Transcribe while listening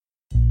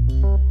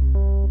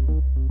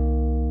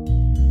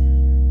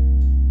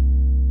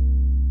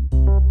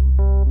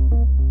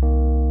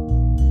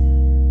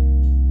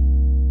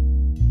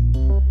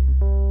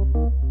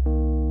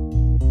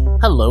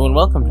Hello and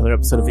welcome to another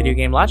episode of Video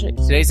Game Logic.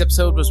 Today's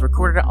episode was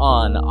recorded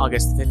on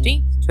August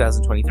 15th,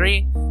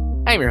 2023.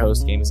 I'm your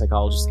host, Gaming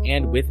Psychologist,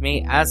 and with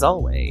me, as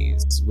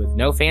always, with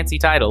no fancy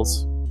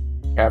titles,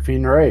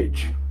 Caffeine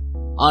Rage.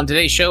 On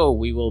today's show,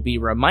 we will be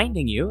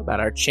reminding you about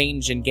our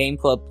change in game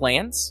club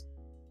plans.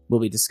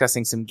 We'll be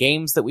discussing some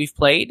games that we've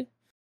played,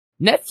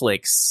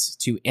 Netflix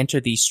to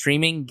enter the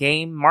streaming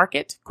game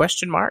market, ?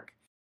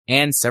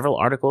 And several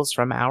articles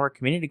from our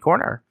community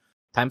corner.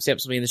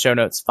 Timestamps will be in the show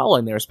notes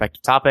following their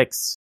respective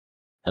topics.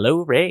 Hello,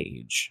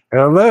 Rage.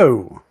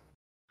 Hello.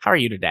 How are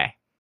you today?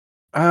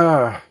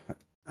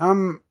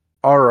 I'm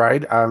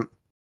alright.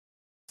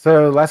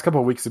 So last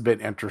couple of weeks have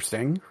been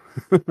interesting,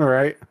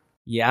 right?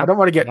 Yeah. I don't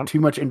want to get too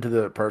much into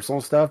the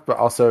personal stuff, but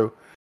also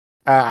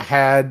I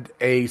had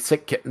a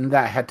sick kitten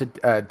that I had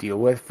to deal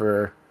with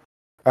for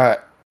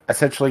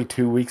essentially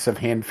 2 weeks of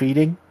hand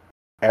feeding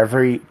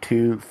every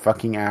 2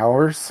 fucking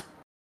hours.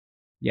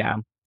 Yeah.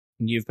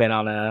 You've been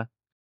on a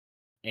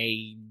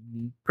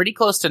pretty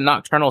close to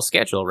nocturnal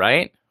schedule,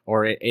 right?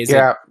 Or is it?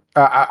 Yeah,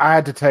 I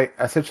had to take,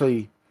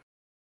 essentially,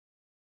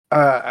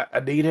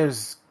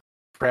 Anita's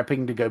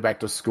prepping to go back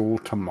to school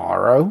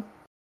tomorrow.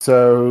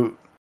 So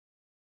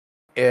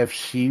if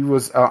she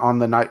was on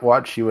the night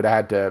watch, she would have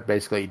had to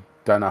basically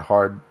done a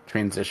hard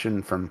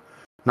transition from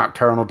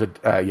nocturnal to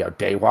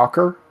day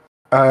walker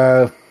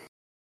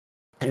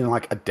in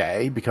like a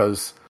day,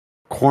 because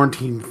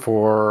quarantine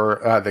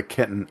for the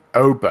kitten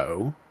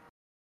Obo,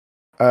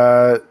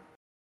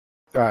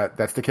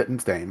 that's the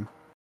kitten's name,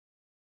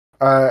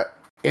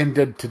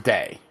 ended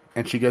today,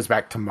 and she goes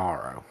back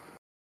tomorrow.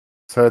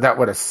 So that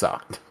would have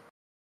sucked.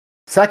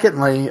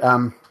 Secondly,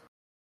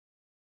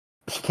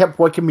 she kept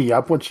waking me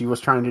up when she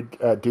was trying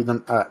to do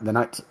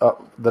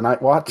the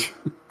night watch.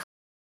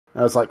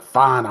 I was like,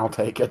 fine, I'll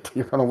take it.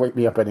 You're gonna wake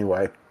me up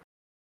anyway.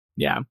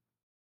 Yeah.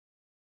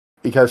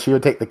 Because she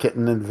would take the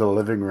kitten into the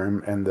living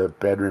room, and the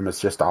bedroom is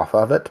just off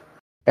of it.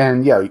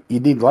 And yeah, you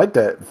need like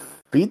to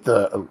feed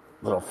the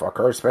little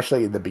fucker,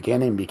 especially in the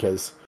beginning,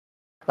 because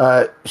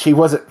she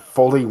wasn't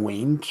fully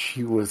weaned.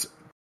 She was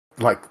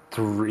like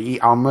 3,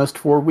 almost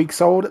 4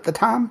 weeks old at the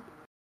time.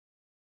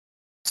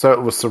 So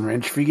it was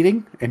syringe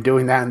feeding, and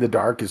doing that in the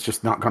dark is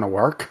just not going to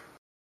work.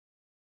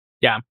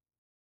 Yeah.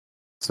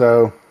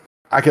 So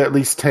I could at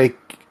least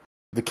take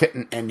the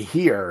kitten in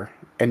here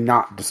and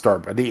not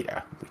disturb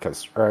Anita,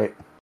 because, right?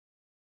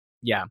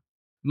 Yeah.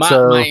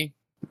 Sorry.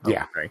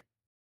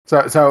 So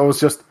it was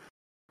just,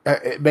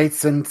 it made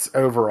sense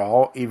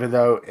overall, even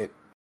though it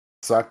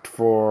sucked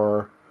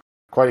for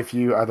quite a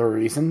few other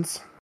reasons.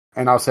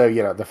 And also,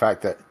 the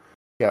fact that,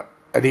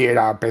 Anita and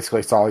I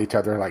basically saw each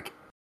other like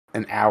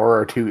an hour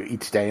or 2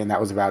 each day, and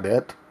that was about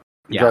it.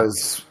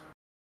 Because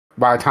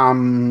by the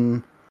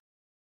time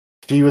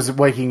she was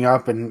waking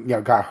up and,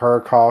 got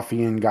her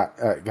coffee and got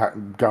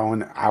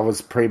going, I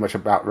was pretty much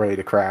about ready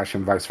to crash,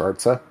 and vice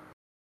versa.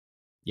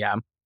 Yeah.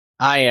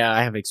 I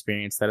have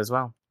experienced that as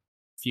well.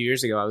 A few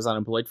years ago, I was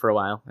unemployed for a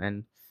while,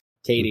 and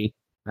Katie,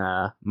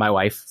 my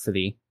wife, for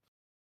the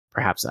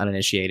perhaps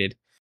uninitiated,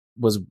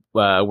 was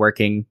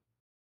working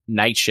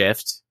night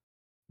shift,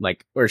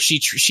 or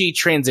she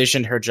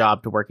transitioned her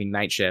job to working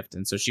night shift,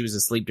 and so she was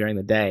asleep during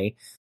the day,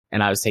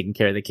 and I was taking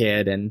care of the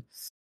kid and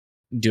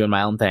doing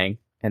my own thing,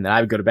 and then I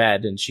would go to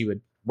bed, and she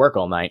would work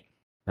all night.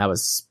 That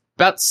was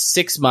about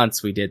 6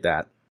 months we did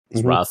that.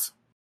 It's rough,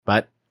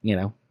 but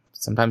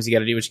sometimes you got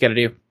to do what you got to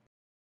do.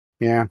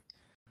 Yeah.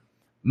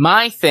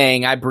 My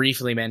thing, I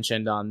briefly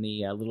mentioned on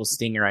the little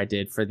stinger I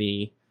did for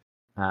the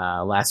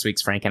last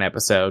week's Franken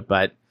episode,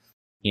 but,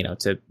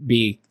 to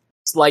be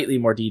slightly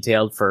more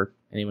detailed for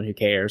anyone who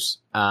cares,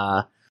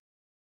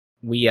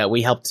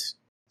 we helped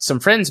some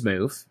friends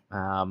move,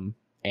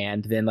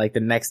 and then,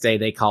 the next day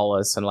they call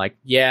us and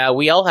yeah,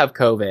 we all have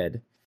COVID.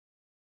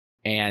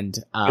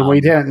 And we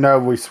didn't know,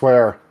 we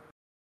swear.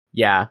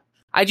 Yeah.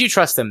 I do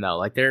trust them,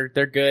 though. They're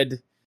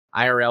good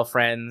IRL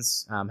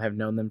friends, have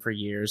known them for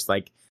years.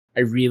 I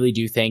really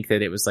do think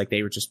that it was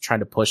they were just trying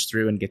to push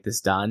through and get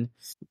this done,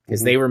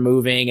 because they were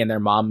moving and their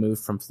mom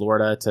moved from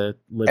Florida to live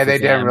and with they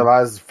didn't them.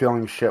 realize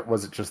feeling shit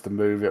wasn't just the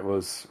move, it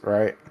was,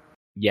 right?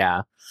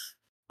 Yeah.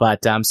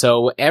 But,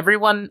 so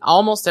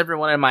almost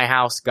everyone in my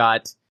house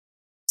got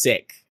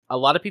sick. A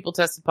lot of people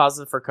tested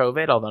positive for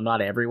COVID, although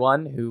not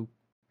everyone who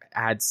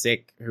had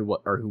sick, who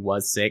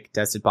was sick,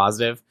 tested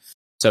positive.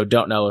 So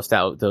don't know if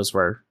those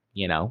were,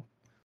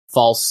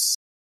 false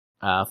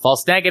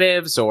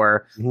negatives,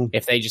 or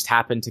if they just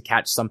happened to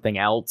catch something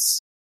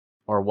else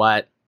or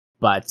what.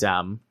 But,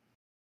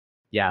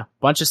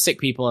 bunch of sick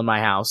people in my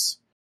house.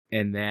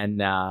 And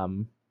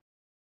then,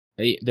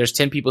 there's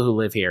 10 people who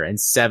live here, and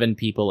 7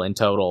 people in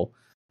total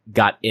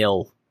got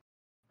ill.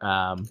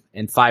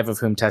 And 5 of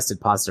whom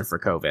tested positive for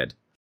COVID.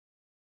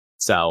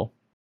 So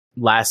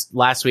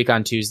last week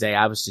on Tuesday,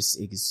 I was just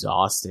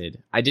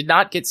exhausted. I did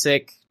not get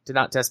sick, did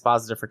not test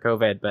positive for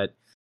COVID, but,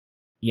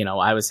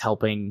 I was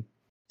helping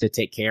to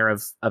take care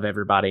of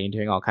everybody and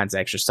doing all kinds of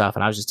extra stuff.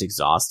 And I was just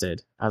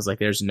exhausted. I was like,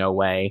 there's no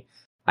way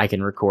I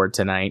can record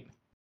tonight.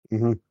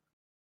 Mm-hmm.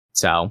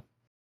 So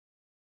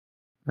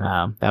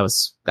that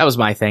was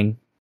my thing.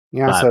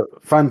 Yeah, but, so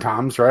fun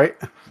times, right?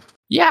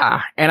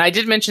 Yeah, and I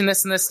did mention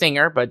this in the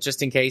stinger, but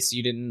just in case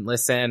you didn't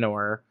listen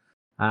or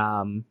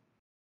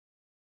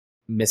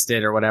missed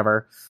it or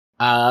whatever,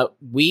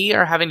 we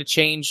are having to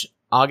change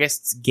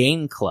August's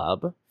game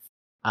club.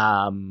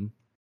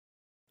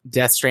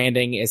 Death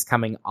Stranding is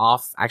coming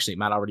off. Actually, it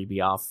might already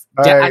be off.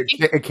 I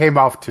think it came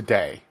off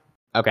today.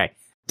 Okay.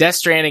 Death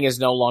Stranding is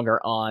no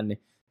longer on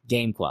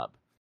Game Club.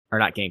 Or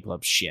not Game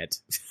Club, shit.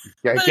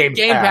 Yeah, Game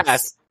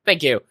Pass.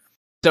 Thank you.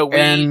 So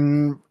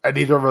and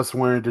neither of us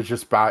wanted to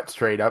just buy it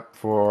straight up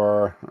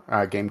for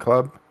Game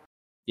Club.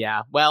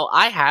 Yeah, well,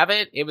 I have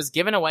it. It was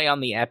given away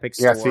on the Epic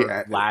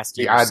Store last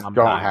year. I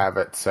don't have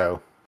it,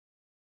 so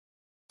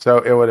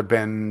it would have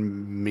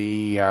been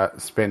me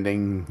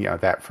spending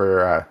that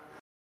for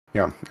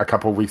a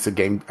couple of weeks of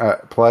game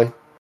play.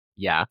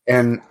 Yeah,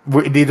 and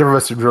neither of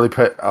us had really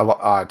put a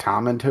lot of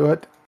time into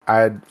it. I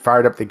had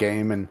fired up the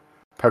game and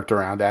poked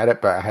around at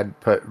it, but I had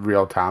put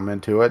real time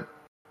into it.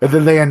 And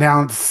then they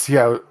announced,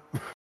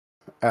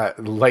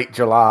 late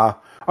July,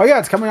 oh yeah,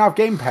 it's coming off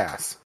Game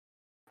Pass.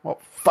 Well,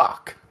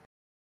 fuck.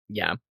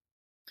 Yeah.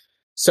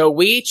 So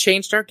we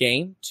changed our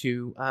game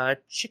to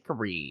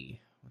Chicory.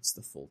 What's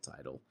the full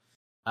title?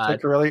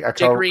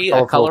 Chicory,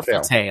 A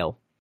Colorful Tale.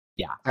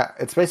 Yeah.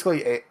 It's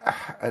basically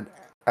an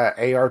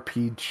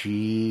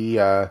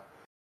ARPG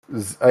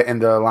in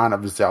the line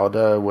of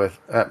Zelda with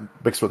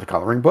mixed with a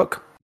coloring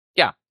book.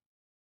 Yeah.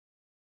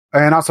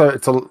 And also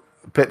it's a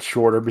bit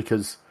shorter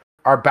because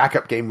our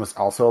backup game was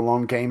also a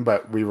long game,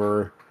 but we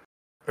were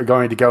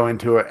going to go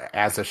into it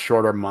as a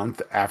shorter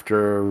month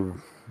after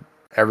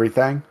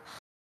everything.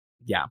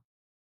 Yeah.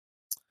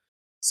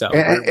 So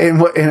and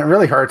what it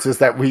really hurts is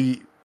that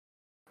we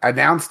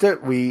announced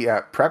it, we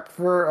prepped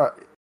for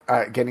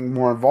getting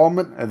more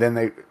involvement, and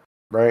then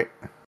right?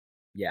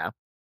 Yeah.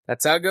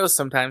 That's how it goes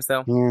sometimes,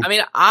 though. Yeah. I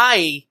mean,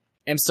 I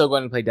am still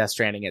going to play Death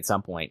Stranding at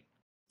some point.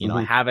 Mm-hmm.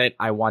 I have it.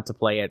 I want to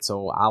play it,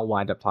 so I'll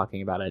wind up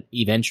talking about it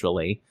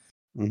eventually.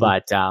 Mm-hmm.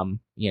 But,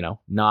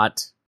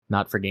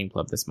 not for Game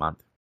Club this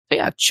month. But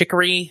yeah,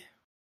 Chicory.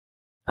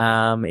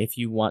 If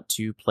you want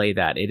to play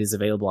that, it is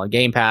available on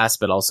Game Pass,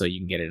 but also you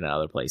can get it in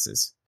other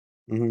places.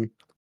 Mm-hmm.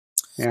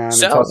 Yeah, and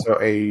it's also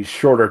a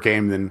shorter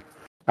game than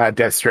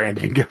Death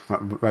Stranding.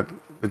 But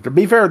to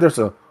be fair, there's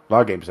a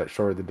lot of games that are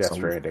shorter than Death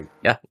Stranding.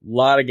 Yeah, a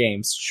lot of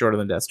games shorter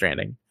than Death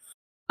Stranding.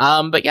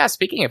 But yeah,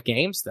 speaking of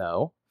games,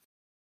 though,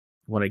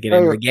 want to get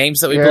into the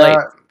games that we played?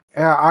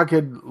 Yeah, I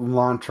could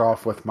launch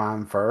off with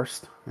mine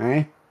first.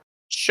 Eh?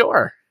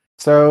 Sure.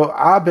 So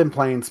I've been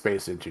playing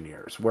Space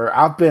Engineers, where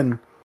I've been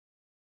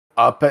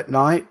up at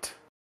night,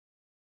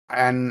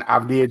 and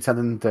I've needed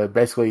something to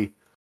basically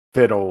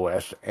fiddle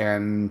with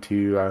and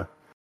to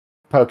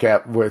poke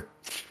at with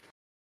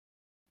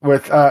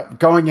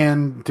going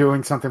in,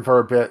 doing something for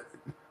a bit,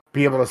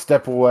 be able to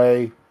step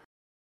away,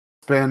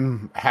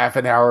 spend half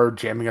an hour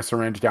jamming a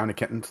syringe down a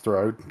kitten's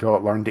throat until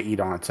it learned to eat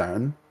on its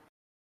own.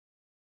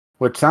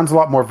 Which sounds a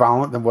lot more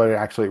violent than what it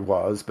actually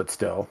was, but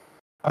still.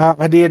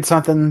 I needed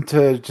something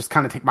to just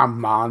kind of take my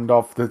mind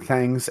off the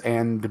things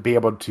and to be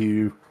able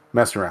to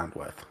mess around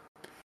with.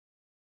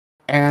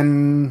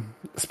 And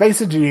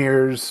Space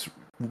Engineers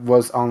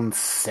was on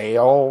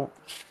sale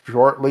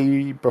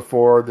shortly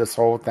before this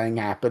whole thing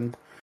happened.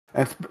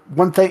 And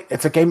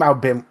it's a game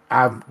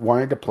I've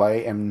wanted to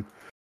play, and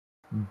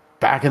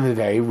back in the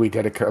day we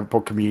did a couple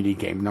community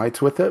game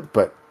nights with it,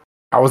 but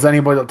I was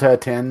unable to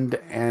attend,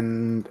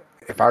 and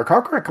if I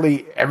recall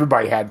correctly,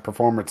 everybody had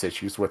performance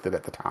issues with it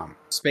at the time.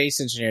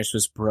 Space Engineers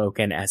was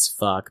broken as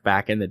fuck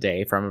back in the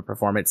day from a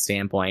performance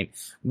standpoint.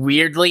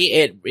 Weirdly,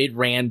 it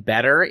ran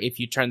better if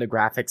you turn the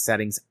graphics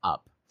settings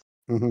up.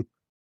 Mm-hmm.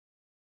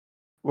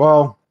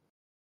 Well,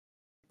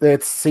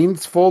 it's seen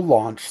full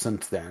launch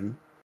since then,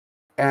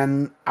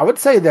 and I would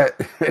say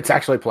that it's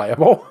actually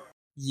playable.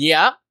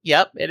 Yep,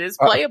 it is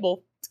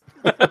playable.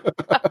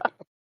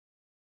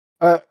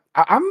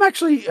 I'm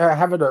actually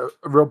having a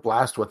real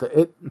blast with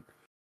it.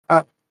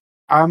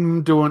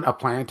 I'm doing a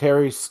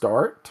planetary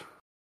start.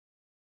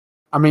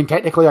 I mean,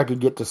 technically, I could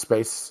get to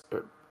space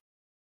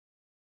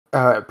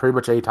pretty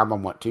much any time I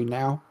want to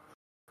now.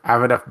 I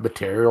have enough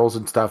materials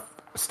and stuff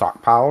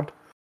stockpiled.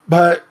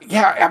 But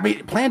yeah, I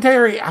mean,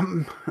 planetary,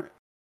 I'm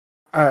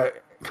kind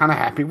of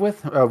happy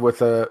with.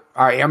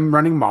 I am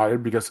running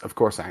modded because, of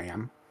course, I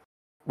am.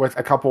 With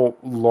a couple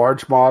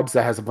large mods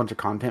that has a bunch of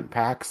content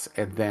packs,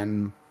 and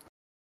then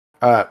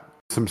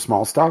some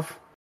small stuff.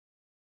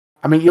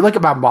 I mean, you look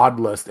at my mod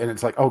list, and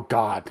it's like, oh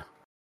god.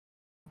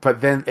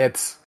 But then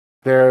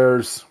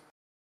there's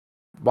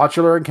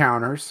modular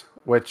encounters,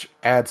 which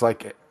adds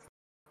like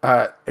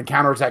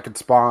encounters that could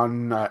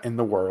spawn in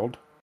the world.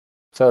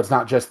 So it's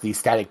not just the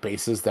static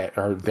bases that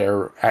are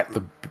there at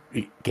the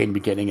game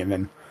beginning and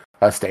then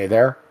stay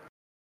there.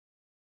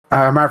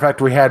 Matter of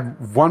fact, we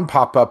had one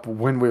pop up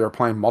when we were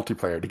playing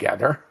multiplayer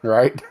together,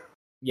 right?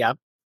 Yep.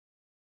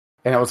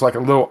 And it was like a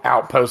little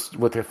outpost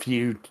with a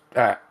few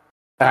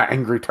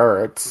angry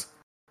turrets.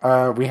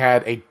 We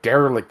had a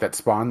derelict that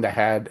spawned that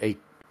had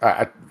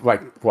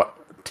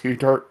two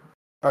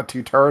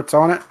turrets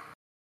on it.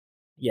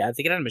 Yeah, I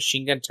think it had a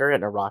machine gun turret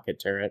and a rocket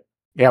turret.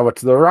 Yeah,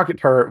 what's the rocket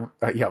turret?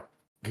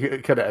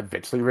 Could have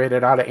eventually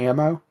rated out of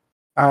ammo.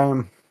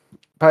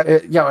 But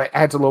it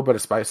adds a little bit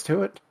of spice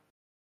to it.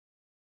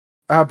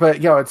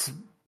 But it's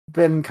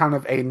been kind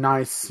of a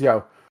nice,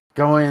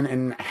 go in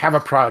and have a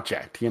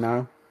project,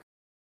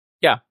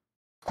 Yeah.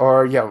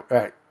 Or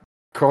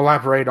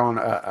collaborate on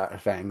a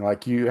thing.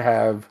 Like you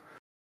have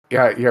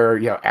your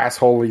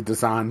assholey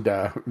designed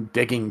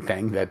digging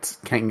thing that's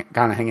kind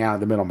of hanging out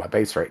in the middle of my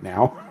base right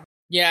now.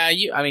 Yeah,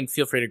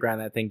 feel free to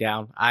grind that thing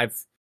down. I've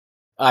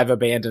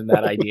abandoned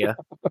that idea.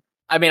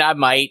 I mean, I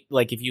might,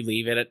 like, if you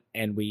leave it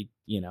and we,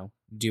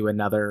 do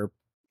another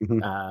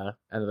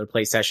another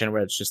play session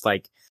where it's just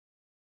like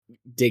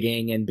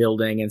digging and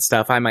building and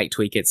stuff, I might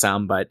tweak it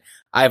some, but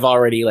I've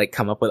already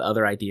come up with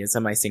other ideas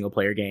in my single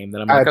player game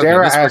that I'm like, okay,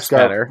 this works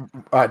better.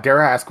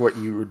 Dare I ask what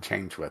you would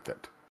change with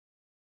it?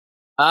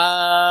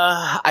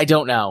 I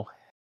don't know.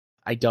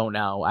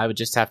 I would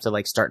just have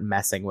to start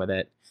messing with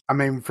it. I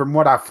mean, from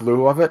what I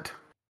flew of it,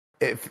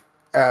 it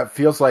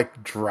feels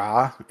like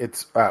dry.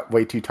 It's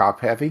way too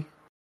top heavy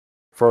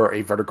for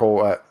a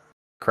vertical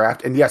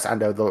craft. And yes, I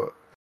know the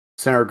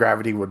center of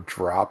gravity would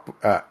drop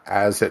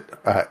as it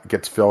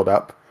gets filled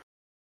up,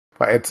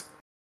 but it's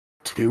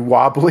too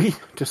wobbly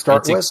to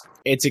start with.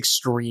 It's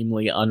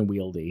extremely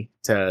unwieldy,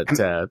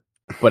 to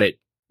put it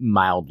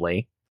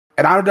mildly.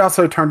 And I would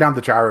also turn down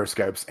the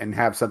gyroscopes and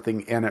have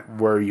something in it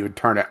where you would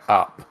turn it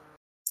up.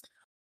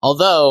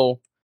 Although,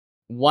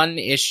 one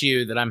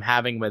issue that I'm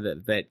having with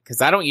it,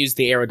 because I don't use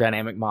the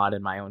aerodynamic mod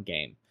in my own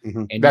game.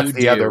 Mm-hmm. And that's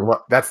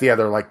the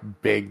other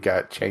big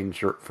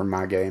change from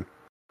my game.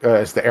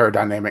 It's the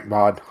aerodynamic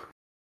mod.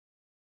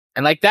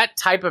 And that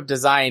type of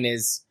design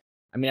is,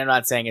 I'm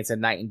not saying it's a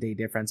night and day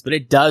difference, but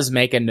it does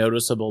make a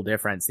noticeable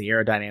difference, the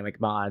aerodynamic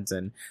mods.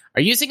 And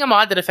are you using a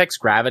mod that affects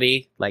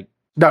gravity?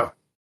 No.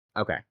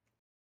 Okay.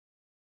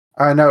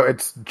 No,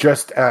 it's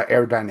just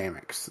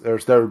aerodynamics.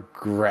 There's no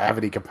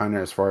gravity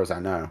component as far as I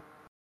know.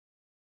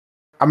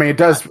 I mean, it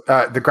does,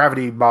 the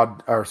gravity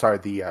mod,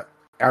 the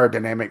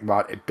aerodynamic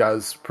mod, it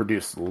does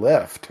produce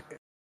lift.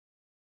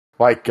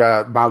 Like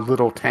my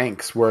little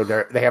tanks where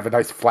they have a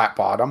nice flat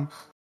bottom.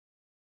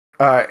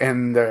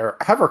 And they're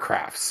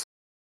hovercrafts.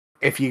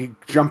 If you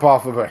jump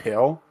off of a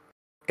hill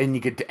and you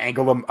get to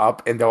angle them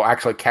up and they'll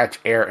actually catch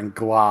air and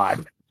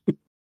glide.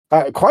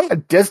 Quite a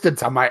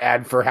distance, I might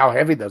add, for how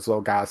heavy those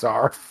little guys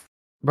are.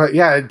 But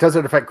yeah, it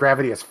doesn't affect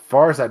gravity as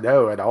far as I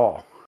know at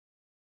all.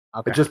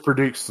 Okay. It just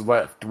produces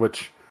lift,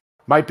 which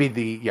might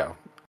be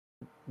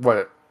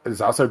what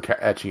is also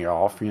catching you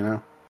off,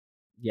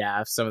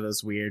 Yeah, if some of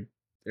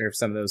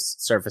those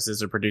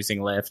surfaces are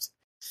producing lift.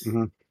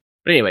 Mm-hmm.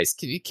 But anyways,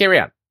 carry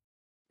on.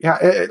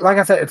 Yeah, like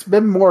I said, it's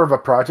been more of a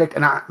project,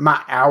 and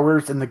my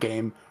hours in the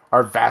game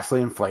are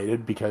vastly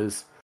inflated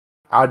because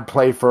I'd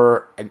play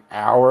for an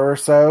hour or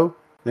so,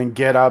 then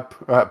get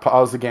up,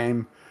 pause the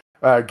game,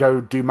 go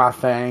do my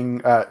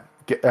thing,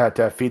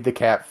 to feed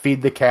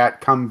the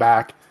cat, come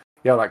back,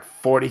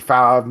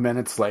 45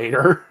 minutes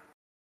later,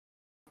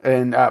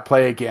 and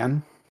play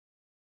again.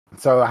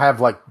 So I have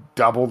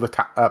double the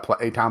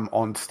play time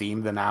on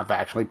Steam than I've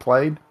actually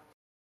played,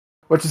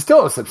 which is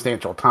still a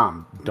substantial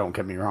time. Don't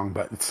get me wrong,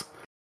 but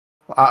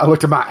I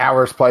looked at my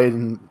hours played,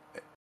 and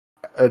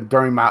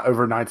during my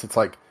overnights, it's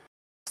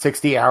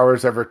 60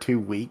 hours over 2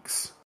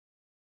 weeks.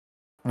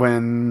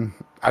 When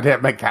I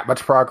didn't make that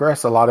much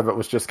progress, a lot of it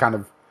was just kind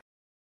of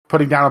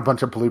putting down a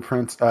bunch of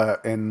blueprints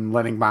and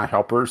letting my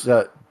helpers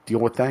deal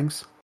with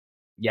things.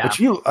 Yeah, but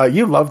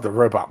you love the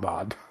robot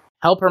mod.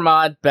 Helper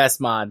mod,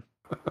 best mod.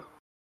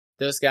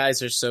 Those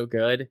guys are so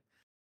good.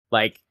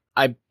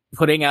 I'm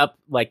putting up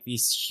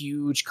these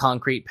huge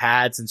concrete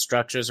pads and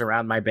structures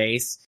around my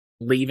base,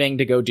 leaving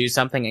to go do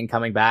something and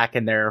coming back,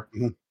 and they're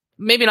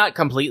maybe not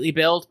completely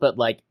built, but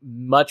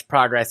much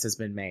progress has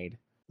been made.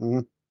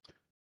 Mm-hmm.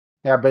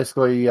 Yeah,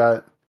 basically,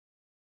 I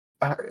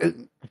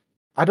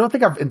don't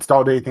think I've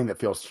installed anything that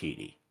feels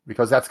cheaty,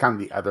 because that's kind of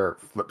the other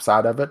flip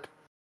side of it,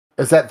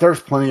 is that there's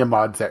plenty of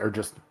mods that are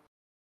just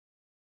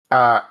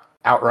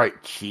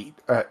outright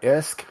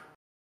cheat-esque.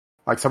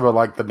 Like some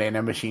of the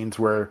nano machines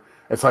where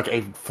it's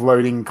a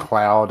floating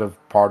cloud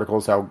of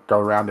particles that'll go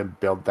around and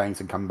build things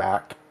and come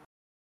back.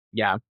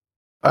 Yeah.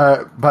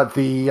 But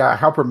the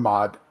helper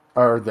mod,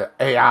 or the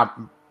AI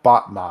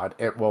bot mod,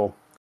 it will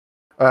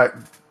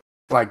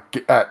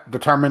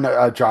determine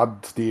a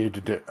job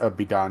needed to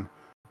be done.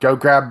 Go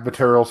grab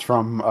materials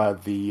from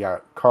the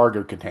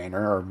cargo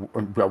container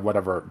or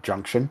whatever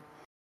junction.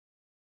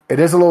 It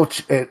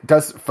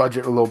does fudge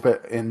it a little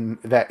bit in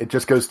that it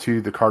just goes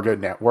to the cargo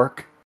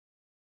network,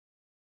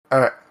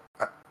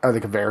 the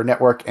conveyor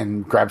network,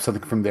 and grab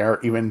something from there,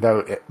 even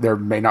though there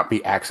may not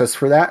be access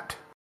for that.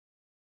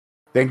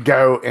 Then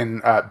go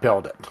and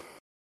build it.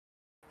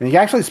 And you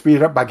can actually speed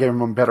it up by giving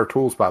them better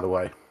tools, by the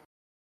way.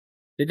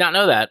 Did not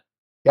know that.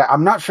 Yeah,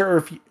 I'm not sure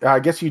if I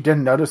guess you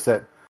didn't notice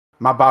that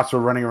my bots were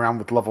running around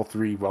with level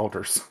 3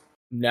 welders.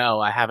 No,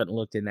 I haven't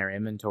looked in their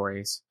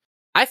inventories.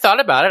 I thought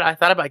about it. I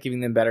thought about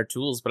giving them better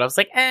tools, but I was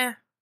like,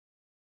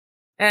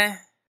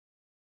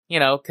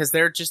 because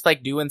they're just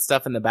like doing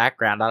stuff in the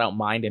background. I don't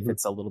mind if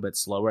it's a little bit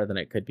slower than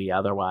it could be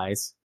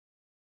otherwise.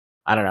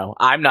 I don't know.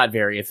 I'm not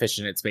very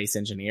efficient at Space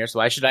Engineer, so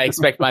why should I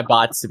expect my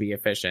bots to be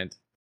efficient?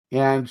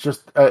 Yeah, it's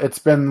just it's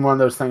been one of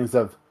those things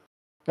of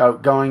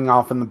going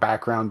off in the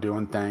background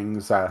doing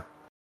things. I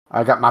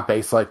got my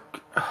base I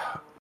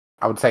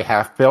would say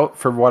half built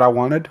for what I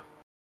wanted.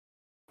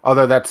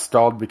 Although that's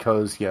stalled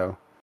because your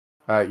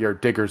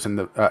digger's in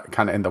the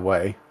kind of in the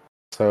way,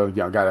 so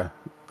gotta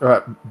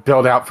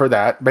build out for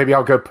that. Maybe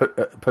I'll go put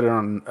it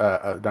on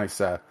a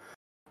nice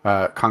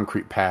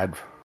concrete pad,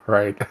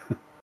 right?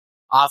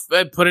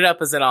 Put it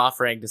up as an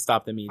offering to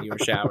stop the meteor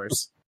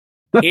showers.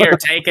 Here,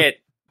 take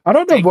it. I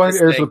don't know what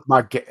it is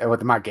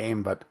with my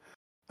game, but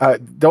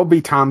there'll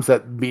be times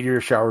that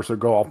meteor showers will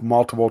go off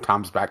multiple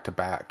times back to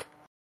back.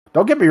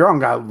 Don't get me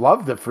wrong, I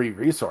love the free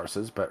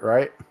resources, but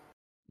right?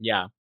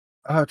 Yeah.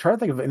 Trying to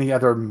think of any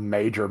other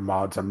major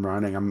mods I'm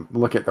running. I'm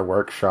looking at the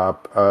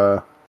workshop.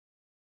 Let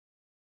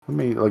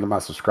me look at my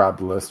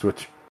subscribed list,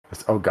 which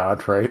is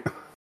right?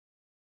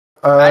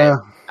 I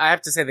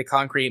have to say the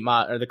concrete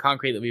mod, or the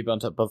concrete that we've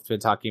both been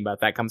talking about,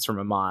 that comes from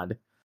a mod.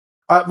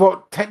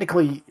 Well,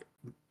 technically,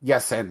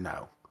 yes and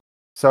no.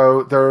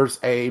 So there's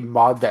a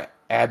mod that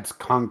adds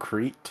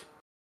concrete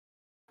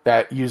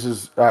that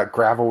uses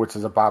gravel, which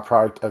is a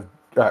byproduct of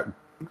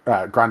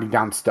grinding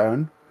down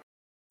stone,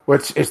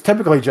 which is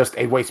typically just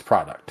a waste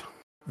product.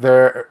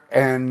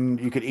 And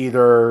you could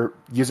either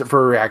use it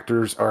for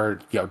reactors or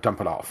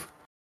dump it off.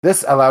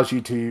 This allows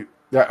you to.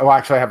 Well,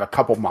 actually, I have a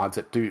couple mods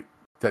that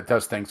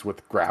does things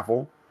with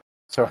gravel,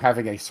 so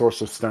having a source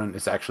of stone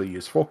is actually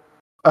useful.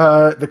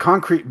 The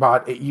concrete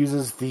mod, it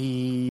uses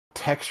the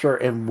texture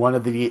in one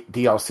of the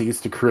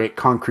DLCs to create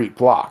concrete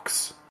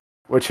blocks,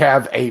 which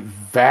have a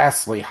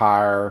vastly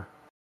higher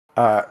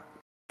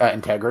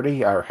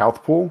integrity or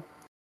health pool.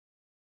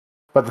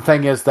 But the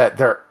thing is that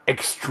they're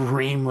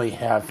extremely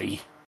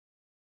heavy,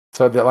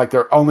 so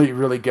they're only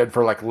really good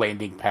for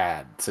landing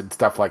pads and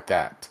stuff like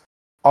that.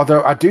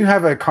 Although I do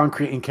have a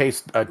concrete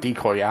encased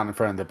decoy out in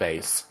front of the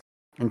base,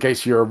 in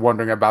case you're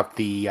wondering about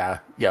the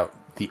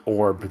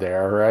orb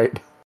there, right?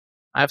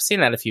 I've seen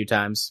that a few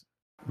times.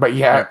 But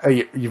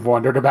you've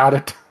wondered about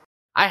it?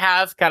 I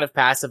have, kind of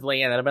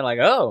passively, and then I've been like,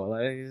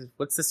 oh,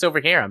 what's this over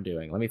here I'm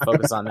doing? Let me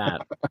focus on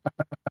that.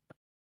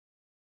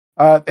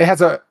 It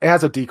has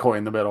a decoy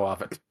in the middle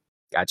of it.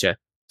 Gotcha.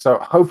 So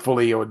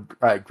hopefully it would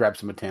grab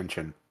some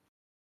attention.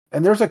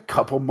 And there's a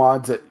couple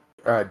mods that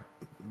have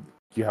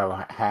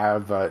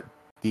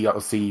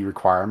DLC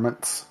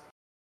requirements,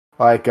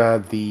 like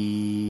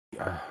one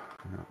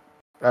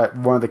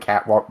of the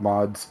catwalk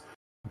mods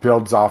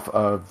builds off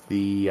of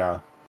the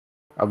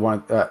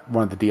one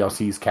of the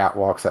DLC's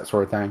catwalks, that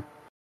sort of thing.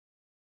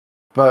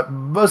 But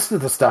most of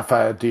the stuff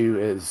I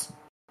do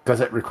does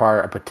it require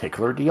a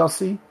particular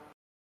DLC?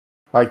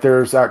 Like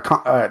there's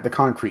the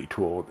concrete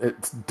tool.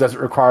 It doesn't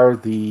require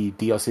the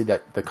DLC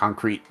that the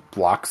concrete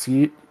blocks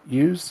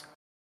use.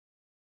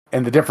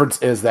 And the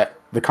difference is that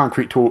the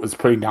concrete tool is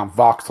putting down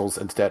voxels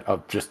instead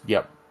of just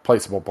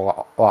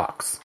placeable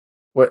blocks.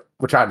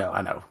 Which I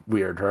know,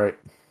 weird, right?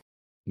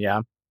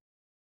 Yeah.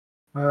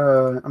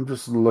 I'm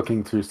just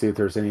looking to see if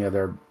there's any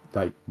other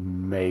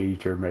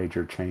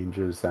major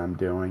changes that I'm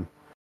doing.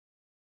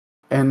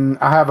 And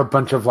I have a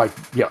bunch of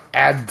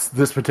adds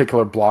this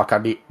particular block I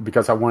need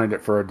because I wanted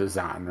it for a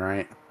design,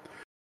 right?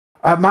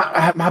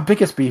 My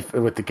biggest beef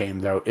with the game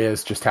though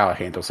is just how it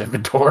handles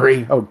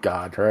inventory. Oh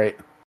God, right?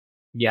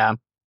 Yeah.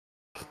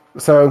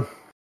 So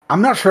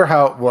I'm not sure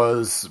how it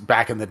was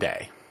back in the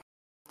day.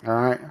 All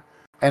right,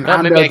 and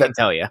maybe I can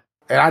tell you.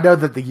 And I know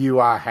that the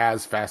UI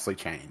has vastly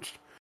changed,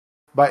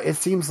 but it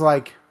seems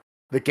like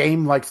the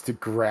game likes to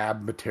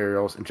grab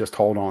materials and just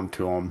hold on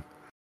to them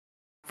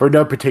for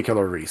no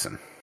particular reason.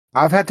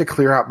 I've had to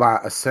clear out my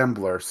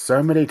assembler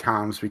so many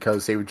times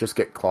because they would just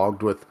get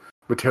clogged with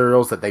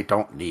materials that they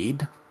don't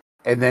need,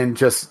 and then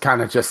just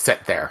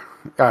sit there,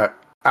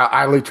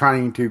 idly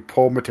trying to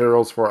pull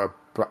materials for a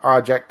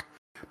project,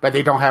 but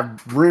they don't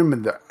have room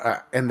in the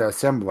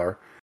assembler,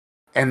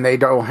 and they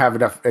don't have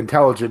enough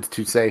intelligence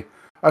to say,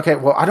 okay,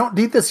 well, I don't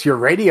need this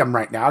uranium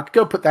right now. I could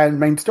go put that in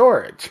main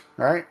storage,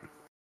 right?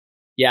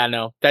 Yeah,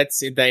 no,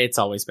 it's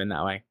always been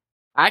that way.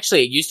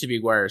 Actually, it used to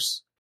be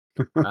worse.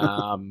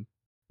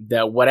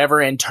 The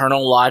whatever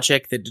internal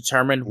logic that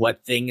determined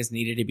what things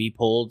needed to be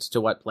pulled to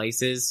what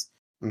places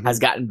has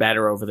gotten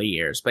better over the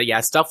years. But yeah,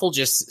 stuff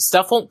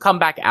won't come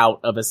back out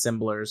of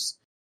assemblers.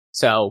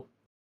 So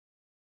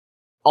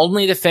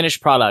only the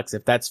finished products,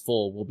 if that's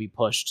full, will be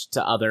pushed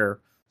to other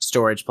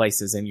storage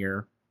places in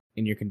your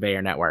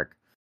conveyor network.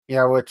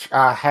 Yeah, which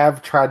I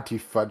have tried to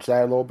fudge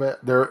that a little bit.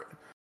 There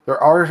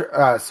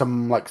are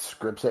some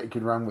scripts that you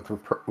can run with the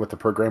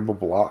programmable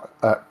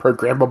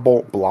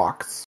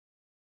blocks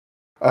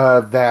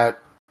that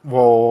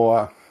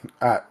will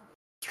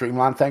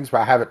streamline things,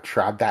 but I haven't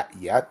tried that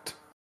yet.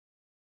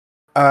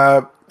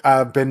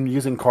 I've been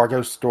using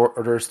cargo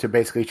sorters to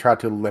basically try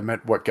to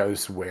limit what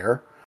goes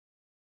where.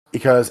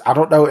 because I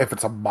don't know if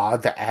it's a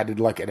mod that added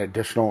like an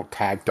additional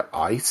tag to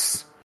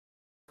ice,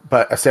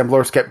 but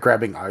assemblers kept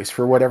grabbing ice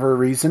for whatever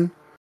reason.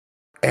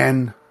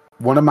 And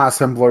one of my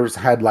assemblers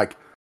had like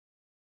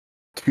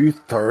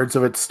 2/3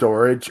 of its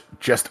storage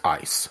just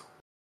ice.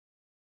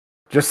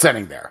 Just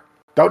sitting there.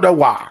 Don't know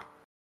why.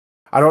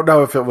 I don't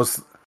know if it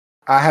was.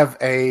 I have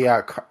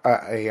a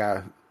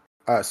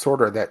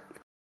sorter that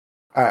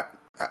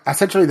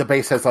essentially the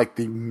base has like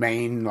the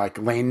main like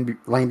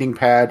landing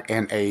pad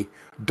and a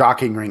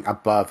docking ring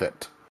above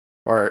it,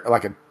 or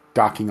like a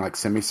docking like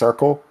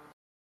semicircle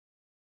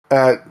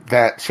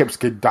that ships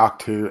could dock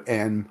to,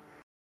 and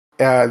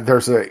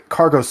there's a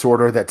cargo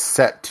sorter that's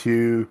set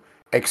to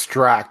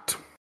extract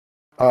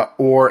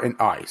ore and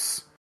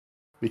ice,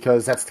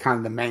 because that's kind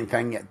of the main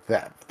thing at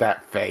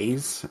that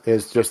phase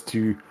is just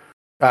to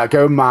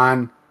go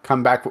mine,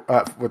 come back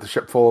with a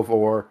ship full of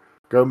ore,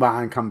 go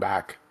mine, come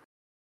back,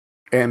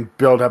 and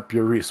build up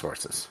your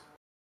resources.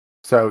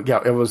 So, yeah,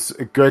 it was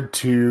good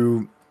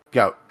to,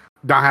 not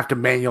have to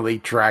manually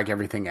drag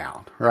everything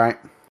out, right?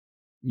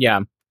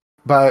 Yeah.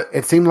 But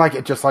it seemed like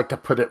it just liked to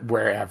put it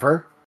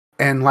wherever.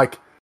 And, like,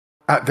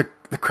 the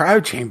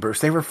cryo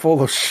chambers, they were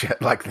full of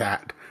shit like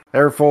that. They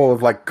were full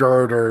of, like,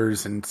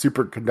 girders and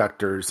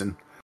superconductors, and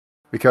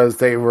because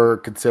they were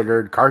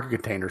considered cargo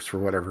containers for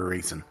whatever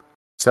reason.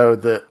 So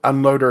the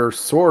unloader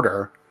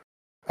sorter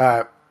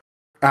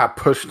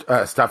pushed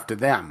stuff to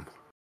them.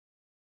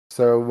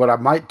 So what I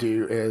might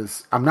do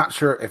is, I'm not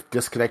sure if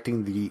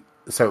disconnecting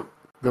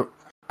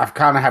I've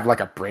kind of have like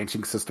a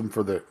branching system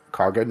for the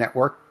cargo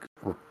network,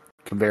 or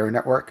conveyor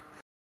network,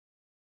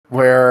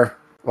 where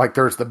like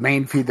there's the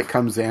main feed that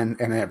comes in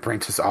and then it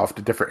branches off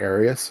to different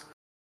areas.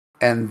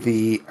 And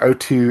the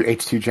O2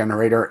 H2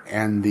 generator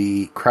and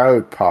the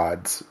crowd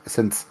pods,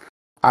 since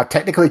I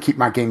technically keep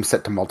my game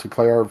set to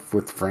multiplayer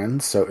with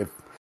friends, so if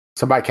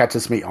somebody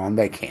catches me on,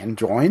 they can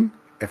join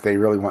if they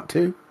really want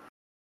to.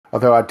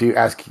 Although I do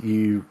ask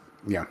you,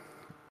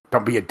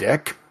 don't be a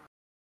dick.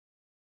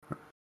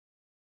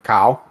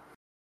 Kyle.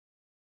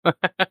 Did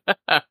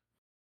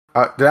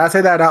I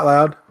say that out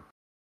loud?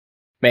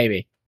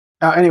 Maybe.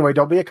 Anyway,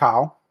 don't be a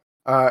Kyle.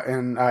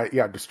 And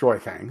destroy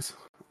things.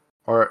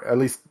 Or at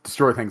least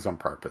destroy things on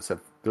purpose. If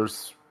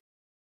there's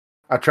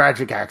a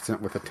tragic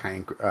accident with a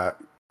tank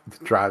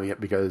driving it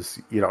because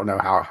you don't know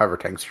how hover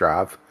tanks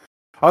drive.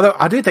 Although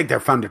I do think they're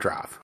fun to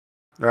drive.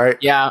 Right?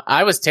 Yeah,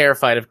 I was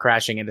terrified of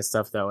crashing into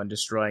stuff, though, and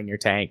destroying your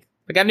tank.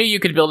 Like, I knew you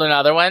could build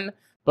another one,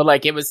 but,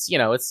 like, it was,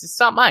 it's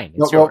not mine.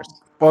 It's yours.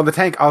 Well, the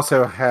tank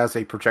also has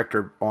a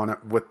projector on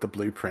it with the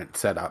blueprint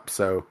set up,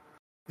 so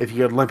if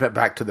you could limp it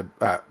back to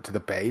the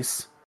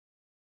base,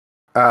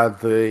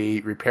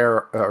 the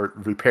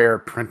repair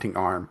printing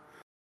arm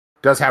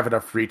does have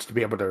enough reach to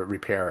be able to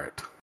repair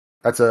it.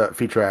 That's a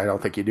feature I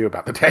don't think you knew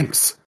about the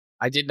tanks.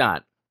 I did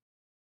not.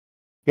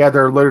 Yeah,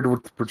 they're loaded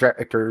with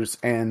projectors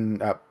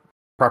and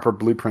proper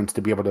blueprints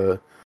to be able to...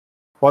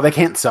 Well, they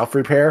can't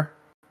self-repair,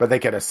 but they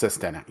can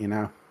assist in it,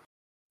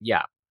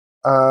 Yeah.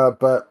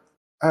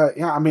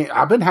 I mean,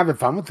 I've been having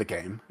fun with the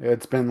game.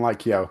 It's been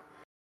like,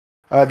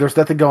 there's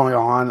nothing going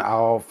on.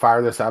 I'll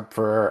fire this up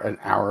for an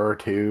hour or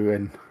two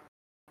and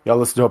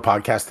listen to a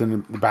podcast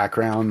in the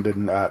background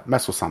and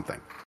mess with something.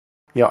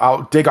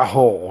 I'll dig a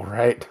hole,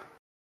 right?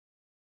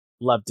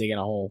 Love digging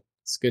a hole.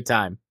 It's a good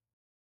time.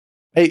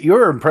 Hey, you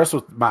were impressed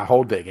with my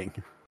hole digging.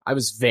 I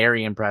was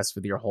very impressed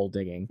with your hole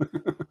digging.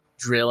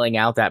 Drilling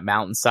out that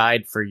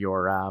mountainside for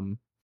your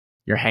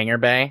hangar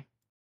bay.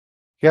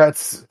 Yeah,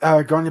 it's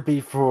going to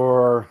be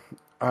for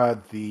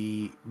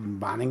the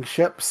mining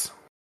ships.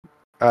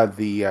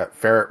 The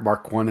Ferret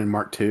Mark 1 and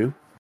Mark 2.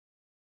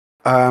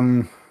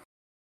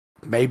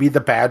 Maybe the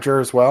Badger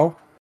as well.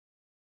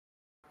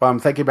 What I'm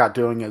thinking about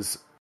doing is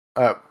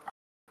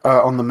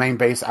on the main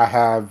base I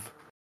have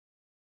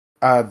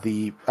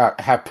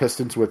have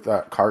pistons with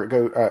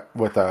cargo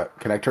with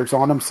connectors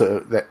on them so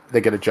that they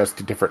can adjust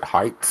to different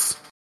heights.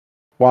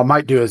 What I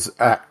might do is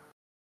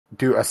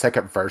do a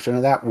second version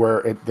of that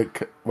where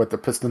with the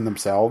piston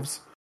themselves,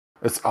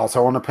 it's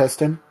also on a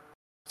piston,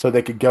 so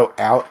they could go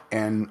out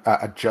and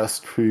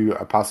adjust to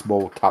a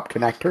possible top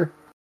connector,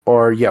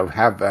 or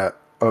have a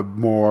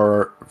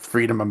more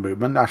freedom of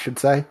movement, I should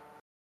say.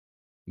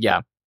 Yeah,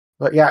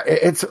 but yeah,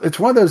 it's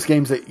one of those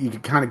games that you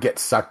can kind of get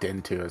sucked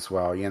into as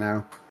well,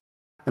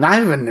 And I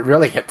haven't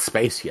really hit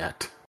space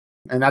yet,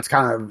 and that's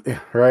kind of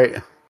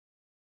right.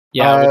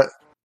 Yeah.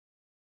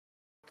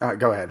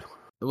 Go ahead.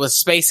 Well,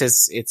 space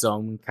is its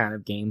own kind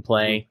of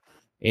gameplay.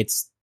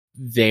 It's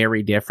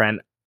very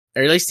different,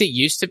 or at least it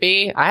used to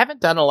be. I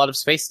haven't done a lot of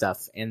space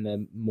stuff in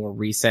the more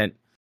recent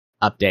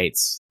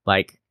updates.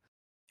 Like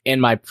in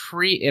my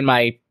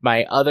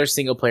other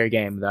single player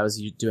game that I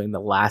was doing the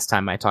last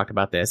time I talked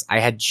about this, I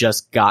had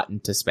just gotten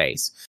to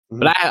space,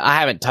 but I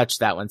haven't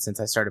touched that one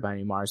since I started my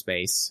new Mars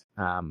base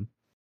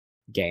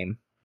game.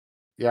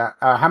 Yeah,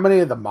 how many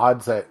of the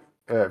mods that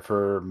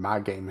for my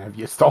game have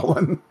you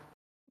stolen?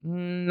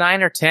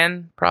 9 or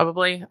 10,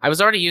 probably. I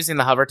was already using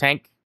the hover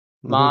tank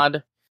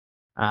mod.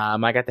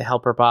 I got the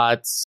helper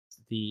bots,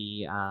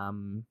 the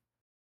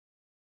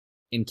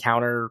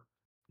encounter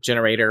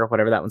generator,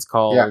 whatever that one's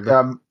called.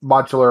 Yeah,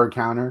 modular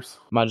encounters.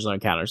 Modular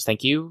encounters.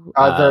 Thank you.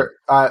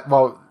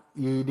 Well,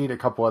 you need a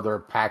couple other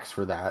packs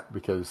for that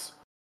because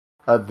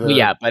but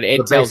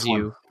it tells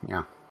you.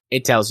 Yeah,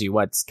 it tells you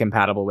what's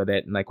compatible with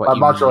it and like what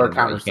you modular need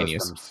counter what you can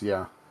systems.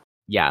 use.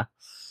 Yeah.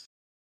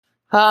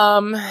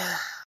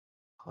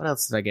 What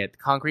else did I get?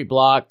 Concrete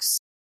blocks.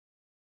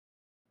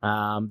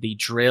 The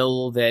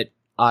drill that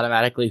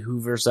automatically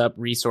hoovers up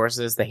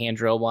resources, the hand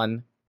drill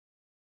one.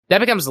 That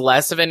becomes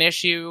less of an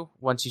issue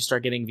once you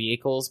start getting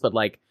vehicles, but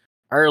like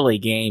early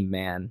game,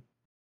 man.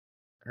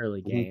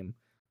 Early game.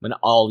 When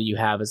all you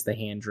have is the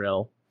hand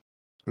drill.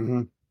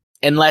 Mm-hmm.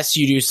 Unless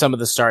you do some of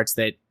the starts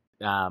that,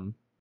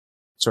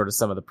 sort of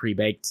some of the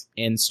pre-baked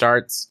in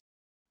starts.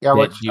 Yeah,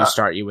 that do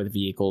start you with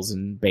vehicles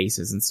and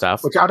bases and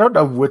stuff. Which I don't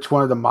know which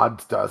one of the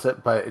mods does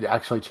it, but it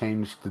actually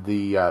changed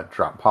the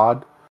drop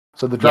pod.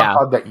 So the drop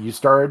pod that you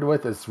started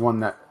with is one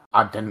that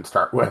I didn't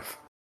start with.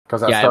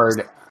 Because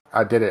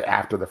I did it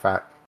after the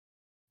fact.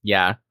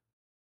 Yeah.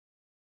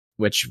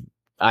 Which,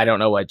 I don't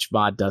know which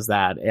mod does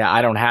that. Yeah,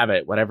 I don't have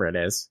it, whatever it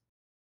is.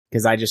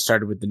 Because I just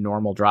started with the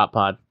normal drop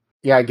pod.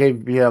 Yeah, I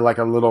gave you like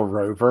a little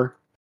rover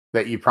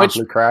that you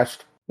promptly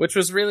crashed. Which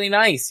was really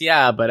nice,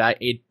 yeah, but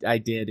it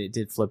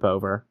did flip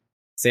over.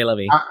 C'est la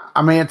vie.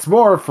 I mean, it's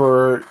more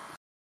for,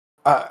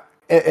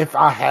 if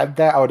I had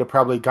that, I would have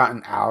probably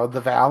gotten out of the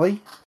valley.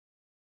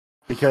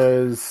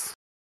 Because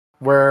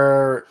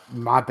where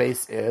my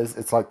base is,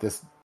 it's like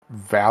this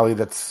valley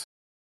that's,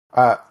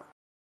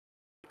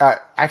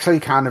 actually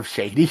kind of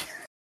shady.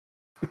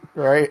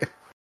 Right?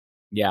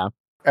 Yeah.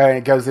 And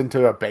it goes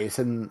into a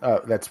basin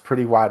that's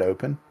pretty wide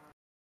open.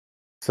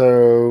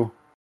 So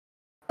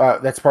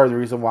that's part of the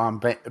reason why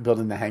I'm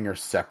building the hangar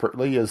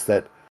separately, is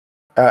that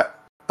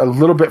a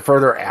little bit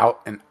further out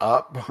and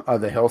up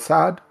the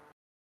hillside,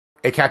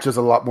 it catches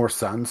a lot more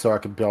sun, so I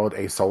can build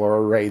a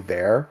solar array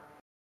there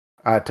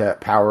to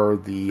power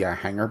the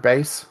hangar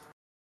base.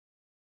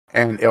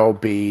 And it'll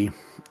be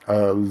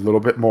a little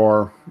bit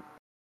more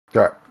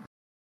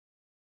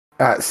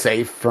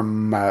safe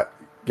from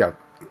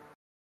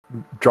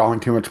drawing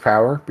too much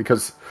power,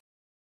 because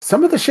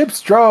some of the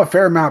ships draw a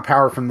fair amount of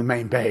power from the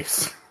main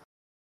base.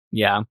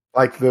 Yeah.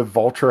 Like the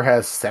Vulture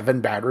has 7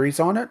 batteries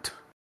on it.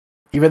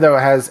 Even though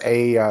it has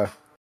the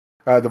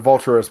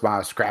Vulture is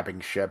my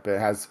scrapping ship. It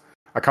has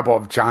a couple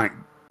of giant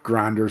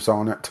grinders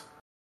on it.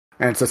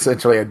 And it's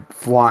essentially a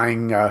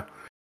flying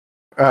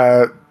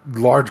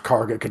large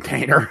cargo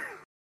container.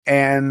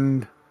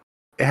 And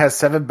it has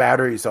 7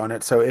 batteries on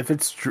it. So if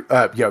it's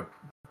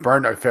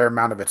burned a fair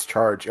amount of its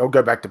charge, it'll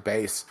go back to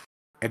base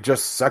and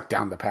just suck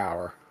down the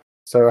power.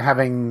 So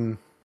having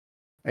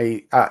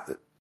a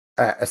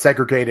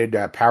segregated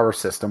power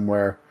system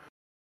where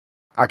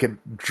I could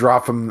draw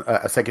from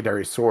a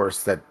secondary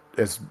source that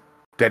is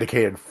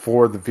dedicated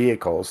for the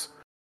vehicles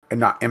and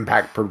not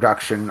impact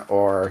production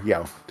or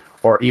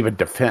even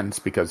defense,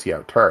 because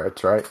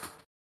turrets, right?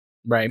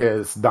 Right.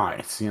 Is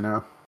nice,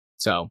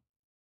 So,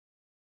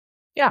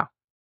 yeah.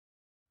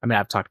 I mean,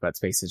 I've talked about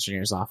Space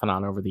Engineers off and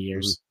on over the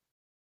years.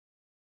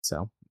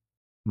 So,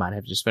 might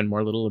have just been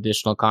more little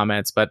additional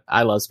comments, but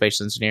I love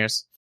Space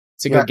Engineers.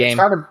 It's a good game.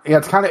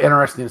 It's kind of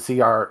interesting to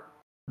see our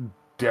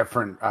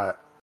different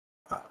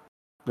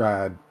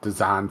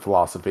design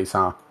philosophies,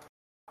 huh?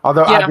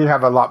 Although I do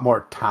have a lot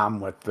more time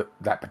with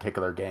that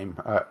particular game,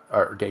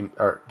 or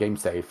game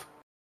save.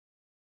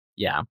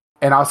 Yeah,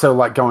 and also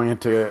like going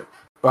into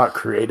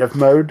creative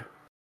mode,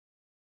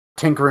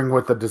 tinkering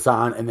with the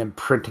design, and then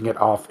printing it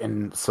off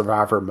in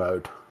survivor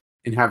mode,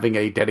 and having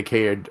a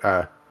dedicated,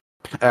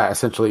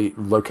 essentially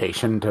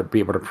location to be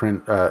able to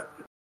print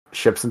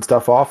ships and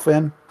stuff off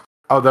in.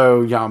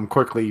 Although, I'm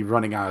quickly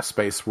running out of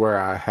space where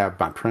I have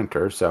my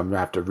printer, so I'm going to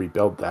have to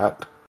rebuild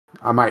that.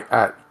 I might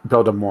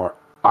build a more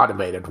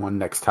automated one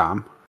next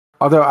time.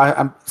 Although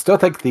I still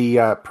think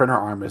the printer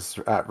arm is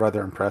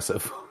rather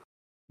impressive.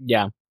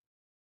 Yeah.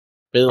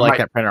 Really like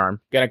that printer arm.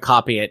 Gonna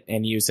copy it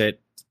and use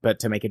it, but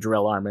to make a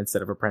drill arm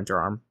instead of a printer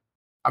arm.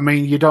 I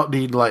mean, you don't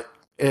need,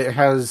 it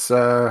has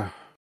 4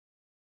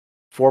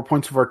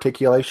 points of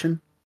articulation.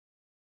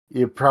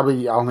 You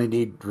probably only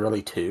need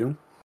really 2,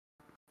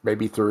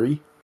 maybe 3.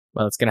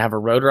 Well, it's going to have a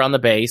rotor on the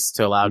base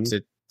to allow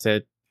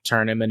to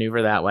turn and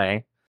maneuver that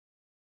way.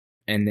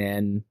 And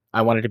then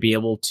I want it to be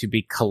able to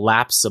be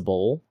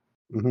collapsible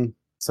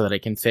so that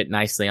it can fit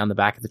nicely on the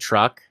back of the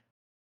truck.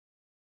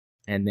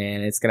 And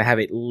then it's going to have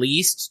at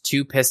least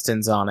 2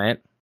 pistons on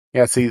it.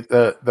 Yeah, see,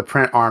 the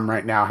print arm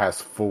right now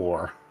has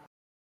 4.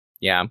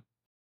 Yeah.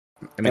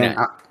 I mean,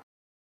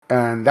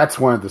 and that's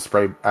one of the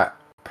spray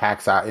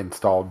packs I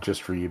installed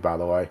just for you, by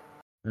the way.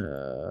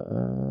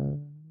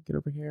 Get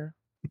over here.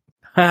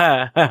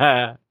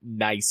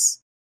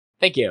 Nice.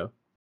 Thank you.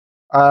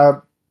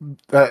 One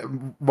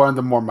of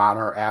the more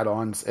minor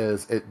add-ons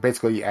is it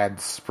basically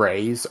adds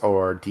sprays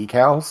or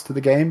decals to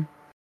the game.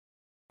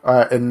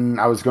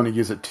 And I was going to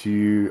use it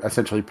to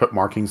essentially put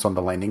markings on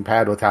the landing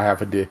pad without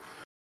having to,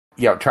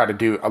 try to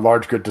do a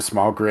large grid to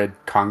small grid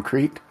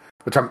concrete,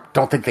 which I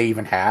don't think they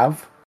even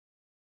have,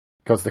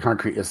 because the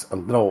concrete is a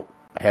little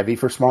heavy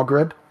for small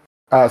grid.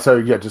 So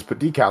yeah, just put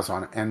decals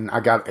on it, and I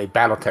got a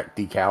BattleTech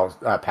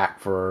decals pack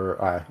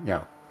for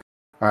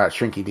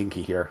Shrinky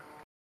Dinky here.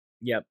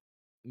 Yep,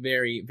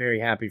 very very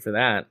happy for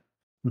that.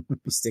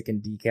 Be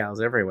sticking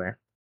decals everywhere.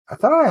 I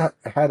thought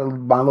I had a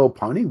My Little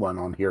Pony one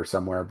on here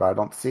somewhere, but I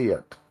don't see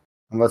it.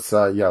 Unless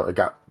it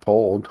got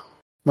pulled.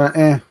 But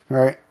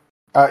right.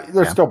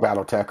 There's still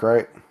BattleTech,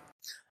 right?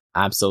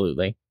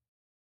 Absolutely.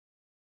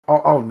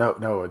 Oh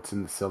no, it's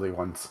in the silly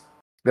ones.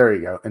 There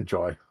you go.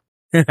 Enjoy.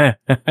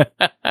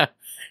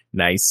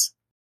 Nice.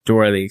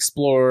 Dora the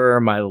Explorer,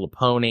 My Little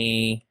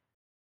Pony,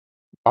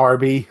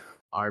 Arby,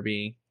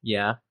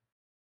 yeah.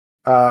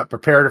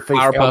 Prepare to face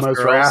Powerpuff Elmo's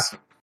Girls. Wrath.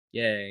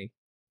 Yay.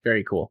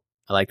 Very cool.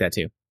 I like that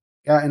too.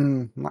 Yeah,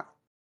 and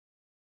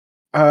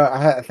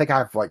I think I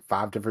have like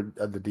 5 different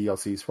of the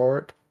DLCs for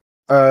it.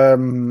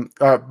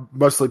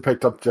 Mostly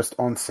picked up just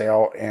on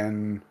sale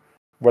and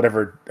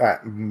whatever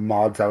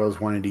mods I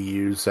was wanting to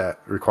use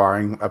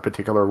requiring a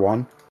particular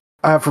one.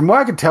 From what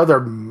I can tell,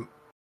 they're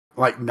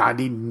like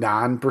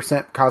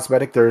 99%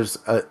 cosmetic. There's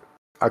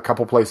a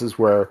couple places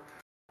where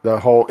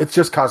it's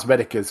just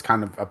cosmetic is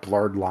kind of a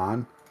blurred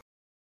line.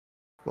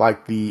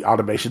 Like the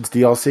Automations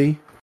DLC.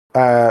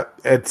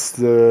 It's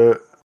the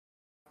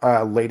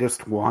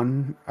latest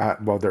one.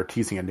 Well, they're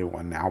teasing a new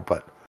one now,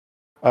 but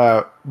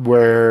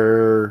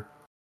where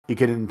you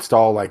can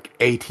install like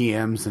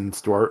ATMs and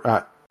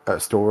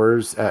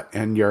stores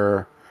in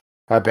your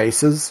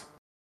bases.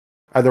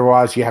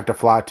 Otherwise, you have to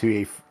fly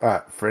to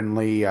a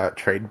friendly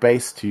trade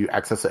base to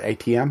access an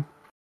ATM,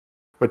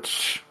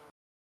 which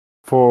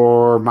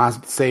for my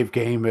save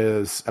game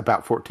is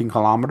about 14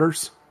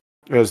 kilometers.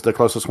 It was the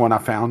closest one I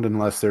found,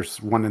 unless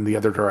there's one in the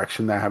other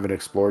direction that I haven't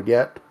explored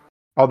yet.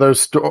 Although,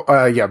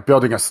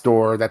 building a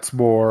store, that's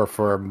more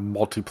for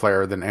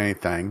multiplayer than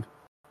anything.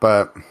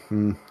 But,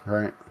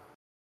 right.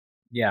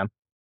 Yeah.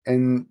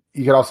 And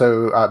you could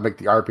also make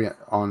the argument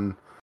on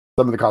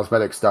some of the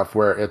cosmetic stuff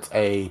where it's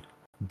a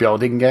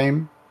building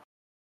game,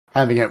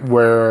 having it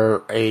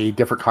where a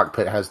different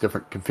cockpit has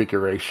different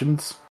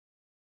configurations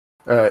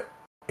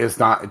is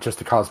not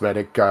just a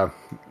cosmetic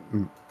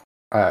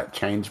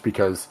change,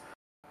 because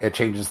it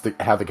changes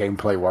how the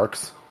gameplay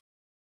works.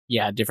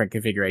 Yeah, different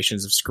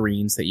configurations of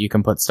screens that you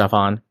can put stuff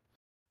on.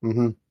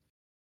 Mm-hmm.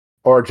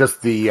 Or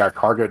just the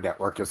cargo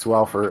network as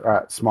well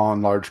for small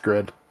and large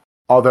grid.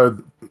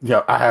 Although,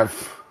 I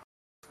have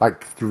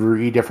like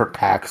 3 different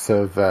packs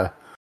of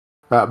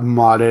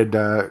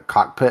modded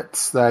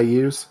cockpits that I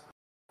use.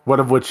 One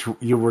of which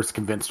you were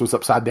convinced was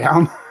upside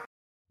down.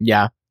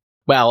 Yeah.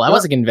 Well, I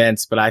wasn't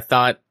convinced, but I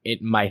thought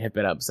it might have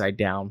been upside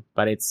down.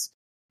 But it's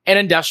an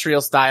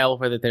industrial style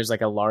where there's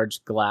like a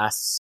large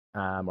glass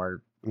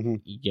or,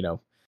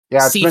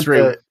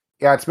 see-through.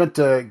 It's meant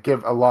to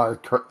give a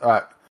lot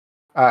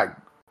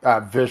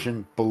of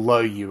vision below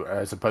you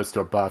as opposed to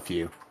above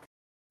you.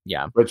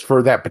 Yeah. Which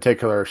for that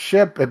particular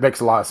ship, it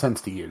makes a lot of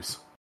sense to use.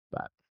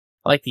 But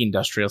I like the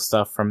industrial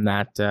stuff from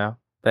that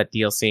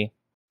DLC.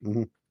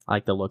 Mm-hmm. I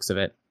like the looks of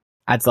it.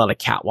 Adds a lot of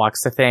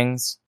catwalks to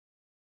things.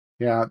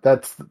 Yeah,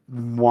 that's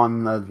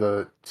one of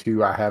the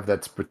 2 I have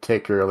that's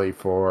particularly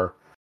for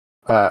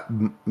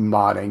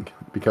modding,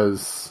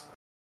 because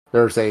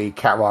there's a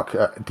catwalk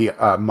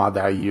mod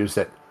that I use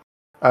that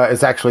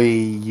is actually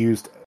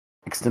used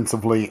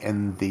extensively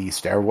in the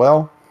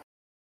stairwell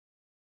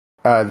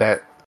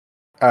that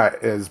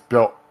is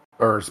built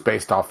or is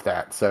based off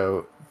that,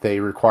 so they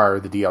require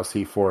the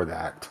DLC for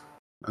that.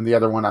 And the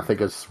other one I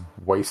think is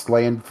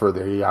Wasteland for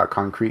the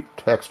concrete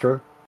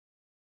texture.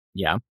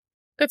 Yeah,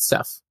 good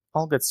stuff.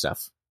 All good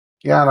stuff.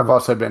 Yeah, and I've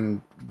also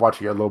been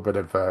watching a little bit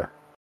of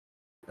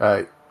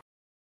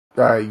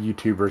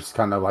YouTubers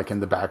kind of like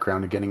in the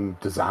background and getting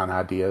design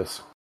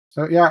ideas.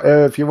 So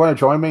yeah, if you want to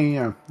join me,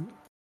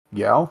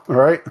 yell, all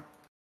right?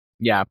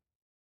 Yeah.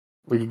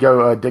 We could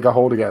go dig a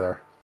hole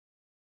together.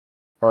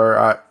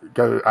 Or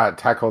go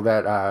tackle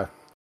that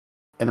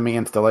enemy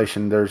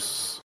installation.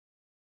 There's...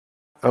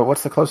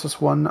 what's the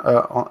closest one?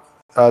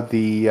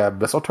 The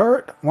missile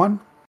turret one?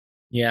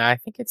 Yeah, I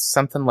think it's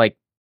something like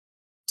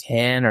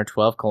 10 or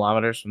 12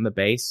 kilometers from the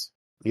base.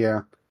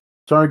 Yeah.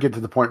 Trying to get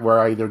to the point where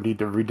I either need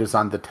to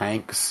redesign the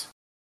tanks,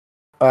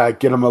 get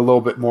them a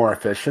little bit more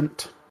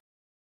efficient,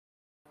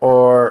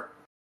 or...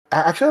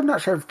 Actually, I'm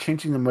not sure if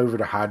changing them over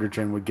to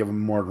hydrogen would give them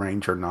more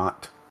range or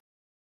not.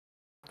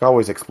 Could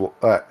always explore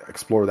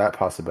that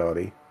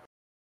possibility.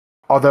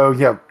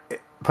 Although,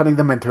 putting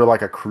them into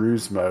like a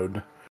cruise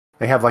mode,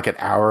 they have like an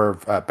hour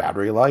of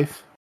battery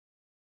life.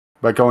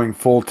 But going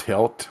full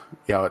tilt,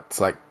 it's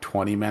like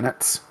 20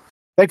 minutes.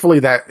 Thankfully,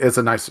 that is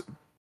a nice,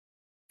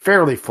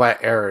 fairly flat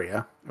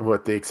area,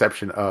 with the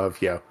exception of,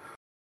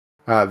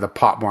 the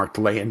pot-marked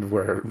land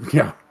where,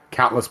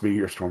 countless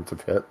meteor storms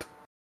have hit.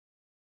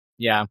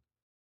 Yeah.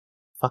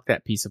 Fuck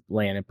that piece of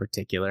land in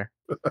particular.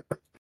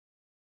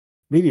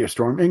 Meteor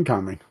storm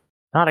incoming.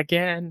 Not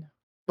again.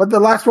 But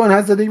the last one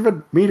hasn't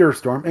even meteor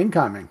storm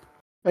incoming.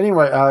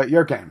 Anyway,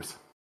 your games.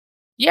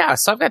 Yeah,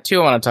 so I've got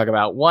 2 I want to talk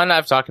about. One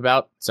I've talked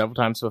about several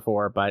times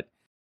before, but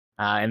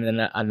and then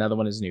another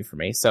one is new for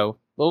me. So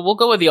we'll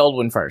go with the old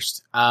one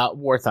first.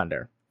 War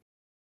Thunder.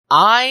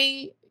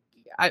 I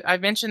I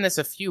mentioned this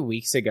a few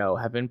weeks ago,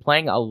 have been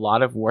playing a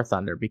lot of War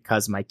Thunder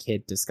because my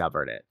kid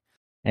discovered it.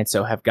 And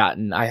so I have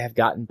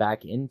gotten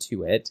back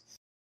into it.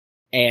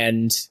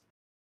 And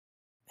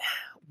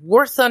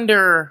War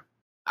Thunder,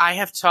 I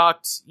have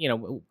talked,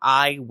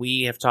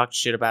 we have talked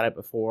shit about it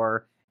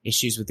before,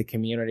 issues with the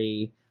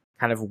community,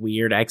 kind of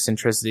weird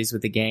eccentricities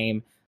with the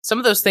game. Some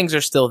of those things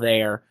are still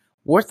there.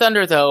 War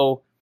Thunder,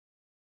 though,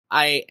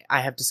 I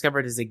have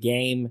discovered is a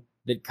game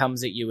that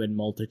comes at you in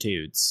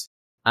multitudes.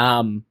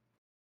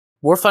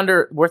 War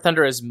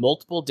Thunder is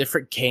multiple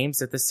different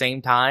games at the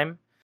same time,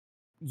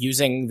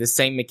 using the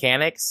same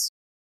mechanics,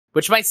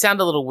 which might sound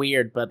a little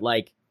weird, but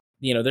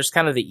there's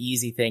kind of the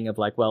easy thing of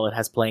well, it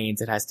has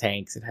planes, it has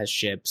tanks, it has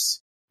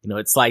ships,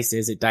 it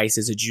slices, it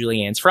dices, it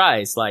juliennes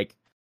fries.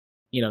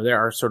 There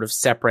are sort of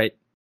separate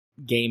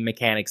game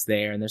mechanics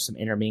there, and there's some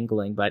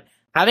intermingling. But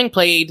having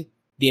played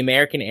the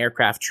American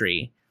aircraft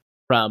tree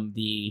from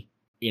the,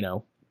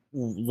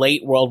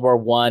 late World War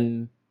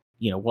I,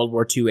 World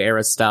War II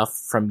era stuff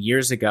from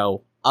years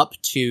ago up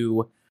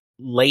to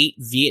late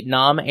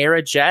Vietnam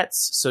era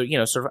jets. So,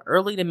 sort of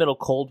early to middle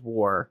Cold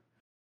War,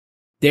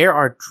 there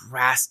are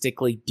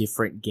drastically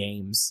different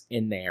games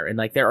in there. And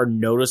there are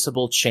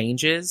noticeable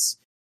changes.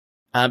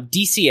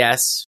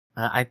 DCS,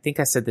 I think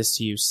I said this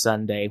to you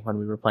Sunday when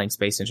we were playing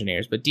Space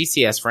Engineers, but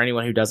DCS, for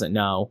anyone who doesn't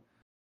know,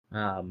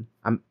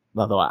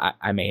 although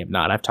I may have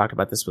not, I've talked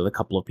about this with a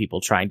couple of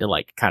people trying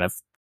to kind of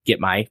get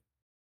my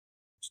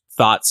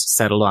thoughts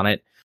settled on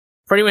it.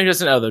 For anyone who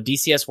doesn't know, though,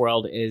 DCS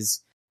World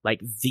is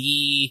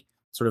the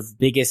sort of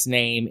biggest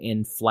name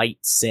in flight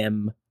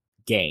sim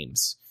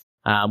games,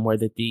 where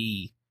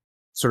the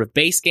sort of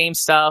base game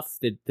stuff,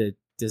 the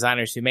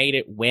designers who made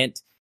it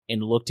went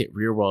and looked at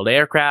real world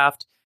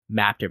aircraft,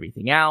 mapped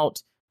everything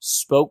out,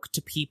 spoke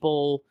to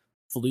people,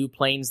 flew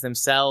planes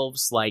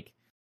themselves,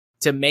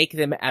 to make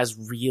them as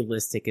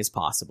realistic as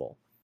possible.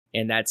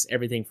 And that's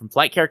everything from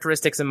flight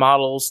characteristics and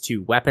models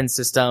to weapon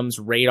systems,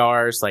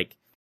 radars,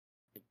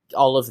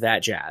 all of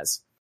that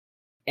jazz.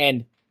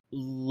 And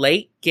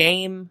late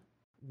game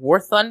War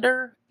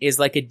Thunder is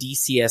like a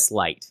DCS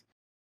light.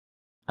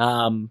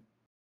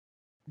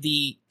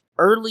 The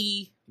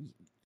early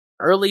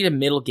to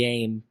middle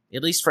game,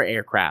 at least for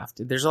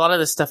aircraft, there's a lot of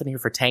this stuff in here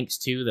for tanks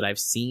too that I've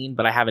seen,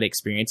 but I haven't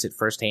experienced it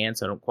firsthand,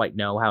 so I don't quite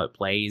know how it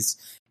plays.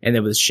 And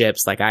then with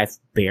ships, I've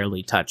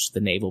barely touched the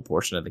naval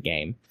portion of the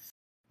game.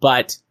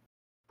 But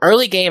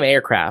early game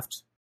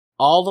aircraft,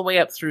 all the way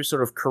up through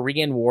sort of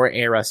Korean War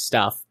era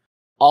stuff,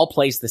 all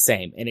plays the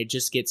same, and it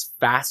just gets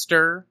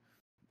faster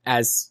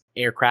as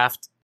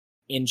aircraft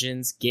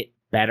engines get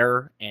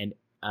better and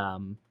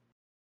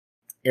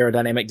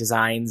aerodynamic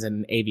designs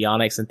and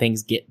avionics and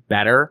things get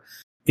better.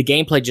 The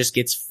gameplay just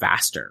gets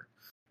faster.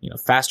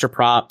 Faster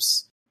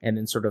props, and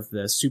then sort of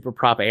the super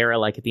prop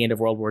era, at the end of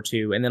World War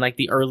II, and then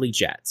the early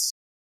jets.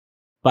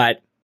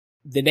 But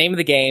the name of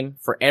the game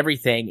for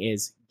everything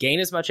is gain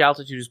as much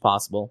altitude as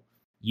possible.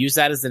 Use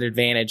that as an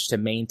advantage to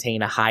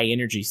maintain a high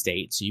energy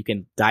state so you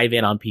can dive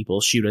in on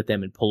people, shoot at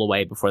them, and pull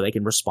away before they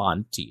can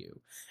respond to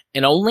you.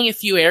 And only a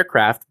few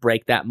aircraft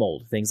break that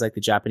mold. Things like the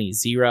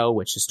Japanese Zero,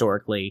 which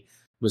historically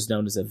was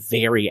known as a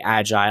very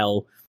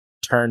agile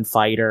turn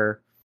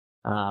fighter,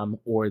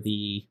 or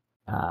the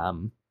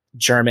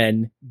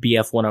German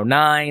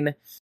Bf-109,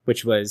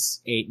 which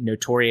was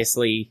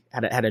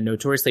had a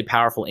notoriously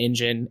powerful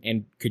engine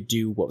and could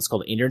do what was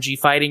called energy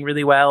fighting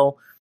really well.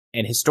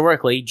 And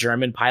historically,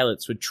 German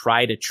pilots would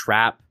try to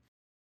trap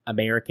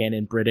American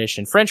and British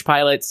and French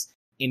pilots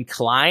in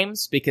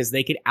climbs because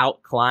they could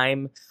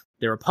outclimb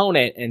their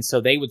opponent. And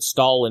so they would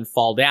stall and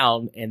fall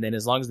down. And then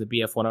as long as the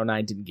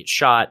Bf-109 didn't get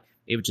shot,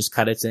 it would just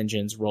cut its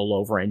engines, roll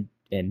over, and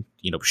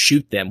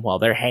shoot them while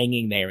they're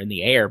hanging there in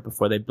the air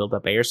before they build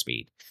up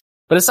airspeed.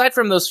 But aside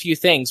from those few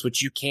things,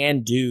 which you can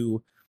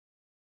do,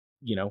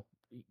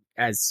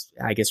 as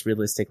I guess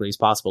realistically as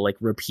possible,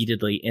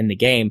 repeatedly in the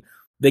game,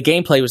 the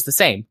gameplay was the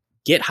same.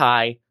 Get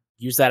high,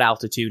 use that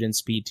altitude and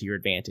speed to your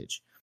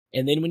advantage.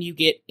 And then when you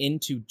get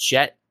into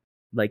jet,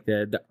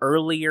 the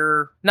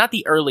earlier, not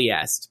the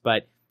earliest,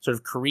 but sort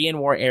of Korean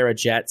War era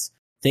jets,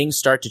 things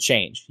start to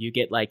change. You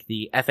get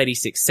the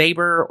F-86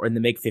 Sabre or the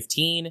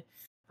MiG-15,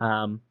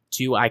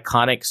 two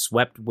iconic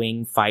swept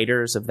wing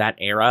fighters of that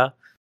era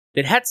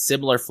that had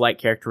similar flight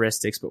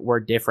characteristics but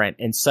were different.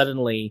 And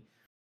suddenly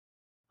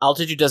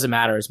altitude doesn't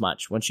matter as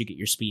much once you get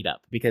your speed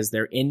up because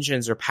their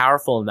engines are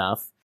powerful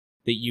enough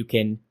that you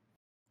can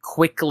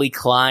quickly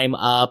climb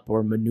up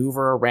or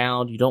maneuver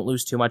around. You don't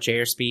lose too much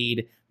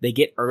airspeed. They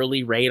get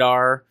early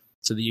radar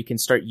so that you can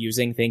start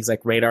using things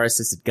like radar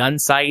assisted gun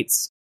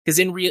sights. Because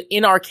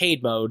in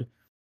arcade mode,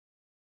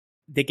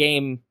 the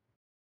game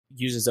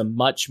uses a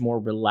much more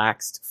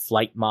relaxed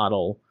flight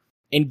model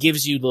and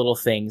gives you little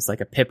things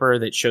like a pipper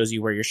that shows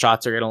you where your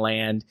shots are going to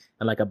land,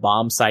 and a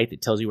bomb sight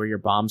that tells you where your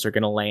bombs are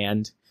going to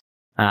land,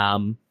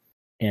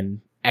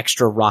 and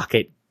extra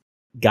rocket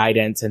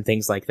guidance and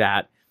things like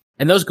that.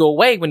 And those go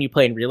away when you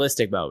play in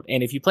realistic mode.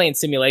 And if you play in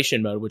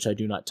simulation mode, which I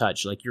do not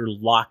touch, you're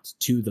locked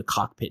to the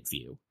cockpit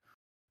view.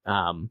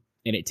 And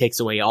it takes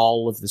away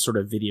all of the sort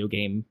of video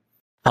game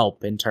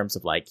help in terms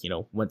of like,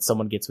 when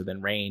someone gets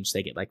within range,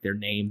 they get like their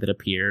name that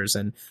appears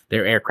and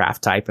their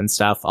aircraft type and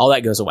stuff. All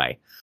that goes away.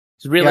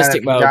 So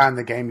realistic mode. You die in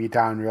the game, you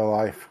die in real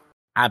life.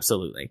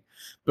 Absolutely.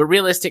 But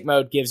realistic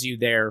mode gives you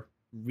their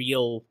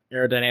real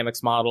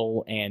aerodynamics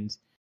model and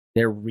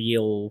their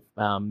real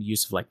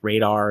use of like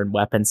radar and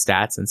weapon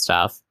stats and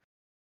stuff.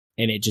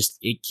 And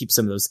it keeps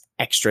some of those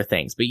extra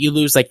things. But you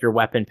lose like your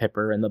weapon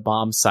pipper and the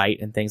bomb sight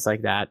and things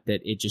like that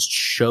it just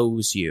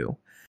shows you.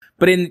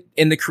 But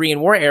in the Korean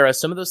War era,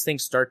 some of those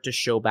things start to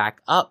show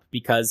back up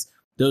because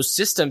those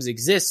systems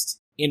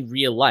exist in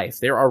real life.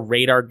 There are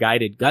radar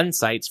guided gun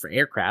sights for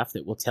aircraft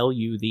that will tell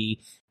you the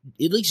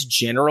at least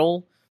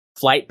general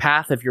flight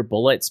path of your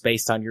bullets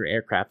based on your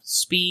aircraft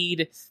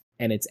speed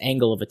and its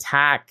angle of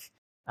attack,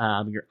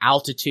 your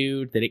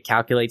altitude that it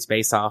calculates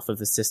based off of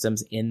the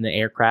systems in the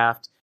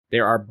aircraft.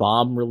 There are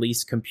bomb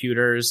release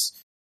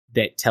computers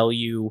that tell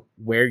you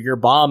where your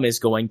bomb is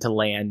going to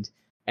land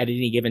at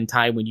any given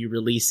time when you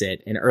release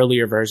it, and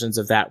earlier versions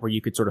of that where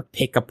you could sort of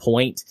pick a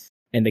point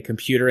and the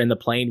computer in the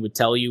plane would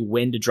tell you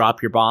when to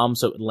drop your bomb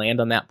so it would land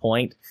on that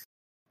point.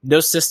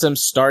 Those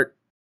systems start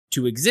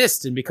to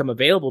exist and become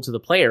available to the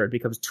player. It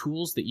becomes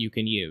tools that you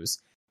can use.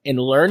 And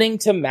learning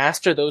to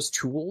master those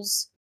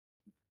tools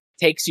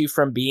takes you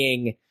from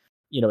being,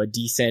 a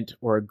decent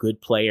or a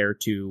good player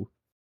to,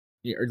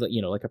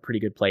 like a pretty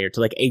good player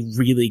to like a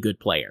really good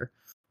player.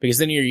 Because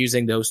then you're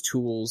using those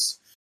tools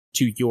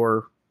to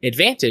your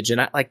advantage.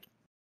 And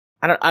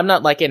I'm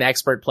not like an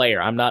expert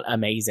player. I'm not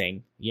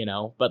amazing,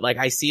 but like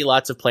I see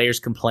lots of players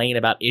complain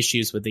about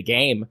issues with the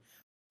game.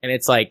 And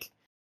it's like,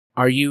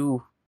 are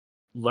you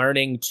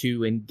learning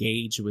to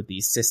engage with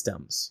these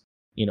systems?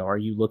 Are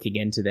you looking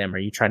into them? Are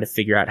you trying to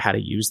figure out how to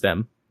use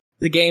them?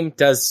 The game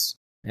does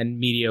a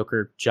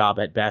mediocre job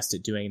at best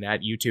at doing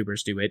that.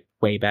 YouTubers do it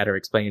way better,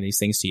 explaining these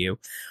things to you.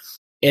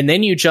 And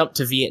then you jump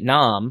to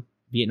Vietnam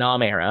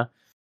era,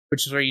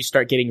 which is where you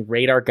start getting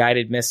radar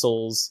guided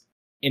missiles,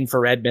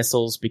 infrared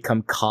missiles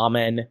become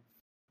common.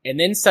 And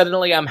then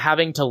suddenly I'm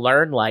having to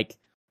learn like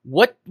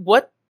what's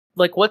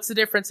the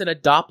difference in a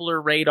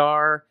Doppler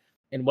radar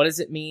and what does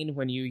it mean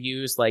when you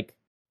use like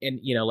an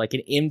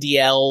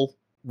MDL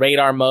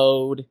radar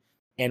mode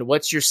and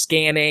what's your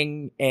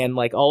scanning and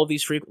like all of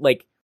these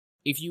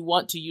if you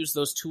want to use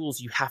those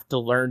tools, you have to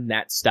learn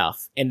that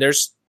stuff. And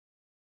there's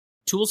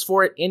tools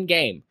for it in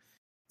game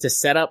to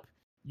set up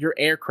your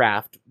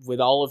aircraft with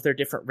all of their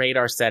different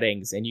radar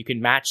settings, and you can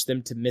match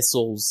them to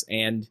missiles.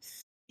 And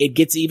it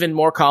gets even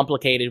more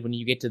complicated when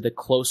you get to the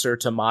closer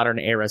to modern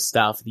era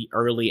stuff, the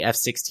early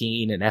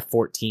F-16 and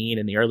F-14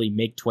 and the early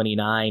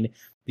MiG-29,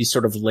 these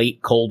sort of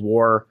late Cold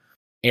War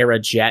era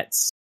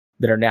jets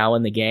that are now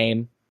in the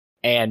game.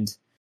 And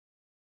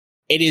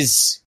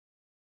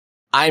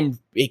I'm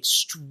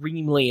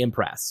extremely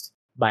impressed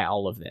by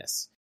all of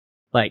this.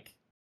 Like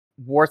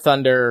War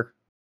Thunder,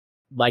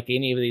 like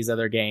any of these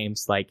other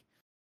games, like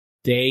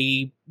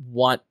they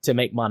want to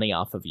make money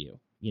off of you.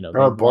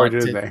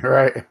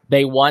 Right?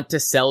 They want to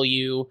sell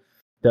you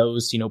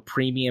those,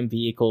 premium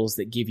vehicles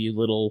that give you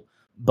little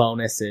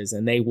bonuses,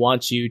 and they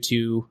want you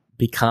to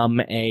become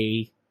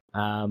a,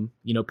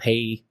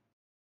 pay.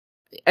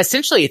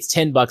 Essentially, it's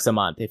 $10 a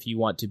month if you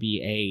want to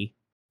be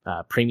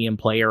a premium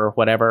player or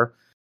whatever,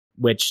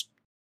 which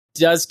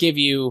does give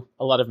you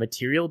a lot of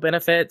material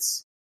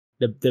benefits.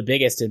 The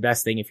biggest and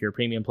best thing if you're a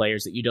premium player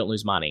is that you don't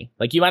lose money.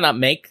 Like you might not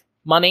make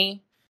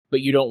money, but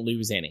you don't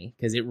lose any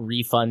because it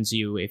refunds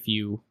you if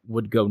you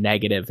would go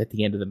negative at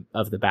the end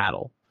of the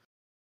battle.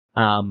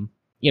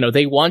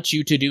 They want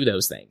you to do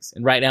those things.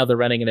 And right now they're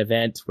running an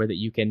event where that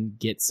you can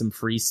get some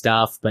free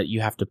stuff, but you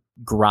have to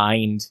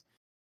grind,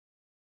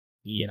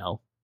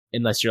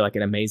 unless you're like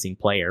an amazing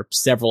player,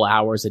 several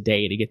hours a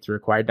day to get the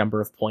required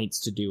number of points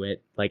to do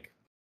it.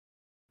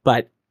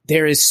 But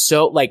there is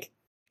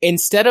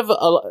instead of,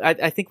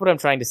 I think what I'm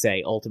trying to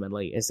say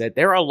ultimately is that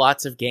there are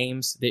lots of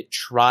games that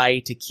try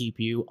to keep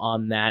you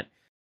on that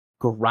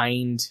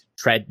grind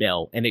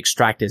treadmill and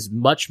extract as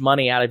much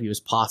money out of you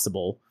as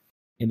possible,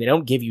 and they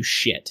don't give you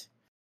shit.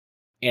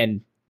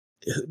 And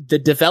the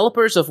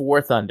developers of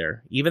War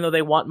Thunder, even though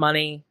they want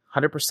money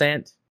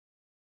 100%,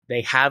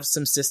 they have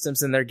some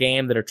systems in their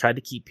game that are trying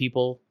to keep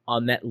people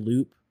on that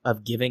loop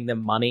of giving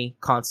them money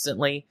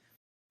constantly.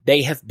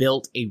 They have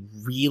built a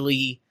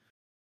really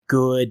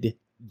good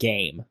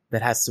game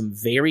that has some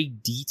very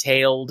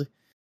detailed,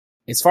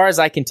 as far as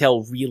I can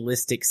tell,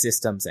 realistic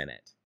systems in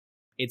it.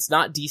 It's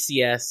not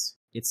DCS,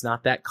 it's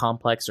not that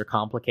complex or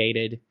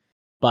complicated,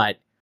 but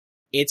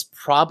it's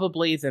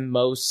probably the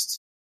most,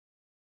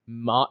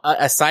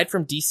 aside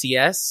from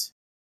DCS,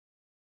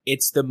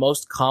 it's the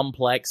most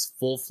complex,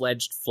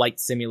 full-fledged flight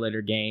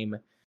simulator game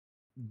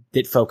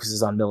that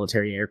focuses on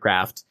military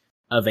aircraft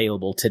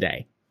available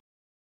today.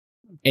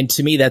 And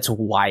to me, that's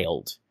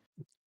wild.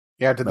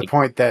 Yeah, to the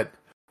point that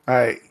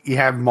you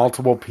have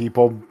multiple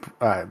people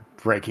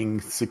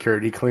breaking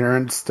security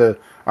clearance to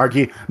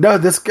argue, no,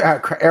 this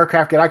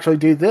aircraft could actually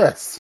do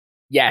this.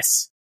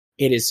 Yes,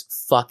 it is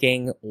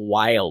fucking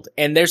wild.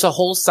 And there's a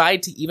whole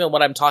side to even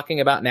what I'm talking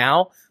about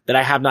now that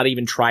I have not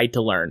even tried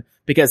to learn.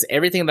 Because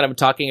everything that I'm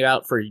talking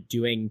about for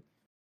doing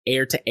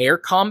air-to-air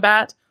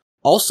combat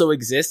also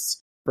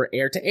exists for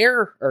air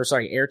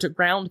to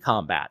ground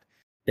combat.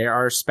 There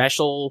are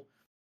special,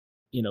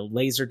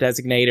 laser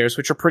designators,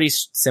 which are pretty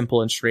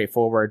simple and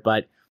straightforward,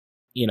 but,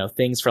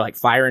 things for like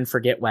fire and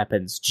forget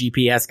weapons,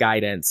 GPS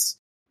guidance,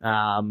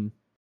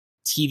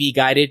 TV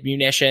guided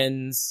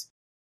munitions.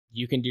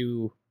 You can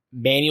do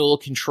manual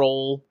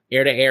control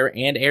air to air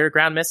and air to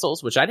ground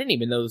missiles, which I didn't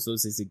even know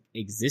those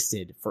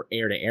existed for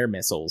air to air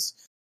missiles,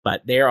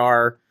 but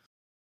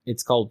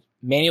it's called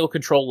manual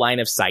control line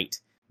of sight,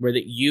 where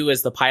that you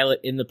as the pilot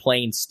in the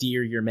plane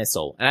steer your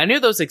missile. And I knew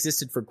those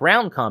existed for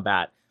ground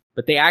combat,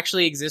 but they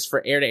actually exist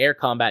for air-to-air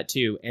combat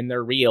too, and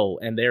they're real,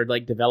 and their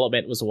like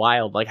development was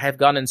wild. Like I've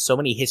gone in so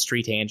many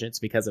history tangents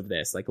because of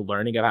this, like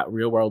learning about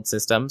real-world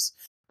systems.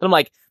 But I'm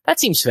like, that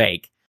seems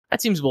fake.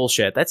 That seems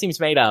bullshit. That seems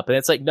made up. And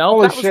it's like,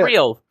 no, that was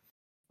real. Right.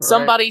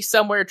 Somebody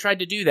somewhere tried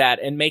to do that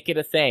and make it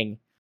a thing.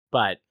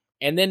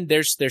 And then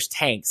there's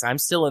tanks. I'm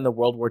still in the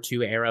World War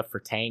II era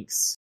for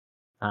tanks.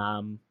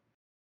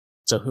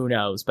 So who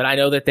knows? But I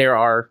know that there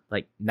are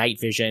like night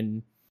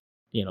vision,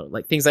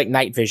 like things like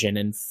night vision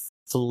and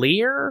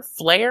flare.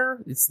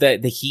 It's the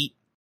heat,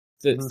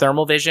 the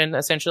thermal vision,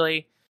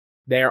 essentially.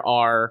 There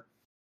are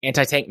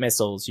anti-tank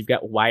missiles. You've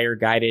got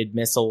wire-guided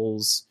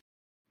missiles.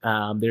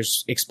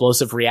 There's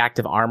explosive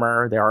reactive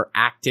armor. There are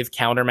active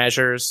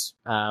countermeasures,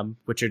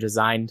 which are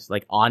designed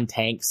like on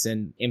tanks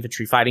and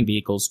infantry fighting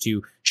vehicles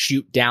to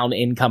shoot down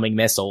incoming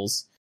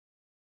missiles.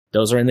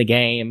 Those are in the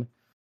game.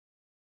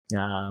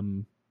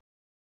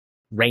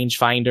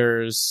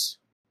 Rangefinders,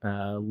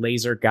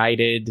 laser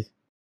guided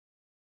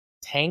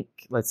tank.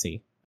 Let's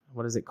see.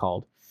 What is it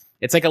called?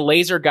 It's like a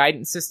laser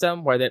guidance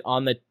system where that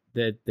on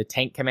the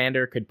tank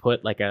commander could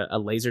put like a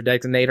laser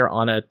designator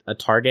on a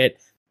target,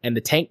 and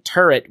the tank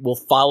turret will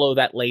follow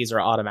that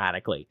laser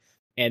automatically,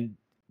 and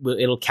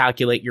it'll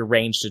calculate your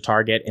range to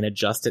target and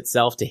adjust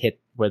itself to hit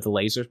where the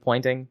laser's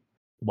pointing.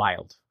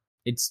 Wild.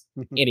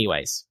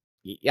 Anyways,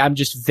 I'm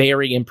just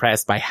very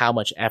impressed by how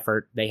much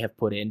effort they have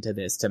put into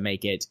this to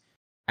make it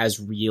as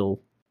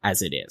real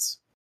as it is.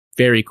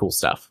 Very cool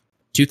stuff.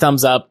 2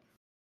 thumbs up.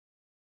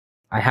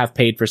 I have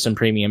paid for some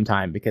premium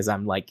time because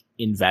I'm like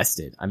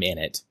invested. I'm in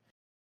it.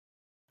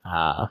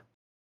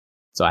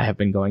 So I have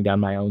been going down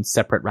my own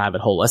separate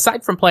rabbit hole,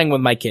 aside from playing with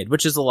my kid,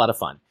 which is a lot of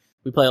fun.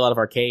 We play a lot of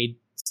arcade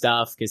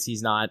stuff because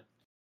he's not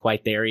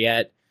quite there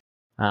yet.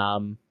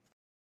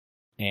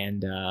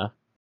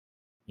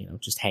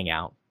 Just hang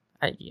out.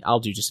 I'll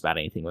do just about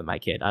anything with my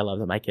kid. I love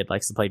that my kid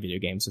likes to play video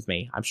games with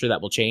me. I'm sure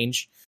that will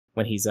change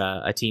when he's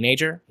a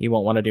teenager. He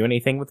won't want to do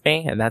anything with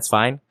me, and that's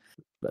fine.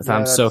 But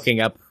I'm soaking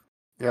up.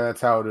 Yeah,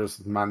 that's how it is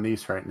with my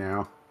niece right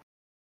now.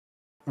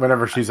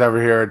 Whenever she's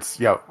over here, it's,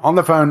 on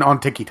the phone, on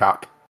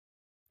TikTok.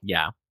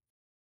 Yeah.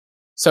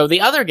 So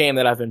the other game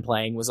that I've been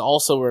playing was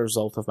also a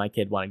result of my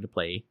kid wanting to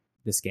play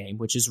this game,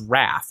 which is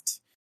Raft.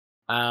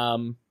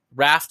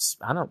 Raft,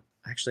 I don't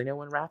actually know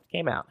when Raft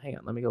came out. Hang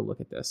on, let me go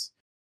look at this.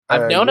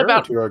 I've known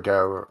about 2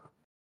 ago.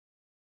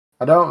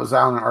 I know it was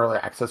out in early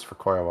access for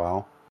quite a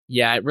while.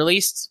 Yeah, it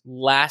released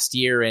last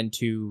year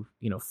into,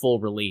 full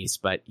release,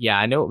 but yeah,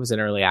 I know it was in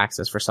early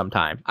access for some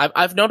time.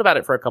 I've known about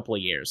it for a couple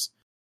of years.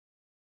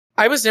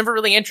 I was never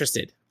really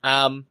interested.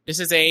 This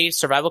is a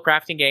survival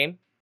crafting game.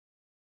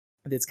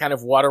 It's kind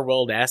of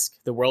Waterworld-esque.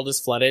 The world is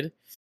flooded.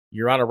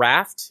 You're on a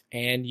raft,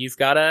 and you've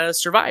got to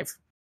survive.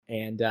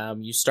 And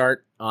you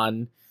start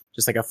on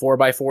just like a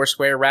 4x4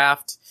 square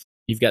raft.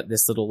 You've got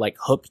this little like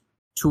hook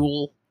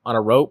tool on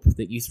a rope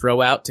that you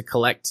throw out to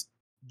collect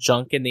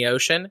junk in the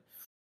ocean.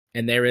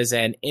 And there is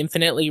an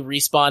infinitely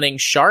respawning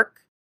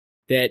shark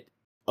that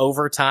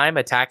over time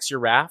attacks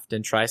your raft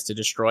and tries to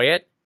destroy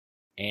it.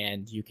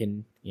 And you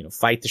can,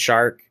 fight the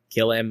shark,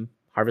 kill him,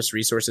 harvest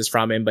resources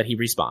from him, but he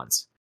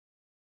respawns.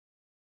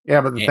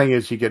 Yeah, but the thing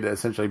is, you could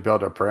essentially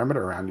build a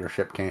perimeter around your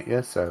ship, can't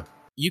you? So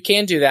you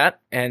can do that,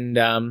 and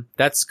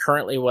that's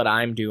currently what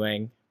I'm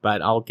doing,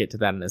 but I'll get to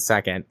that in a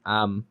second.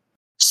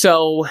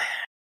 So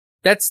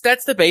that's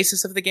the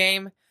basis of the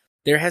game.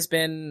 There has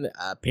been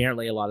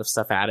apparently a lot of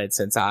stuff added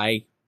since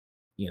I,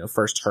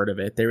 first heard of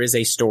it. There is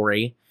a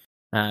story.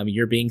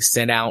 You're being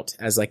sent out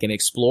as like an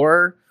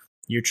explorer.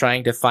 You're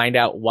trying to find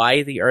out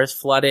why the Earth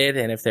flooded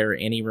and if there are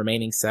any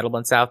remaining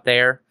settlements out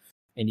there.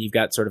 And you've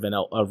got sort of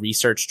a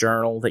research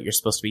journal that you're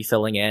supposed to be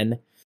filling in.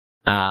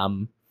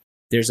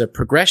 There's a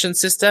progression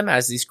system,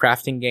 as these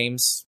crafting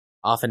games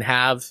often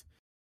have.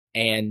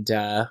 And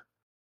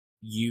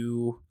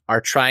you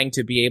are trying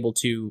to be able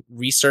to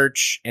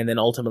research and then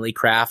ultimately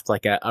craft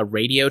like a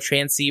radio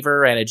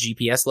transceiver and a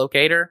GPS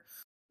locator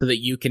so that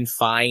you can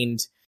find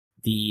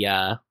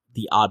the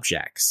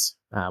objects,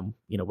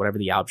 whatever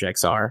the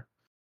objects are.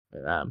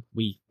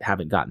 We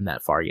haven't gotten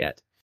that far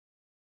yet.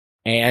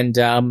 And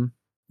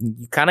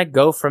you kind of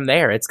go from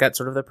there. It's got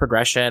sort of the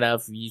progression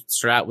of you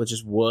start out with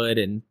just wood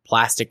and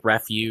plastic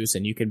refuse,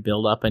 and you can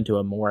build up into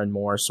a more and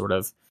more sort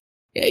of,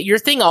 your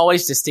thing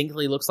always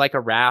distinctly looks like a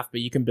raft,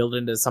 but you can build it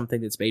into something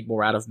that's made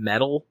more out of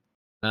metal,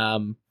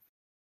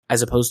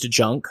 as opposed to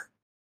junk.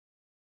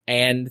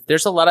 And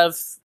there's a lot of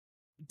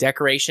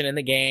decoration in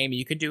the game.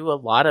 You can do a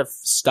lot of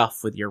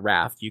stuff with your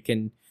raft. You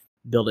can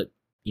build it,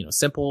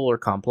 simple or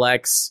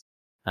complex.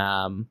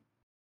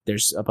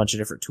 There's a bunch of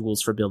different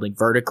tools for building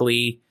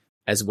vertically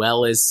as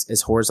well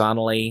as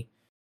horizontally.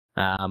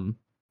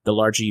 The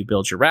larger you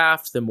build your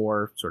raft, the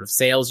more sort of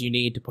sails you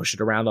need to push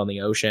it around on the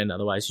ocean.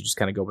 Otherwise, you just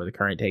kind of go where the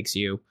current takes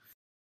you.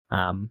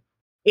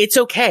 It's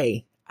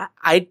okay.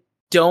 I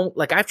don't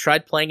I've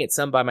tried playing it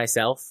some by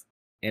myself,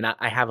 and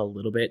I have a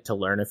little bit to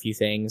learn a few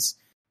things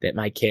that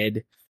my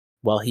kid,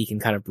 while he can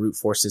kind of brute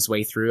force his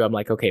way through, I'm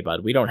like, okay,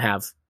 bud, we don't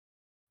have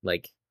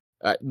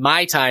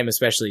my time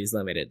especially is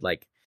limited.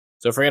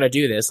 So if we're going to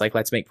do this,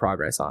 let's make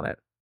progress on it.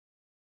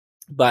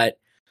 But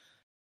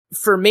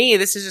for me,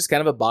 this is just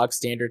kind of a bog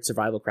standard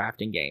survival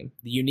crafting game.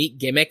 The unique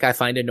gimmick I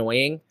find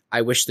annoying.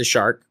 I wish the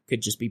shark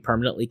could just be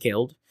permanently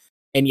killed.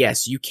 And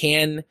yes, you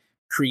can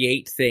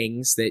create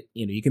things that,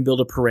 you can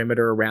build a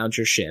perimeter around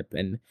your ship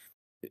and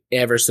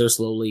ever so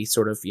slowly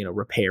sort of,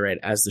 repair it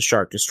as the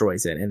shark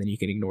destroys it. And then you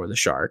can ignore the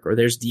shark. Or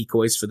there's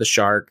decoys for the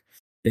shark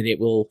that it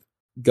will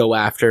go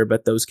after,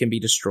 but those can be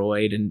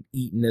destroyed and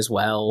eaten as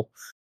well.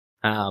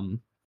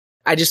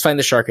 I just find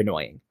the shark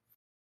annoying.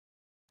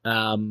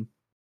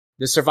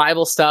 The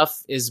survival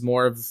stuff is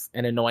more of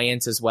an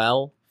annoyance as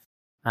well.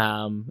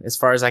 As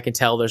far as I can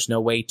tell, there's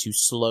no way to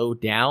slow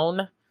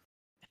down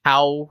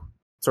how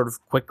sort of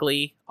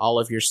quickly all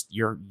of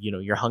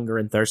your hunger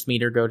and thirst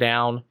meter go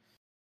down.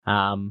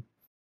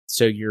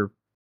 So you're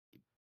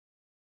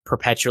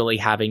perpetually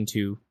having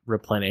to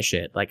replenish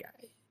it.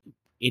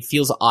 It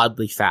feels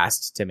oddly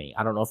fast to me.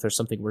 I don't know if there's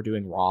something we're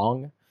doing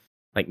wrong.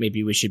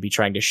 Maybe we should be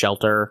trying to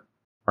shelter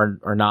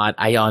or not.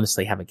 I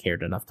honestly haven't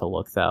cared enough to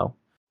look though.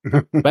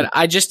 But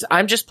I'm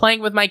just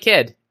playing with my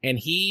kid, and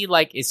he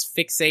is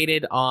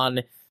fixated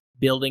on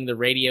building the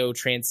radio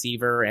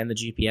transceiver and the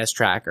GPS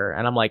tracker.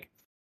 And I'm like,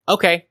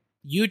 okay,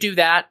 you do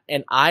that,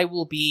 and I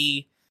will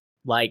be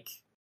the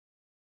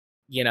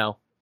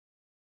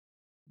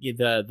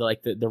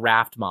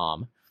raft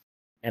mom.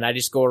 And I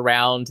just go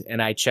around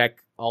and I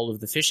check all of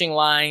the fishing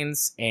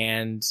lines,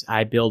 and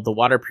I build the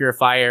water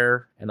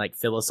purifier and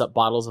fill us up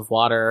bottles of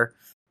water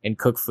and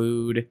cook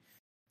food.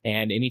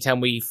 And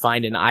anytime we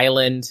find an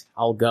island,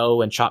 I'll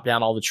go and chop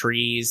down all the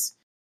trees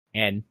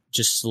and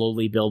just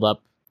slowly build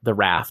up the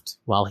raft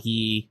while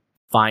he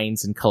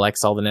finds and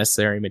collects all the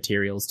necessary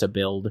materials to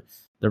build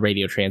the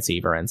radio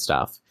transceiver and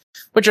stuff,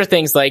 which are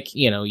things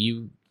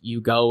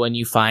you go and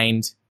you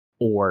find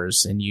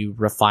ores and you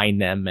refine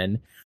them,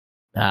 and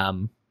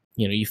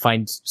you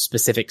find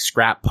specific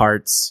scrap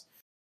parts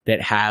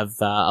that have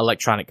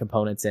electronic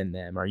components in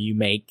them, or you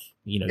make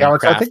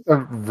I think the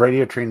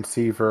radio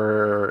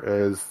transceiver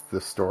is the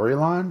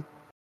storyline.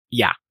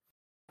 Yeah.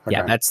 Okay.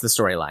 Yeah, that's the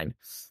storyline.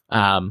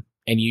 And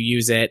you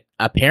use it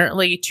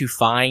apparently to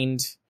find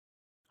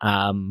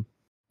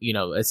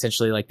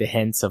essentially the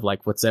hints of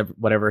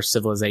whatever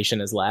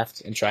civilization is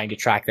left, and trying to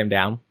track them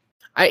down.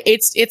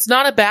 It's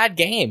not a bad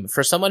game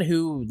for someone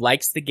who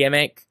likes the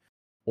gimmick,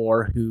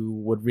 or who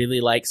would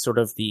really like sort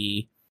of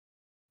the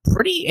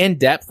pretty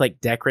in-depth,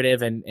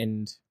 decorative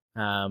and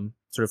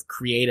sort of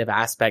creative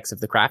aspects of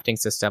the crafting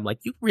system.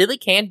 You really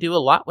can do a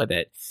lot with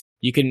it.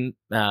 You can,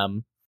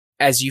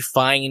 as you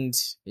find,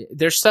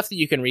 there's stuff that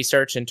you can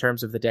research in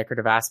terms of the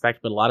decorative aspect,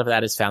 but a lot of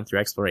that is found through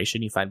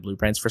exploration. You find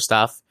blueprints for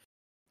stuff,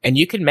 and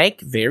you can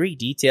make very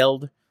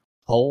detailed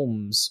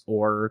homes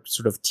or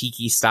sort of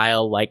tiki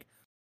style,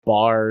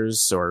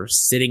 bars or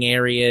sitting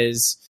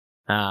areas.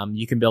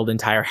 You can build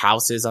entire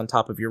houses on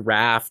top of your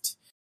raft.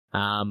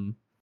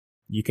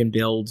 You can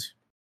build,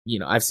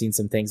 I've seen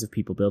some things of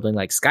people building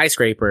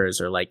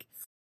skyscrapers or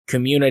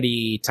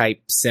community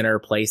type center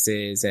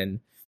places. And,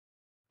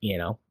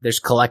 there's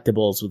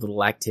collectibles with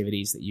little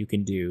activities that you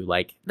can do.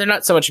 They're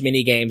not so much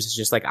mini games, it's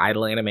just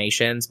idle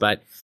animations,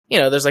 but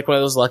there's one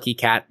of those lucky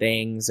cat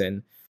things,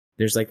 and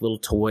there's little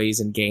toys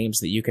and games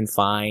that you can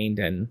find.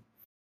 And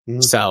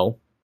so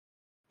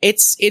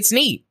it's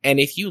neat. And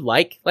if you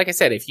like I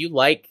said, if you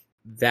like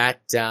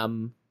that,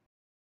 that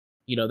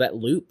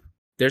loop,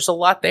 there's a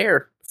lot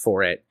there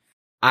for it.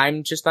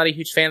 I'm just not a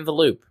huge fan of the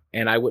loop,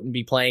 and I wouldn't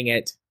be playing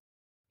it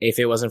if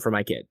it wasn't for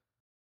my kid.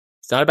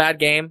 It's not a bad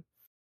game.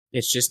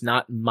 It's just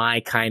not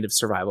my kind of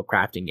survival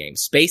crafting game.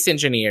 Space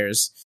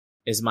Engineers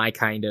is my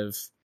kind of,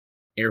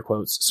 air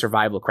quotes,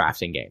 survival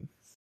crafting game.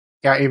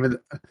 Yeah,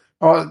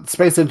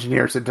 Space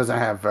Engineers, it doesn't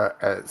have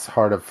as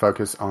hard of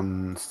focus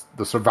on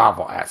the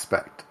survival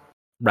aspect.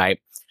 Right.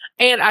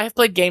 And I have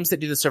played games that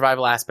do the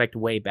survival aspect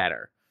way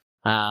better.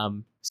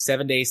 7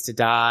 Days to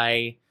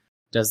Die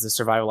does the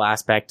survival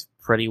aspect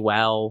pretty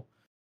well.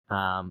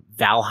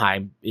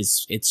 Valheim,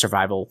 its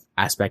survival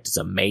aspect is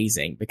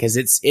amazing because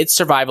its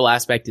survival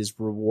aspect is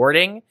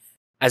rewarding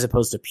as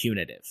opposed to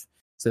punitive.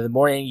 So the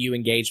more you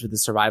engage with the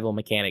survival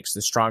mechanics,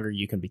 the stronger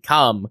you can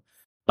become,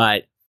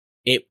 but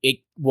it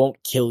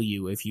won't kill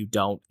you if you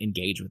don't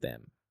engage with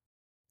them.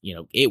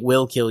 It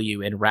will kill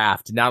you in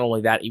Raft. Not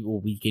only that, it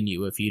will weaken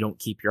you if you don't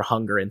keep your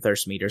hunger and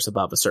thirst meters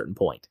above a certain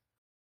point.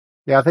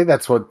 Yeah, I think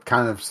that's what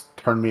kind of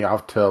turned me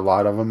off to a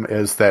lot of them,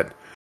 is that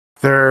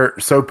they're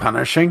so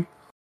punishing.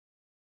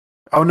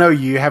 Oh no,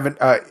 you haven't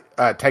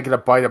taken a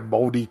bite of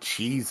moldy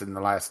cheese in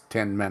the last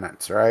 10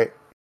 minutes, right?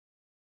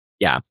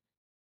 Yeah.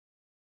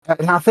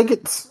 And I think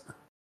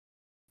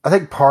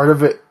part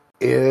of it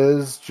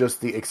is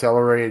just the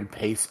accelerated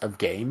pace of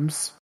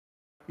games.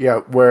 Yeah,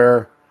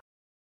 where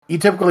you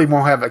typically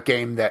won't have a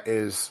game that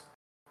is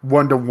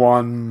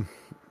 1-to-1,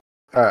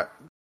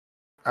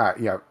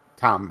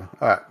 time,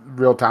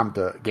 real time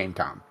to game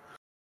time.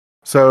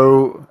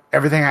 So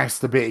everything has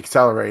to be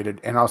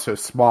accelerated and also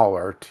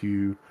smaller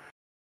to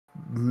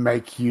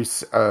make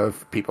use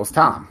of people's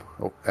time.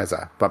 Oh, as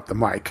I bump the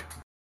mic,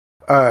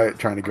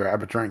 trying to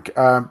grab a drink.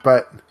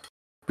 But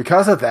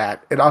because of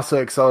that, it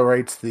also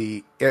accelerates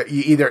you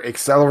either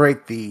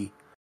accelerate the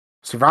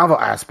survival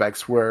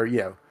aspects where,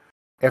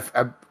 if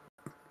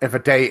a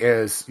day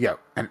is,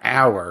 an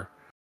hour,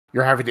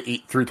 you're having to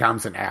eat 3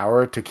 times an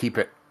hour to keep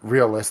it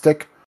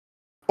realistic,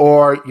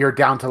 or you're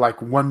down to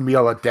like 1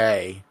 meal a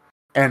day,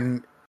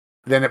 and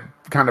then it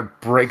kind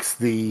of breaks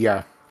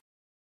the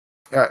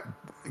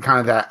kind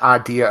of that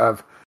idea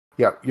of,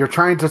 you're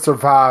trying to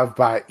survive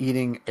by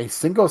eating a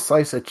single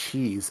slice of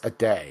cheese a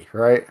day,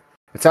 right?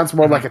 It sounds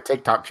more like a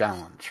TikTok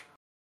challenge.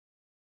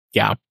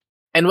 Yeah.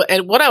 And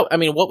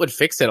what would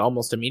fix it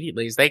almost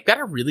immediately is they've got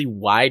a really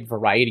wide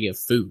variety of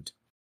food.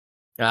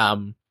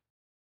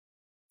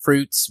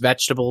 Fruits,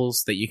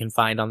 vegetables that you can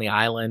find on the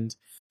island,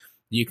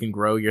 you can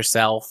grow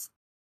yourself.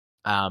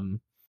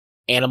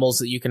 Animals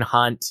that you can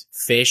hunt,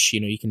 fish,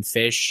 you can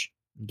fish,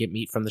 get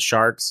meat from the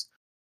sharks.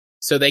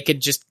 So they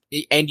could just,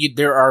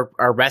 there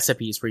are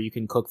recipes where you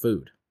can cook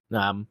food.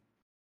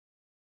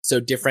 So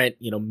different,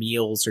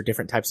 meals or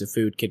different types of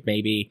food could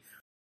maybe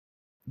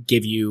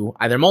give you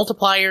either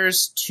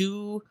multipliers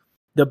to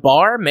the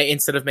bar,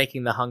 instead of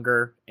making the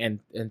hunger and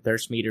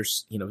thirst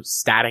meters,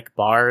 static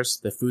bars.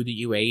 The food that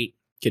you ate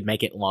could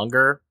make it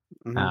longer.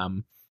 Mm-hmm.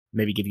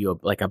 Maybe give you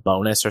a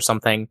bonus or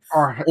something.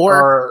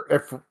 Or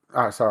if,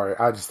 sorry,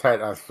 I just had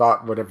a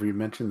thought. Whatever you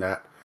mentioned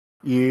that,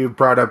 you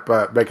brought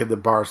up making the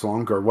bars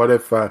longer. What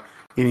if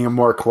eating a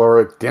more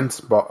caloric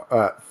dense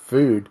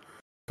food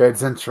could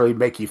essentially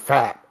make you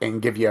fat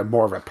and give you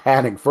more of a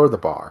padding for the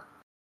bar?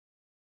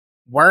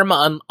 Worm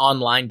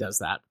Online does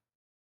that.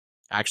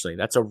 Actually,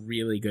 that's a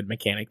really good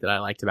mechanic that I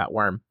liked about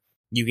Worm.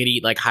 You could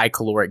eat like high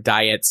caloric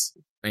diets,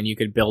 and you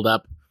could build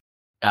up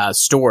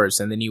stores,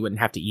 and then you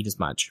wouldn't have to eat as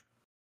much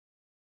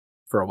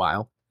for a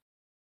while.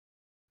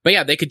 But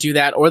yeah, they could do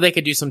that, or they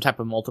could do some type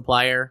of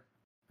multiplier.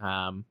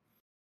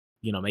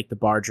 Make the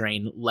bar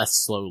drain less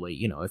slowly.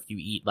 If you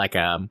eat like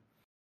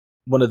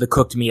one of the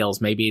cooked meals,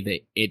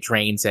 maybe it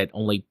drains at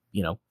only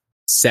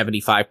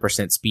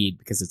 75% speed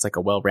because it's like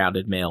a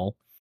well-rounded meal.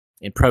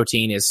 And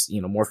protein is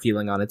more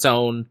feeling on its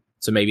own.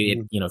 So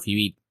maybe if you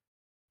eat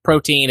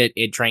protein,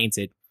 it drains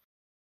at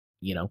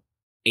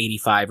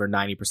 85 or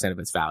 90% of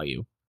its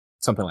value,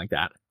 something like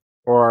that.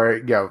 Or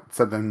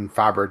something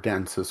fiber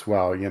dense as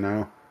well.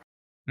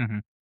 Mm-hmm.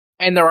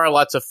 And there are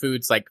lots of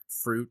foods like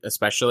fruit,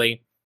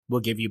 especially,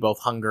 will give you both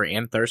hunger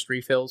and thirst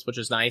refills, which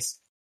is nice.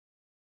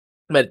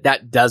 But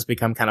that does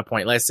become kind of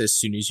pointless as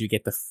soon as you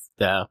get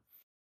the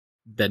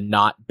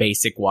not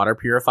basic water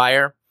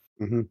purifier.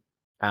 Mm-hmm.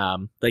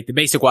 Like the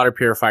basic water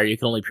purifier, you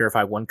can only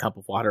purify 1 cup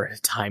of water at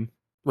a time,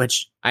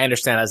 which I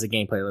understand as a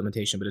gameplay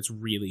limitation, but it's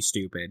really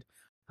stupid.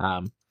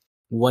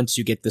 Once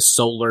you get the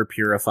solar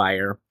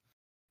purifier,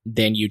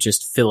 then you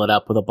just fill it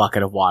up with a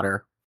bucket of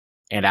water,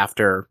 and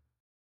after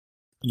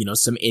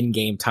some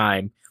in-game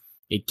time,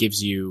 it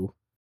gives you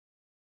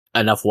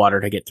enough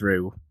water to get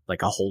through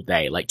like a whole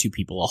day, like 2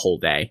 people a whole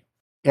day.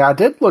 Yeah, I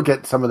did look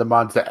at some of the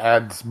mods that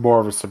adds more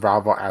of a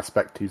survival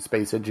aspect to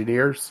Space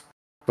Engineers,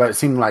 but it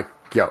seemed like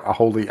a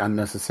wholly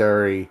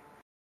unnecessary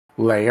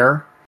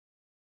layer.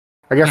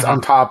 I guess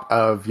on top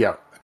of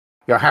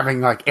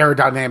having like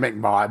aerodynamic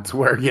mods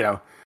where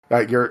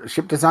your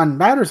ship design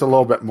matters a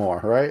little bit more,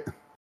 right?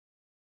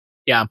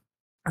 Yeah.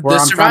 Where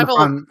I'm trying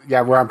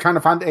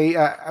to find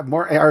a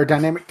more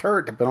aerodynamic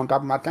turret to put on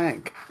top of my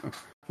tank.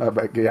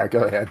 But yeah,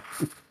 go ahead.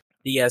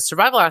 The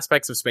survival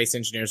aspects of Space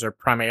Engineers are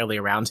primarily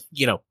around,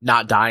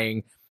 not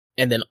dying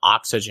and then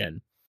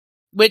oxygen,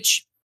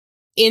 which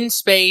in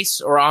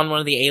space or on one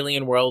of the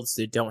alien worlds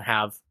that don't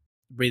have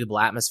breathable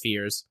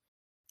atmospheres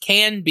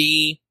can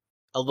be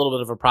a little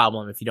bit of a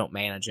problem if you don't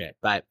manage it.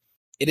 But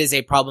it is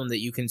a problem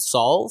that you can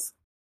solve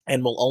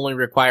and will only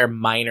require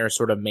minor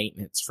sort of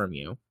maintenance from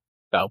you.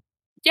 So,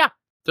 yeah,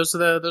 those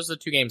are the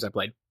 2 games I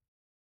played.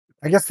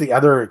 I guess the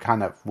other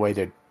kind of way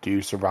to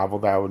do survival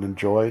that I would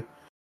enjoy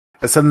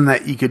is something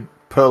that you could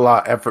put a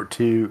lot of effort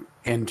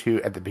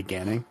into at the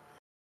beginning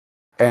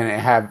and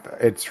have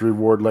its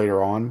reward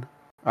later on.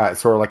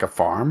 Sort of like a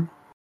farm.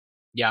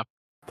 Yeah.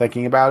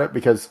 Thinking about it,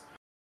 because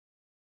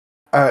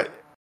having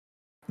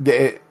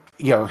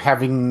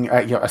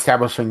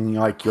establishing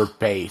like your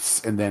base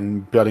and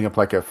then building up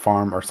like a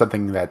farm or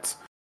something that's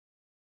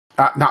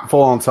not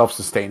full on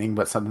self-sustaining,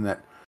 but something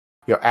that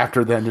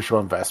after the initial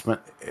investment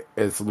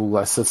is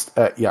less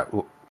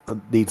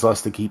needs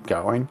less to keep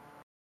going,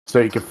 so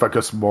you can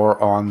focus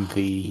more on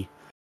the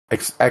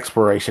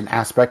exploration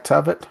aspect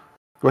of it,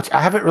 which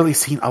I haven't really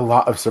seen a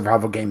lot of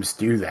survival games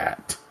do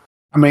that.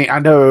 I mean, I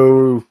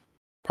know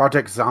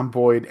Project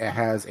Zomboid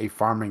has a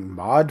farming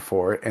mod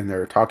for it, and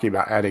they're talking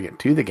about adding it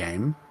to the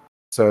game.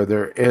 So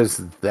there is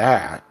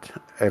that,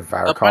 if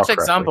I recall Project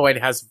correctly. Zomboid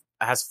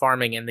has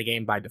farming in the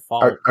game by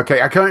default.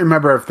 Okay, I can't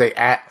remember if they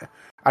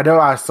I know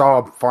I saw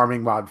a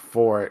farming mod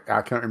for it.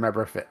 I can't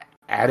remember if it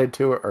added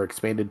to it or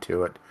expanded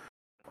to it,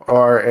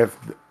 or if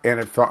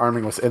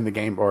farming was in the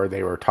game or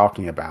they were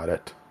talking about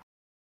it.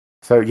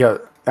 So yeah,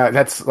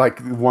 that's like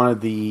one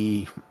of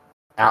the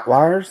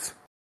outliers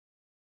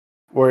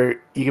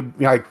where you can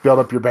like build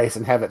up your base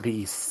and have it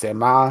be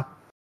semi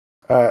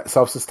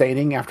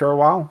self-sustaining after a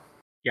while.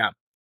 Yeah,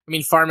 I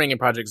mean, farming in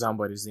Project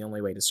Zomboid is the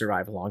only way to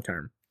survive long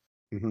term.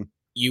 Mm-hmm.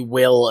 You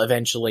will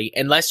eventually,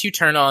 unless you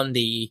turn on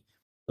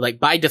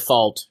by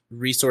default,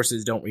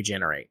 resources don't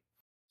regenerate.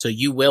 So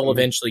you will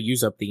eventually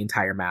use up the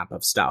entire map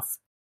of stuff.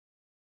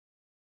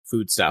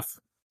 Food stuff.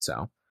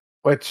 So.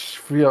 Which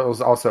feels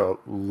also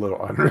a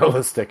little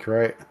unrealistic,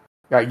 right?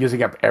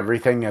 Using up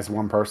everything as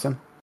one person.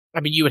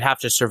 I mean, you would have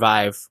to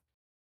survive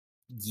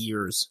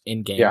years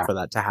in game for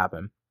that to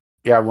happen.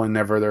 Yeah,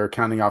 whenever they're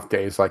counting off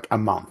days, like a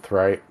month,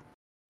 right?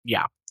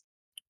 Yeah.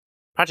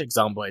 Project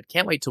Zomboid.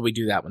 Can't wait till we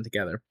do that one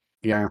together.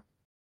 Yeah.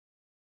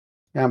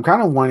 Yeah, I'm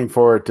kind of wanting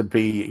for it to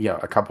be,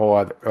 a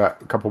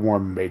couple more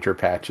major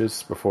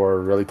patches before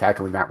really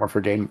tackling that one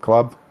for Game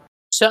Club.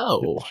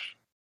 So,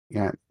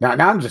 yeah, now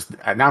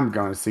I'm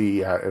going to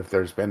see if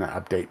there's been an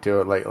update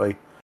to it lately.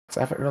 Because I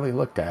haven't really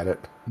looked at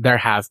it. There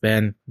have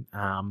been.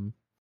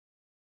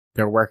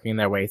 They're working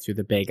their way through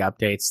the big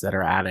updates that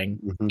are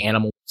adding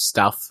animal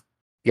stuff.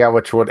 Yeah,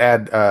 which would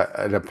add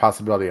the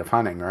possibility of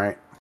hunting, right?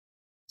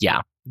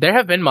 Yeah, there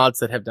have been mods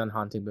that have done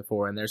hunting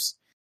before, and there's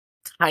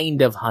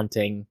kind of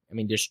hunting. I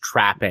mean, there's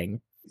trapping,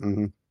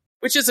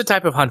 which is a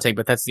type of hunting,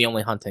 but that's the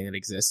only hunting that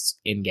exists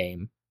in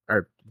game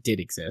or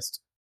did exist.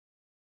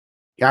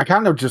 Yeah, I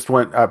kind of just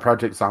want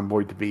Project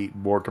Zomboid to be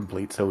more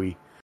complete, so we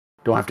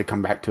don't have to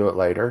come back to it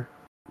later.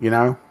 You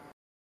know?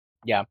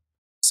 Yeah.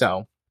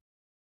 So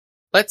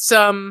let's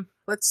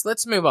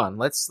move on.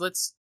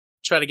 Let's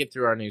try to get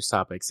through our news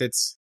topics.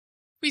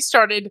 We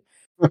started.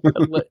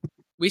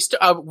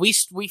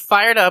 We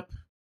fired up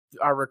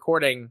our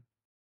recording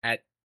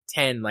at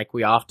 10 like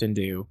we often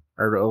do,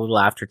 or a little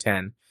after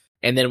 10,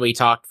 and then we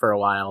talked for a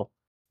while,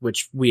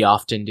 which we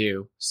often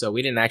do. So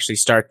we didn't actually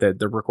start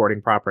the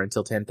recording proper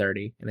until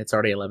 10:30, and it's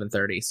already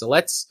 11:30. So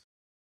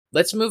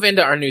let's move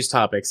into our news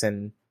topics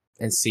and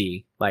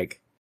see.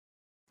 Like,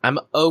 I'm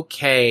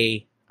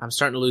okay. I'm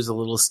starting to lose a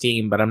little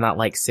steam, but I'm not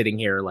like sitting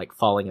here like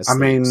falling asleep. I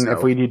mean,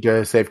 if we need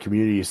to save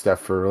community stuff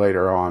for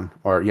later on,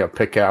 or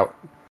pick out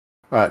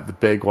the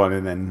big one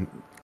and then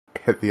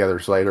hit the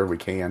others later, we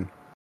can.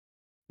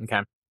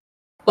 Okay.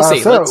 We'll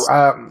see.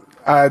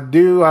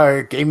 Do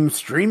a game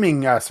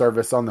streaming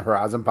service on the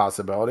horizon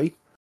possibility.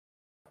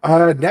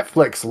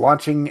 Netflix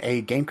launching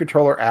a game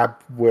controller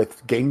app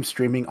with game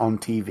streaming on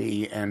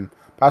TV and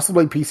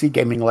possibly PC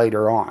gaming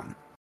later on.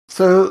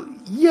 So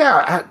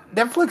yeah,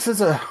 Netflix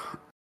is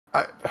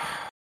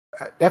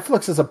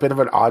a bit of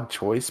an odd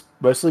choice,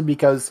 mostly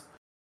because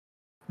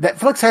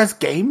Netflix has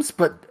games,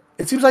 but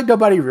it seems like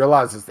nobody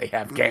realizes they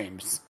have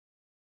games.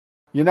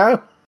 You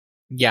know?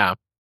 Yeah.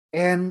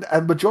 And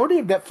a majority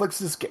of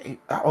Netflix's games...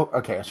 Oh,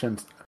 okay, I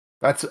shouldn't...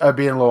 That's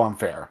being a little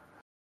unfair.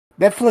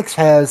 Netflix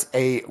has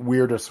a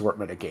weird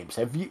assortment of games.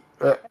 Have you...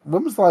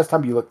 when was the last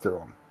time you looked through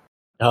them?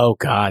 Oh,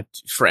 God.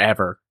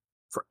 Forever.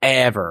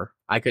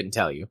 I couldn't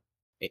tell you.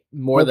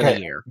 More than a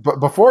year. But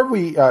before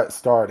we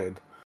started,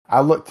 I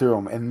looked through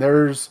them, and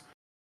there's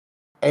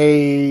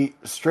a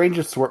strange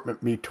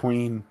assortment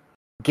between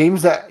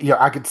games that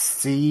I could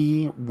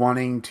see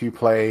wanting to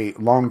play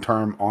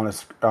long-term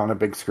on a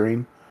big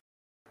screen,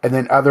 and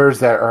then others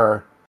that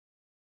are,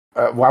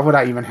 why would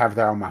I even have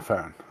that on my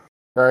phone?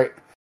 Right?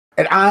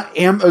 And I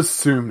am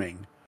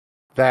assuming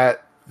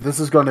that this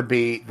is going to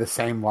be the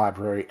same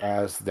library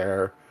as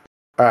their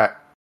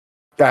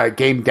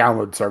game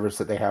download service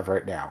that they have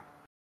right now.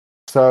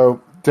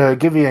 So, to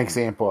give you an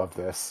example of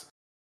this,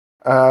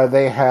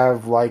 they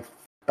have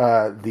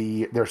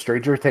their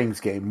Stranger Things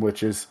game,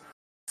 which is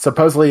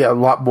supposedly a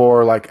lot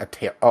more like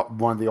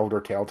one of the older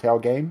Telltale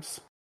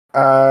games.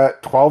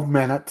 12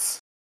 minutes.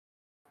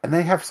 And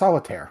they have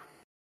Solitaire.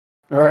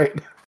 Right?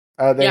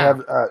 They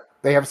have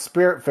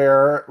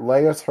Spiritfarer,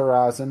 Leia's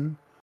Horizon,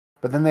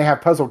 but then they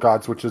have Puzzle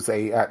Gods, which is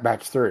at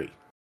match 3.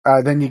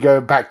 Then you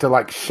go back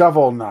to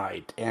Shovel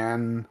Knight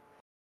and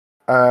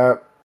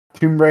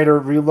Tomb Raider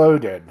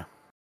Reloaded,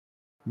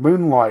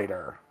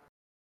 Moonlighter.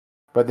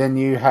 But then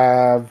you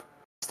have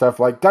stuff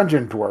like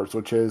Dungeon Dwarves,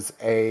 which is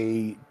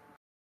an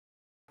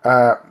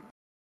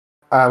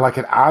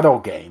idle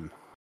game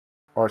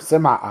or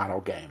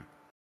semi-idle game.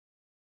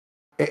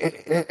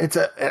 It's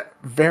a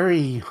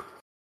very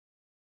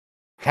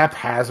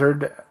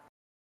haphazard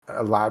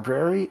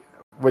library,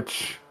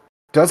 which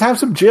does have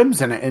some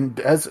gems in it and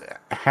does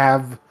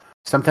have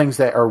some things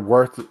that are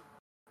worth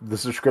the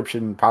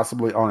subscription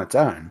possibly on its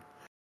own.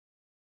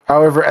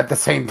 However, at the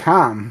same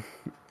time,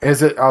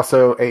 is it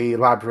also a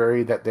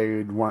library that they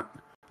would want,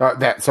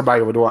 that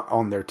somebody would want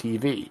on their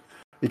TV?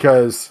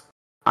 Because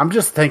I'm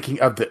just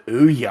thinking of the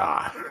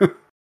Ouya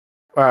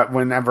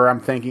whenever I'm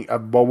thinking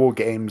of mobile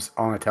games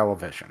on a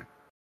television.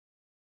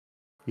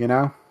 You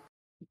know?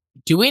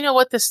 Do we know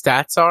what the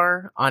stats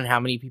are on how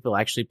many people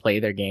actually play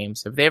their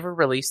games? Have they ever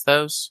released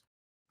those?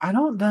 I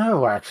don't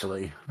know,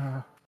 actually.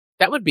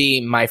 That would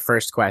be my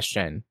first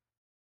question.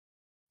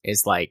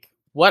 Is like,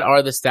 what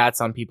are the stats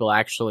on people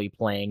actually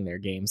playing their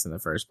games in the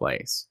first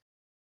place?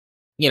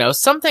 You know,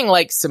 something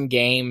like some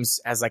games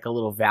as like a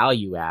little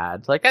value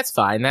add. Like, that's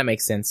fine. That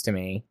makes sense to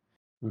me.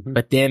 Mm-hmm.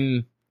 But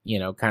then, you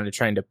know, kind of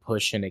trying to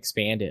push and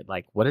expand it.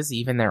 Like, what does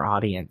even their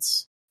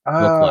audience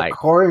look like?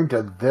 According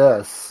to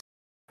this,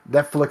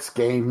 Netflix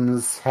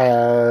Games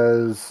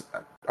has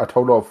a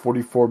total of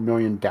 44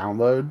 million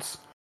downloads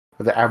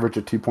with an average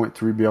of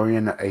 2.3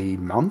 billion a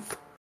month.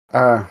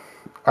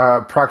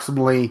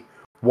 Approximately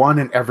 1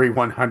 in every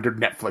 100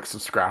 Netflix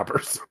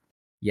subscribers.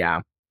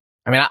 Yeah.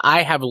 I mean,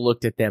 I have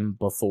looked at them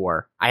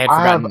before. I had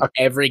forgotten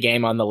every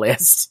game on the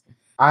list.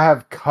 I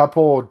have a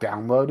couple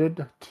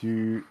downloaded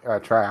to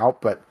try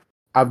out, but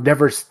I've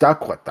never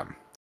stuck with them.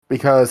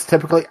 Because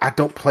typically I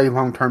don't play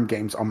long-term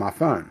games on my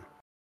phone.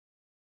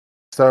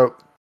 So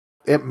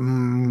it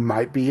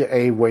might be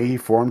a way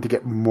for them to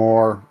get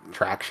more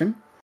traction.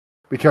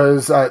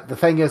 Because the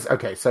thing is,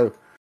 okay, so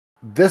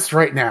this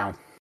right now,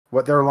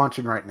 what they're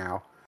launching right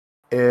now,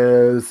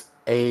 is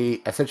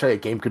essentially a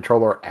game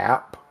controller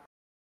app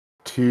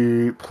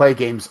to play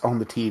games on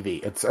the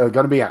TV. It's going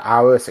to be an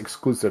iOS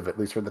exclusive, at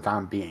least for the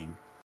time being.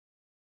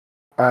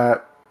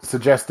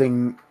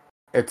 Suggesting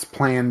its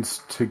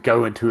plans to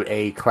go into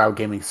a cloud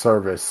gaming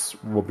service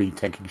will be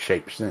taking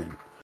shape soon,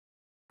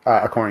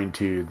 according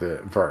to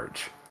The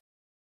Verge.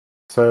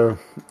 So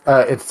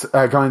it's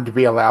going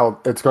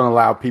to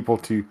allow people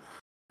to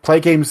play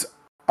games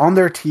on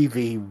their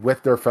TV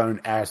with their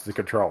phone as the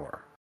controller,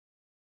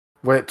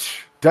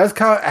 which does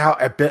cut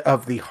out a bit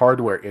of the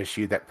hardware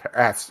issue that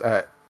past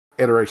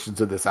iterations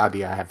of this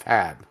idea have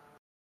had,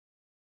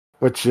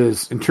 which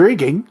is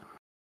intriguing.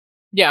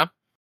 Yeah,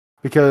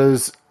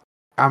 because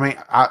I mean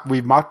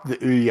we've mocked the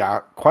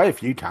Ouya quite a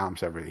few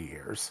times over the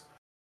years,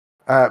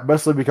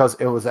 mostly because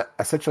it was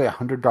essentially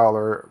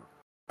 $100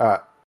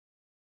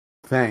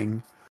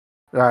 thing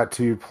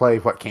to play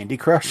Candy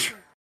Crush.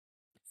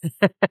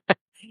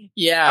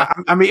 Yeah,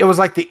 I mean it was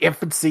like the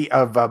infancy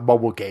of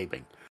mobile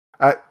gaming.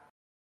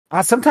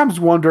 I sometimes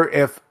wonder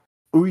if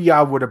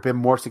Ouya would have been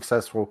more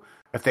successful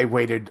if they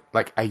waited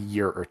like a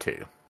year or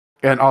two,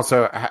 and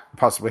also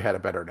possibly had a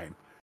better name,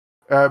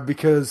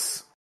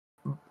 because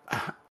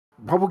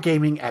mobile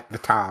gaming at the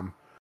time,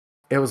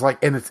 it was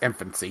like in its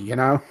infancy, you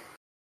know,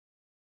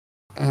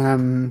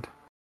 and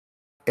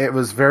it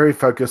was very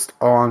focused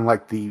on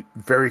like the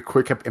very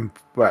quick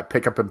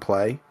pick up and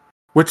play,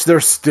 which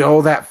there's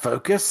still that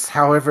focus.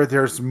 However,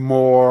 there's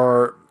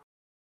more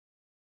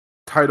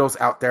titles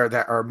out there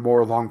that are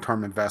more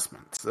long-term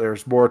investments.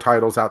 There's more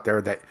titles out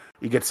there that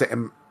you get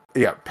to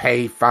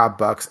pay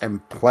 $5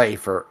 and play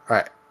for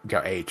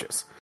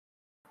ages.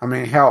 I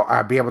mean, hell,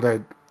 I'd be able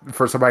to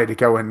for somebody to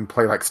go and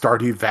play like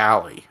Stardew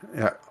Valley.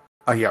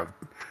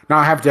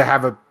 Not have to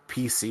have a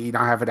PC,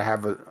 not having to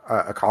have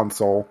a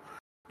console,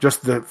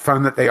 just the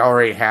phone that they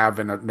already have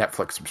in a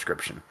Netflix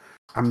subscription.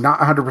 I'm not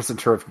 100%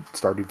 sure if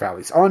Stardew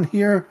Valley's on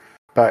here,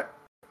 but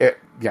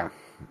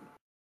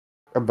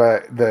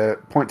but the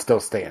point still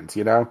stands,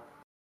 you know?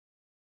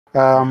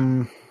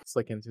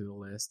 Flicking through the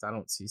list, I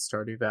don't see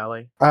Stardew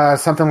Valley.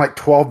 Something like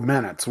 12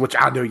 minutes, which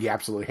I know you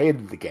absolutely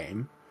hated the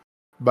game.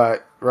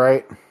 But,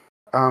 right?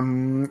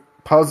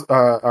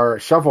 Or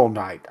Shovel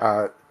Knight,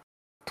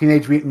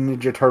 Teenage Mutant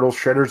Ninja Turtles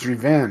Shredder's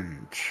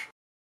Revenge,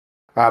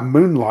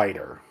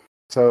 Moonlighter.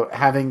 So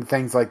having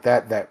things like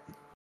that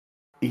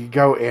you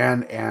go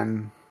in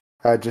and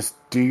just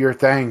do your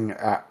thing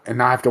and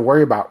not have to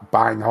worry about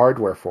buying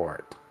hardware for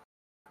it.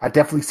 I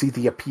definitely see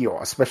the appeal,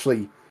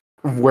 especially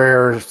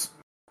where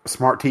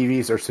smart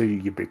TVs are so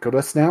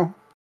ubiquitous now.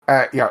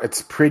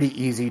 It's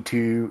pretty easy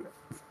to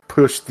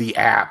push the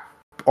app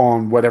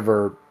on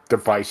whatever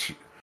device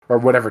or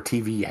whatever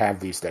TV you have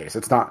these days.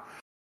 It's not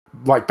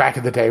like back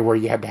in the day where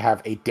you had to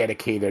have a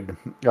dedicated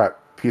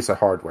piece of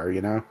hardware,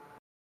 you know?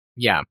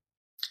 Yeah.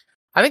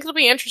 I think it'll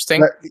be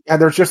interesting. And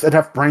there's just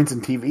enough brains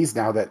in TVs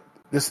now that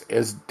this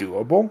is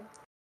doable.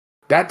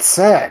 That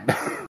said,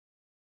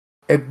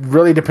 it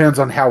really depends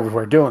on how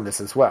we're doing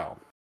this as well.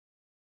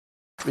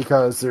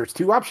 Because there's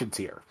two options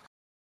here.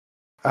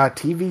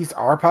 TVs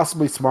are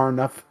possibly smart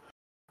enough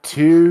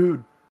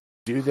to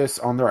do this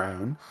on their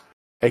own.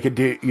 They could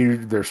do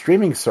their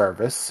streaming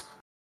service,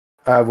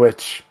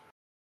 which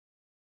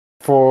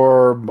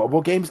for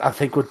mobile games I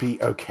think would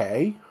be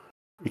okay,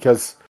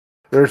 because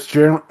there's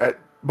general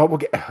mobile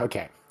game.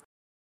 Okay,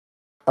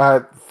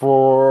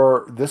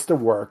 for this to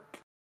work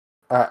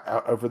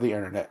over the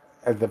internet,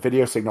 the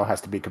video signal has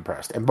to be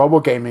compressed. In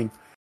mobile gaming,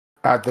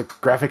 the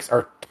graphics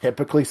are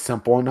typically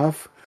simple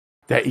enough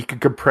that you can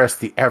compress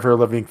the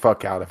ever-living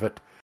fuck out of it,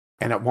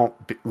 and it won't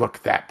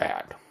look that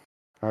bad.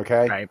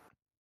 Okay? Right.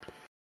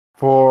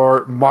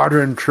 For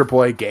modern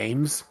AAA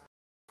games,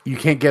 you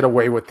can't get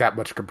away with that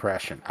much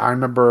compression. I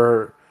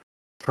remember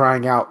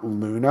trying out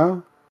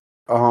Luna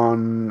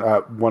on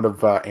one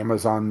of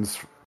Amazon's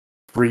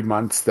 3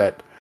 months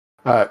that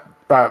uh,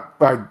 uh,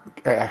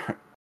 uh,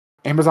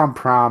 Amazon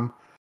Prime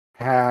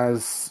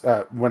has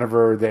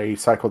whenever they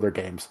cycle their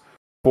games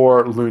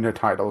 4 Luna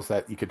titles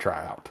that you could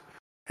try out.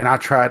 And I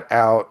tried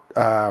out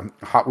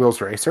Hot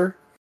Wheels Racer,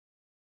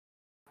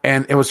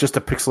 and it was just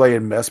a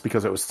pixelated mess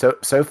because it was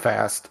so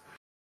fast.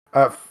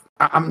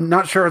 I'm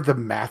not sure of the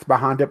math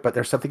behind it, but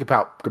there's something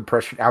about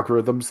compression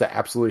algorithms that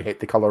absolutely hate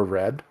the color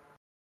red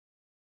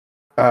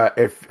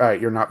if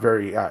you're not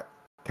very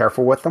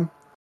careful with them.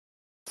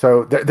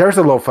 So there's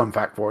a little fun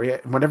fact for you.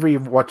 Whenever you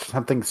watch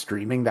something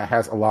streaming that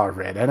has a lot of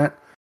red in it,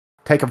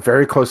 take a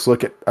very close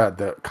look at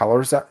the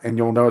colors, and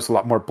you'll notice a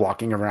lot more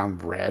blocking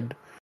around red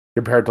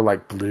compared to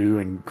like blue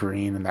and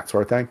green and that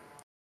sort of thing.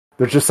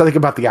 There's just something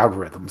about the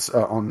algorithms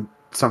on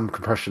some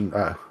compression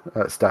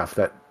stuff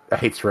that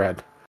hates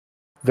red.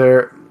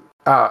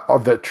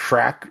 The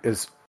track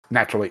is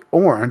naturally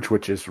orange,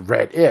 which is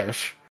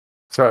red-ish,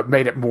 so it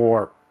made it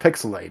more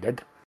pixelated.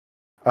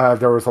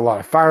 There was a lot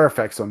of fire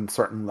effects on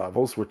certain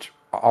levels, which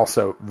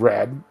also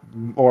red,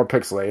 more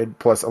pixelated,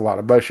 plus a lot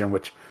of motion,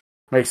 which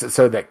makes it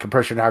so that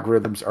compression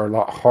algorithms are a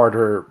lot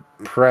harder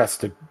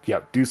pressed to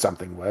do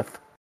something with.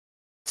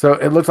 So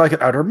it looks like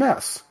an utter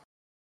mess.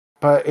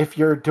 But if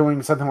you're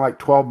doing something like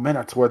 12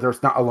 minutes where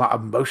there's not a lot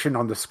of motion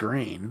on the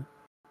screen,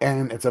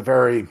 and it's a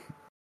very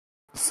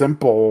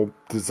simple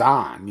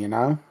design,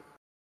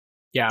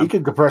 Yeah. You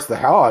could compress the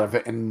hell out of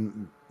it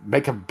and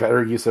make a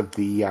better use of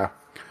the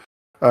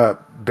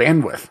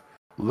bandwidth.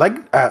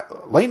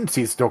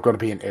 Latency is still going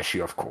to be an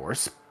issue, of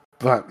course,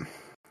 but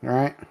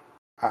right.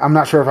 I'm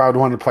not sure if I would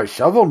want to play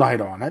Shovel Knight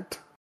on it,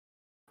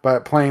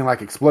 but playing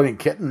like Exploding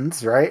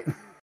Kittens, right?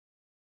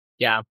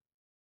 Yeah.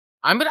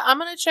 I'm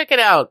gonna check it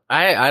out.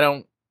 I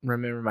don't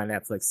remember my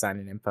Netflix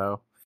sign-in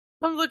info.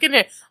 I'm looking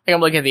at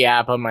the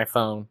app on my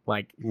phone.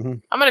 Like,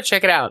 I'm gonna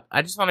check it out.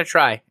 I just want to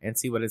try and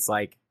see what it's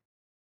like,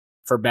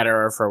 for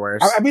better or for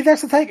worse. I mean,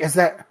 that's the thing, is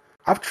that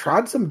I've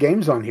tried some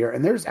games on here,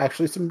 and there's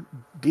actually some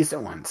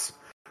decent ones.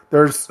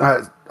 There's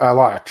a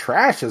lot of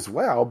trash as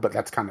well, but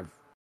that's kind of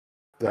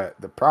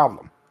the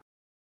problem.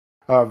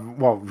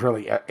 Well,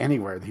 really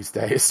anywhere these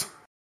days.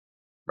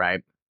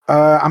 Right.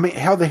 I mean,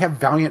 hell, they have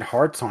Valiant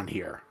Hearts on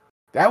here.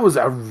 That was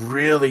a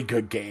really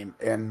good game,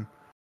 and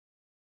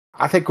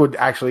I think would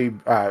actually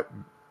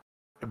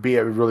be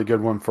a really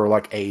good one for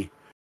like a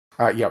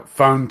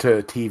phone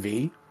to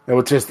TV.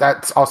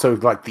 That's also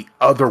like the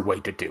other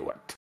way to do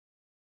it,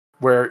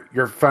 where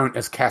your phone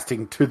is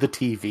casting to the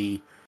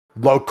TV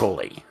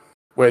locally,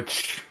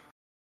 which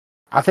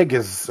I think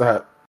is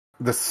the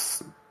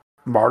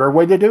smarter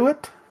way to do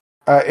it.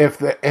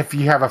 If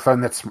you have a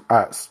phone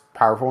that's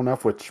powerful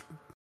enough, which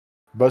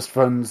most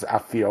phones I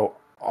feel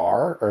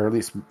are, or at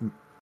least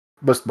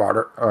most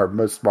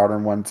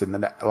modern ones in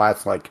the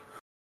last like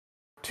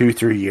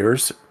 2-3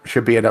 years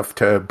should be enough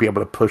to be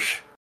able to push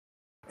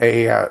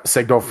a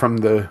signal from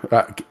the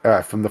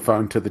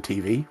phone to the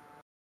TV.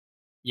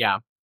 Yeah,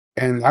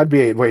 and that'd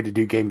be a way to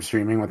do game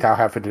streaming without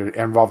having to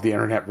involve the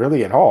internet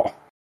really at all.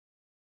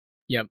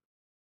 Yep.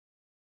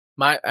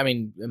 Lots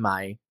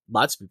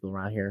of people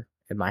around here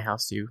in my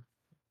house do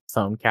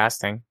phone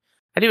casting.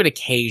 I do it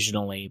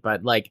occasionally,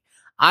 but like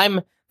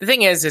the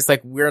thing is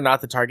like we're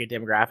not the target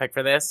demographic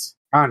for this.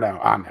 I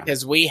know.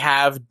 Because we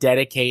have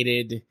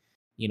dedicated,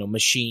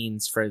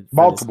 machines for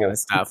multiple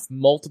this kind of stuff.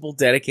 Multiple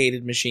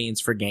dedicated machines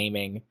for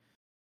gaming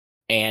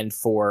and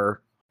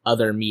for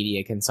other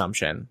media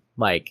consumption.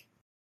 Like,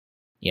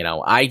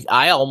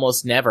 I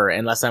almost never,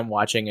 unless I'm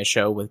watching a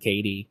show with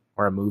Katie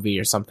or a movie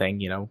or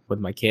something, with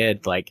my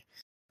kid, like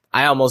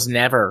I almost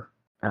never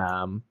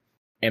am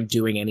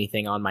doing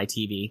anything on my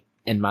TV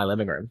in my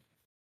living room.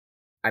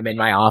 I'm in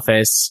my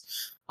office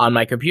on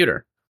my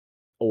computer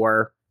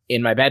or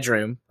in my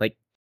bedroom, like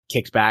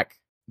kicked back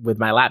with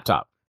my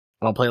laptop.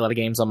 I don't play a lot of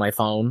games on my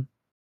phone,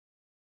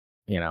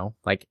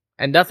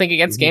 and nothing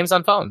against games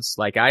on phones.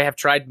 Like I have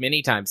tried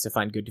many times to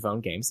find good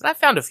phone games, and I've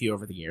found a few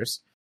over the years.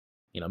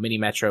 Mini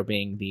Metro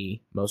being the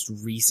most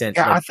recent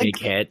big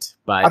hit.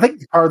 But I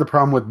think part of the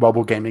problem with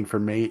mobile gaming for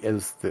me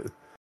is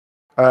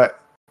that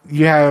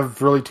you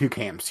have really two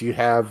camps. You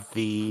have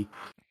the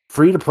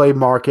free-to-play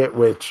market,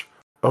 which,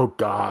 oh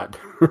god,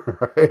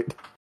 right?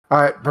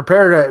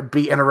 Prepare to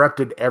be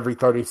interrupted every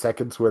 30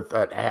 seconds with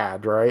an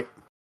ad, right?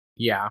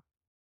 Yeah.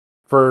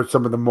 For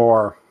some of the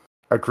more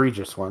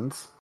egregious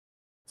ones.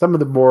 Some of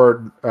the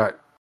more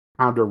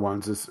pounder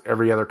ones is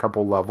every other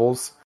couple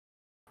levels.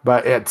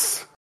 But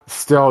it's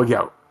still,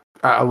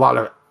 a lot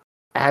of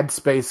ad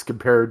space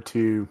compared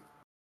to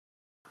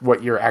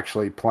what you're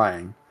actually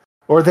playing.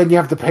 Or then you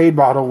have the paid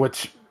model,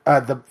 which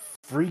the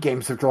free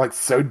games have like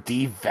so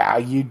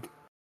devalued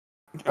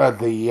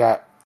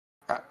the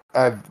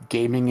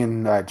gaming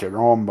in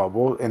general and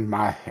mobile in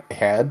my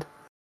head.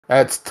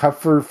 It's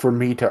tougher for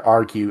me to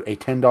argue a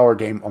 $10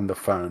 game on the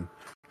phone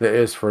that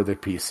is for the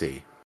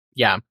PC.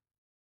 Yeah.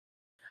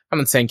 I'm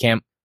in the same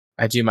camp.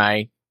 I do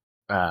my,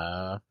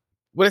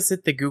 what is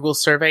it? The Google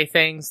survey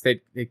things that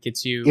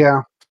gets you.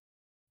 Yeah.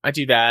 I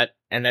do that.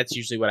 And that's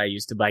usually what I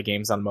use to buy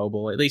games on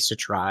mobile, at least to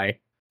try.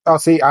 Oh,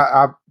 see,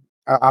 I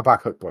buy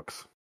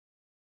cookbooks.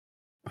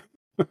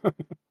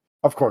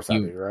 Of course I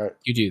do, right?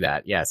 You do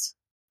that, yes.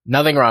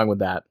 Nothing wrong with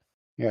that.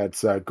 Yeah,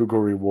 it's Google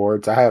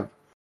Rewards. I have,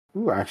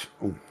 I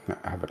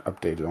have it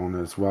updated on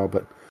it as well,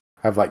 but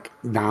I have like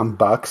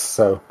 $9.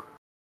 So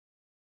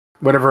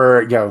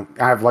whatever,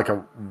 I have like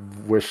a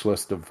wish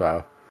list of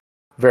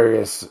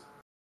various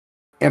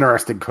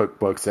interesting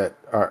cookbooks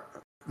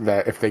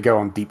that if they go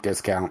on deep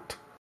discount,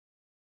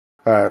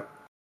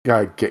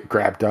 get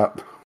grabbed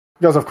up.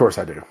 Because of course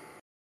I do.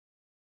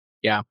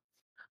 Yeah,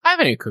 I have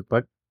a new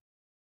cookbook.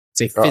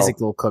 It's a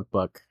physical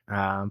cookbook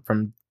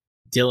from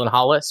Dylan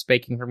Hollis,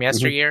 Baking from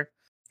Yesteryear.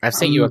 Mm-hmm. I've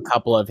sent you a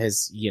couple of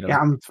his, Yeah,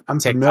 I'm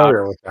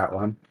familiar with that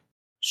one.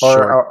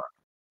 Sure.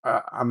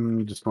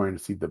 I'm just going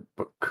to see the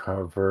book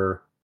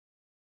cover.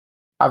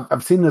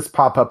 I've seen this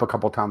pop up a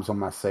couple times on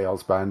my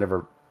sales, but I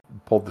never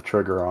pulled the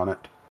trigger on it.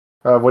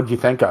 What did you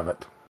think of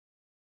it?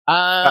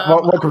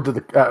 Welcome to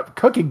the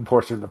cooking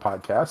portion of the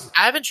podcast.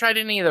 I haven't tried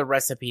any of the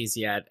recipes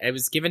yet. It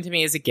was given to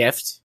me as a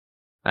gift.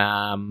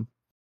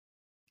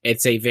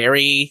 It's a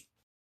very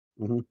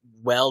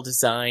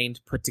well-designed,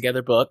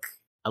 put-together book.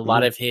 A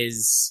lot of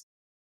his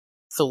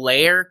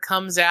flair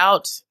comes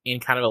out in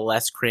kind of a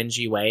less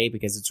cringy way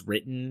because it's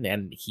written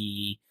and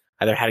he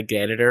either had a good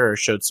editor or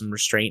showed some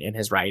restraint in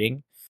his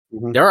writing.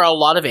 There are a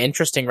lot of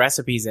interesting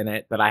recipes in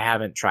it, but I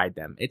haven't tried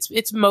them.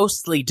 It's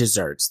mostly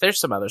desserts. There's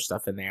some other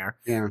stuff in there,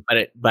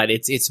 but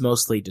it's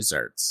mostly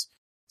desserts.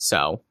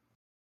 So,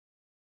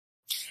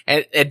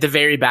 at the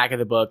very back of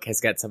the book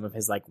has got some of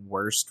his like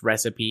worst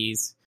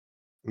recipes.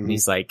 And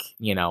he's like,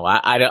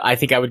 I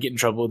think I would get in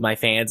trouble with my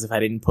fans if I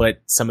didn't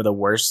put some of the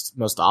worst,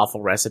 most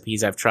awful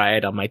recipes I've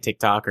tried on my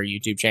TikTok or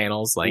YouTube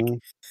channels. Like,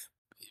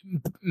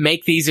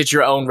 make these at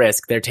your own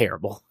risk. They're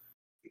terrible.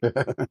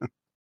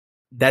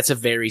 That's a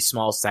very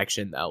small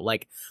section, though.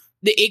 Like,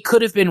 it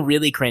could have been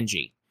really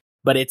cringy,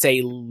 but it's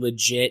a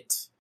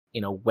legit,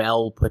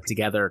 well put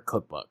together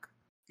cookbook.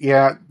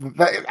 Yeah,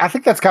 I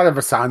think that's kind of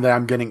a sign that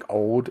I'm getting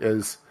old.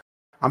 Is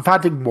I'm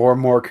finding more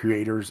and more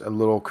creators a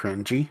little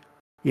cringy,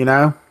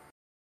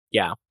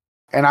 Yeah,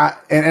 and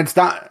it's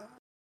not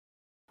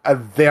a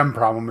them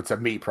problem; it's a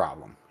me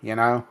problem,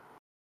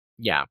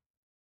 Yeah,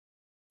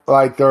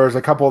 like there's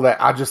a couple that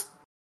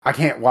I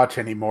can't watch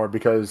anymore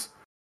because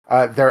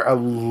they're a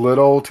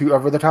little too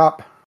over the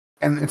top,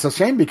 and it's a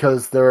shame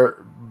because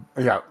they're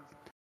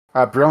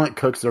brilliant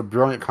cooks, they're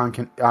brilliant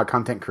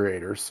content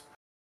creators,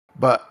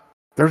 but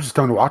they're just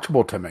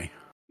unwatchable to me.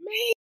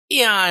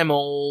 Maybe I'm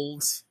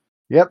old.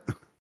 Yep.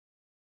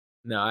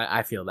 No,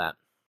 I feel that.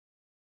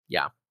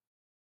 Yeah,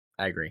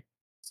 I agree.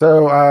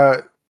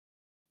 So,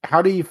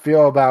 how do you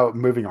feel about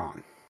moving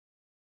on?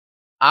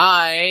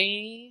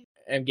 I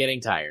am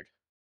getting tired.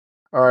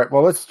 All right,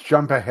 well, let's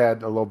jump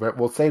ahead a little bit.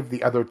 We'll save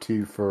the other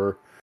two for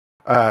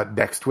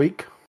next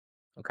week.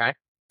 Okay.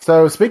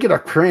 So, speaking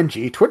of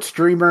cringy, Twitch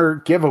streamer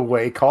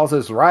giveaway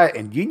causes riot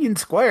in Union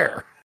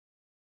Square.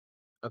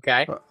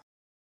 Okay.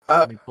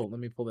 Let me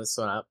pull this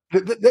one up.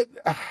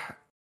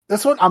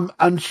 This one I'm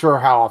unsure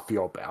how I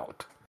feel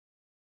about.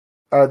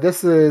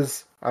 This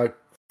is a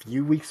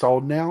few weeks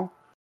old now,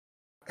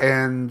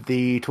 and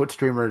the Twitch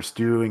streamer is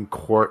due in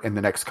court in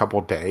the next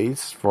couple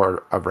days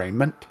for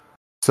arraignment.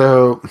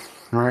 So,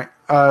 all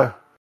right.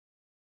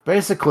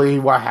 Basically,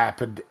 what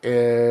happened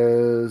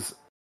is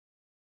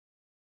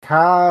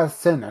Kai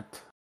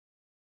Sinnott,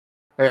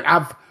 and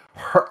I've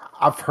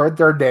heard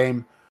their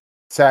name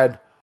said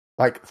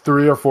like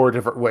 3 or 4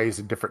 different ways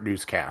in different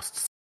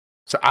newscasts.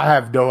 So I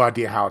have no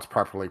idea how it's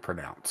properly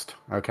pronounced.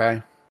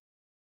 Okay.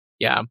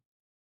 Yeah.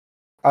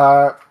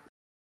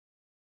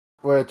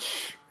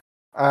 Which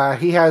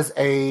he has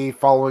a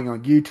following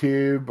on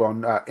YouTube,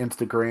 on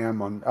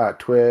Instagram, on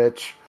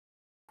Twitch,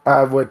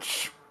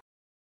 which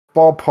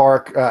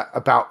ballpark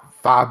about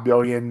 5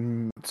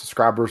 million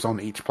subscribers on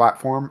each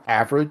platform,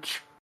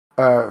 average.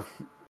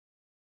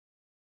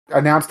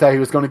 Announced that he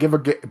was going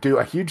to do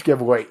a huge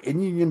giveaway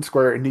in Union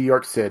Square in New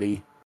York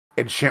City,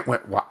 and shit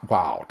went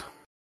wild.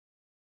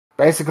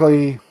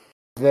 Basically,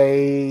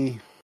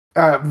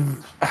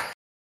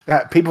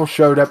 people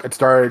showed up and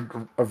started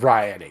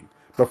rioting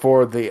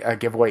before the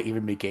giveaway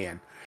even began.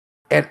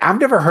 And I've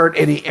never heard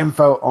any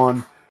info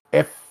on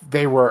if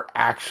they were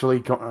actually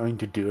going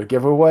to do a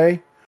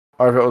giveaway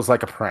or if it was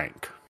like a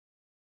prank.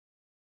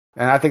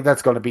 And I think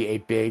that's going to be a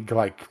big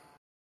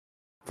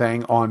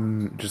thing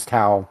on just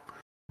how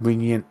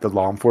lenient the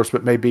law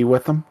enforcement may be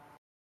with them.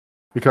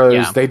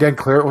 Because they didn't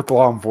clear it with the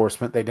law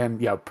enforcement. They didn't,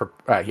 they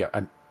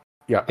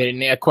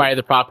didn't acquire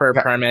the proper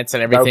permits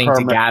and everything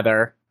to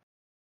gather.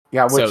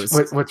 Yeah,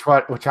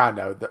 which I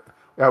know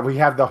that we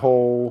have the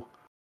whole,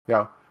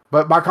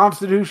 but my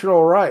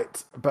constitutional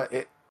rights. But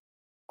it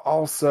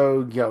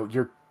also,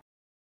 you're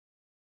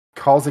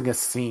causing a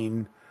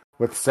scene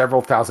with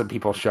several thousand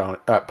people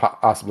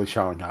possibly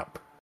showing up.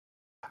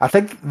 I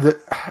think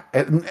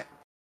that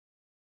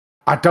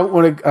I don't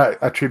want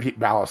to attribute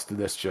malice to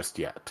this just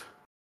yet.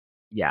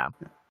 Yeah.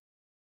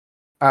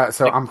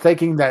 So I'm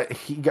thinking that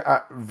he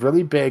got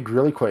really big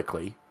really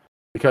quickly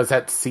because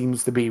that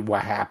seems to be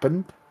what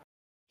happened.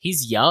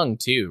 He's young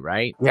too,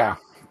 right? Yeah.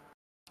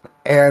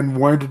 And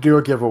wanted to do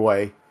a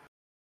giveaway.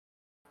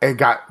 it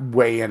got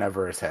way in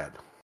over his head.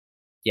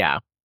 Yeah.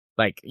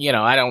 Like,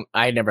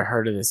 I never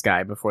heard of this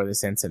guy before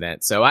this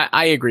incident. So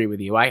I agree with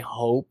you. I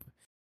hope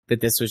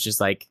that this was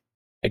just like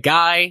a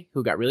guy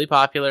who got really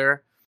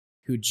popular,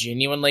 who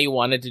genuinely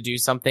wanted to do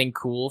something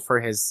cool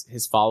for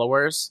his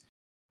followers.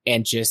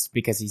 And just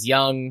because he's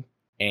young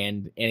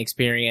and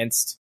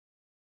inexperienced,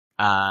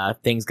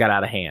 things got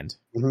out of hand.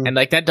 Mm-hmm. And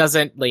like, that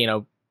doesn't,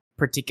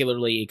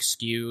 particularly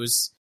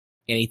excuse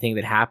anything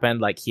that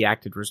happened. Like, he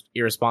acted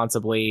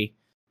irresponsibly,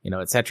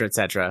 et cetera, et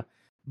cetera.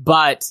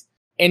 But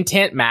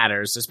intent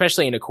matters,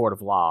 especially in a court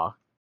of law.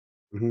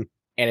 Mm-hmm.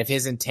 And if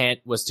his intent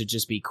was to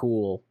just be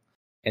cool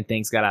and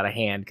things got out of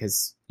hand,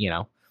 because,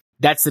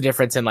 that's the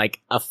difference in like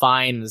a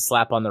fine and a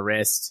slap on the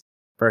wrist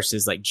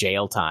versus like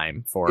jail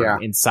time for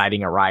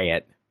inciting a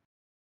riot.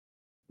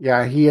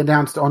 Yeah, he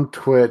announced on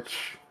Twitch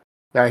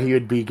that he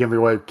would be giving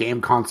away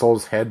game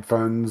consoles,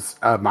 headphones,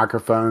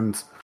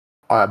 microphones,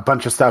 a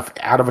bunch of stuff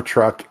out of a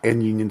truck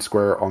in Union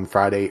Square on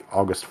Friday,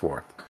 August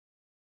 4th.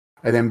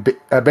 And then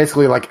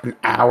basically like an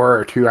hour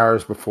or 2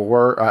 hours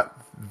before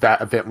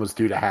that event was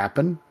due to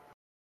happen,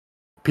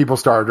 people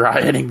started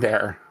rioting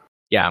there.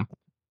 Yeah.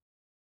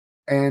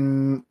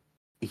 And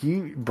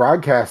he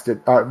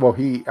broadcasted,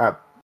 he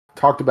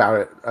talked about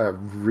it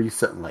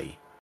recently.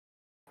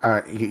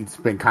 He's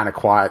been kind of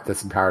quiet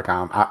this entire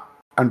time.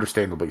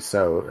 Understandably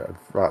so.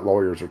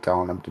 Lawyers are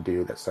telling him to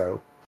do that,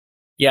 so.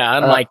 Yeah,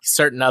 unlike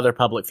certain other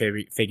public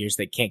figures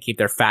that can't keep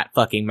their fat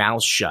fucking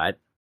mouths shut,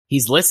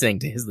 he's listening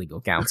to his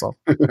legal counsel.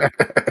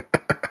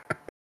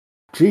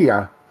 Gee,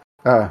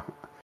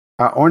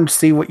 Orange,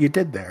 see what you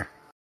did there.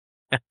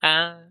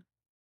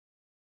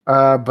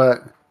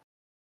 But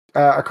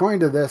according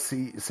to this,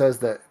 he says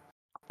that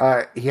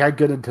he had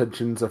good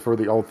intentions for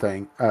the old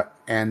thing,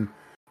 and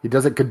he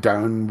doesn't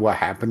condone what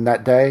happened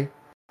that day.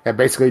 And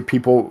basically,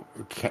 people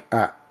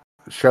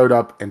showed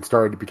up and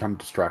started to become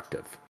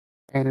destructive.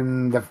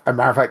 And as a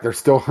matter of fact, they're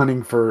still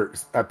hunting for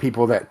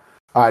people that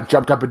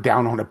jumped up and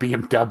down on a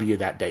BMW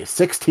that day.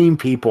 16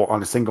 people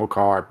on a single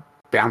car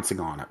bouncing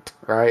on it,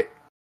 right?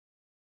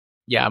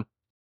 Yeah.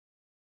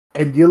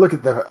 And you look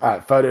at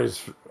the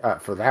photos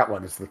for that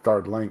one, it's the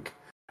third link.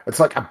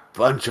 It's like a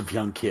bunch of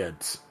young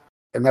kids.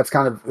 And that's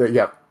kind of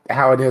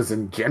how it is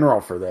in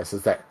general for this,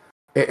 is that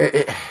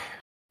it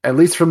at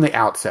least from the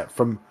outset,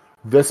 from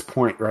this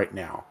point right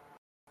now,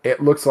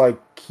 it looks like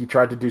he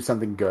tried to do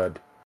something good.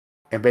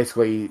 And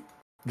basically,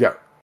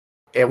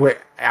 it went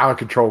out of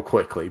control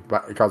quickly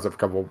because of a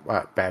couple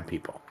bad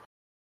people.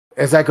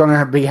 Is that going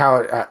to be how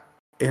it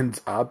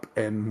ends up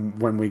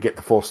and when we get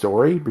the full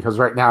story? Because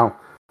right now,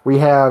 we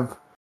have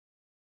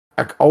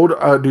an old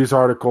news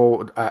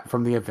article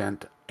from the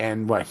event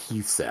and what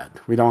he said.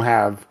 We don't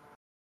have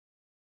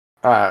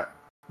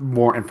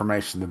more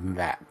information than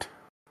that.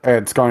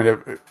 It's going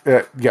to,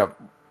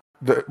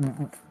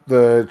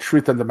 the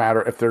truth of the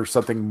matter, if there's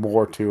something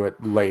more to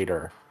it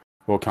later,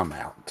 will come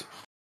out.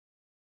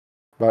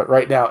 But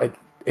right now,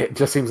 it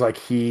just seems like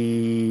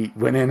he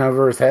went in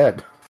over his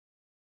head.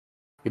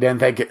 He didn't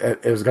think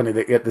it was going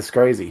to get this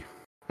crazy.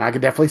 I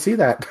could definitely see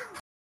that.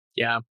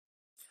 Yeah.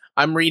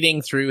 I'm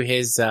reading through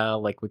his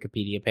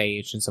Wikipedia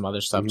page and some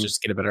other stuff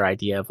just to get a better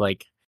idea of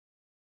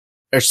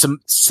there's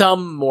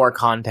some more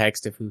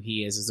context of who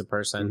he is as a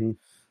person.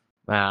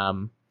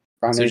 Found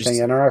anything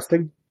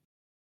interesting?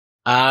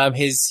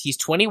 He's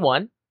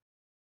 21.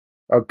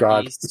 Oh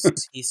God.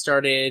 He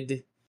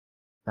started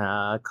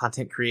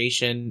content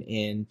creation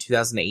in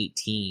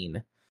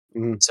 2018.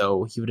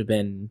 So he would have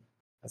been,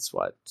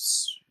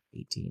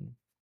 18,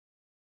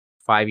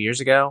 5 years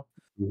ago.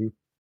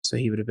 So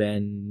he would have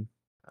been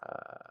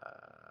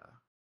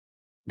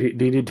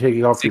did you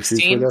take off 16?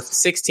 Your shoes for this?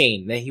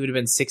 16. He would have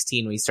been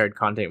 16 when he started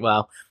content.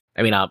 Well,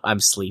 I mean, I'm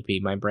sleepy.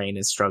 My brain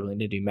is struggling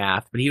to do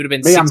math, but he would have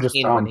been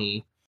 16 when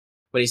he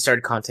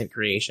started content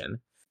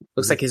creation.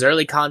 Looks like his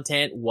early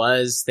content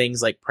was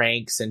things like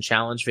pranks and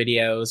challenge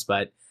videos,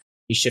 but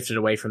he shifted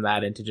away from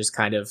that into just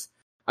kind of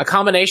a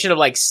combination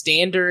of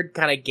standard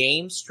kind of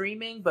game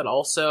streaming, but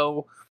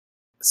also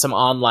some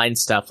online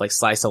stuff like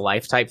slice of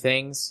life type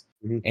things.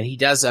 And he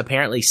does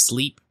apparently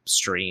sleep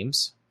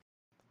streams.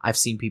 I've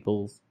seen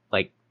people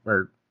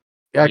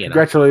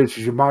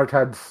congratulations, you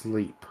monetized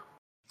sleep.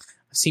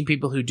 I've seen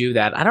people who do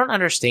that. I don't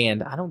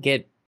understand. I don't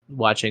get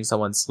watching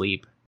someone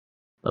sleep.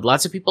 But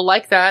lots of people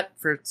like that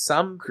for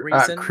some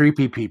reason.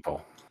 Creepy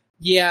people.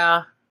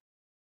 Yeah.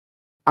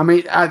 I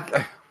mean,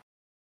 I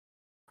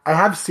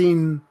have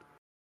seen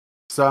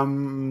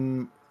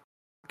some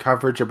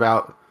coverage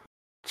about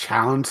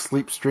challenge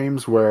sleep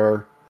streams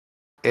where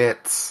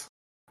it's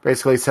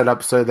basically set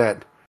up so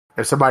that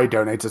if somebody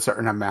donates a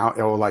certain amount,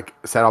 it will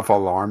set off an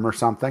alarm or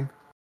something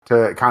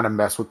to kind of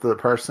mess with the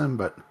person.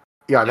 But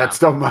that's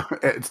still,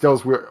 it still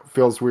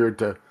feels weird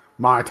to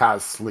monetize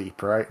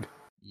sleep, right?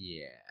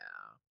 Yeah.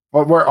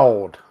 Well, we're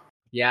old.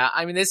 Yeah,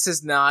 I mean, this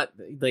is not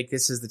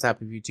this is the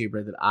type of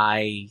YouTuber that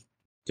I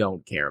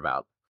don't care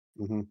about.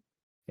 I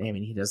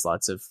mean, he does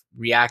lots of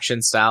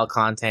reaction style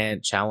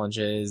content,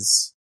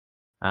 challenges,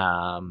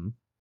 some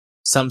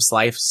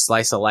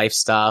slice of life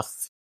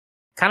stuff,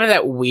 kind of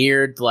that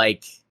weird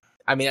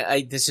I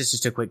mean, this is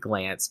just a quick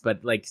glance,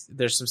 but like,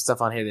 there's some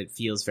stuff on here that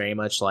feels very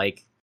much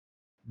like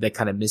the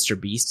kind of Mr.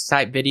 Beast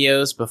type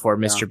videos before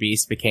Mr.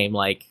 Beast became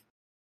like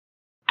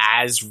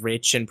as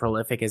rich and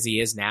prolific as he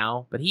is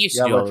now. But he used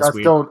to do all this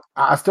weird.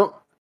 I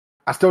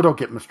still don't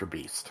get Mr.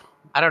 Beast.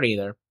 I don't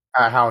either.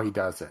 How he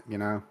does it, you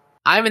know.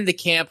 I'm in the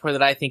camp where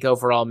that I think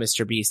overall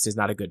Mr. Beast is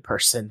not a good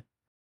person.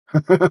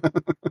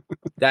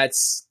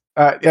 That's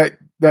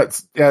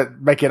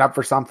making up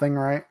for something,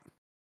 right?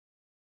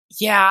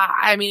 Yeah,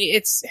 I mean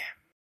it's.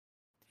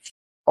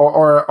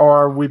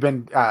 Or we've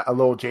been a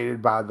little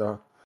jaded by the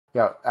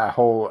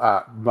whole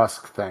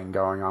Musk thing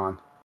going on.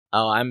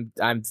 Oh, I'm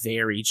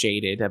very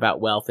jaded about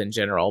wealth in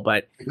general,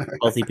 but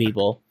wealthy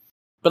people.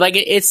 But like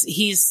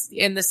he's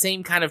in the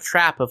same kind of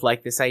trap of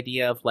like this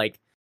idea of like,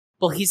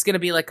 well, he's gonna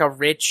be like a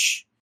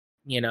rich,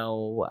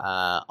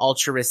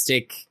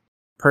 altruistic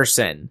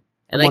person,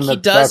 and like he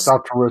does. That's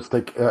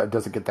altruistic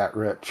doesn't get that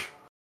rich.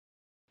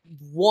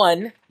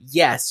 One,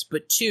 yes,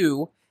 but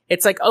two,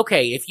 it's like,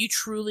 okay, if you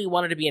truly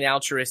wanted to be an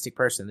altruistic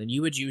person, then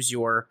you would use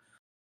your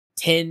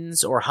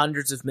tens or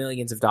hundreds of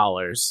millions of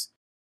dollars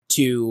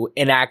to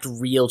enact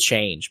real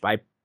change by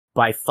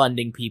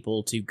funding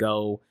people to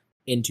go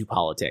into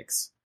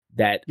politics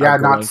that are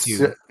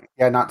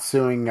going not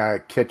suing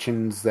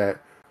kitchens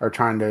that are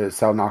trying to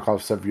sell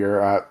knockoffs of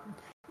your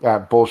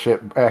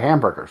bullshit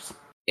hamburgers.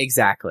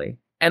 Exactly.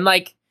 And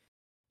like,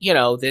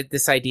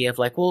 this idea of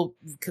like, well,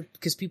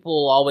 because people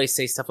will always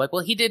say stuff like,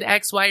 well, he did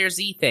X, Y, or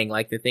Z thing,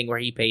 like the thing where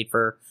he paid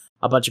for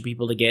a bunch of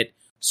people to get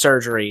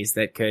surgeries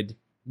that could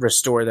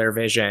restore their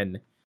vision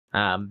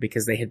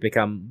because they had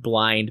become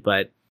blind,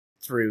 but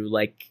through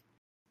like,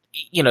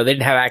 they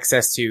didn't have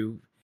access to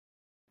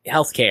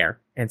healthcare,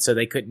 and so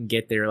they couldn't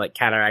get their like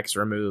cataracts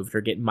removed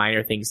or get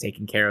minor things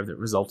taken care of that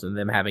resulted in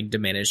them having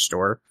diminished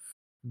or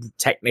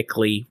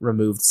technically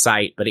removed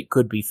sight, but it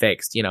could be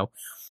fixed.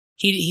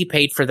 He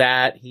paid for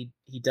that. He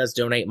does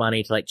donate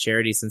money to like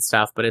charities and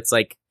stuff, but it's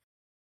like,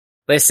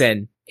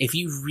 listen, if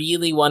you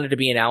really wanted to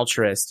be an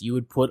altruist, you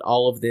would put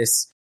all of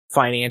this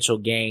financial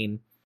gain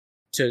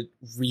to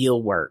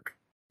real work,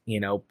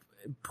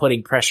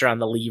 putting pressure on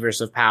the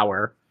levers of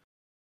power.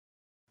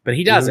 But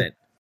he doesn't.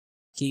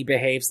 He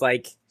behaves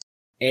like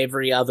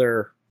every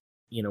other,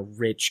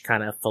 rich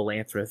kind of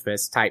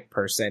philanthropist type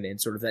person in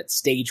sort of that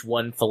stage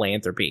one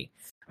philanthropy.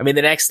 I mean,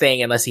 the next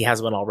thing, unless he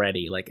has one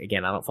already, like,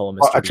 again, I don't follow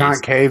Mr. A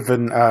giant cave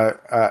and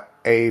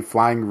a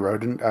flying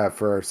rodent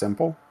for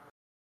Simple?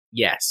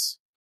 Yes.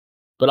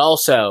 But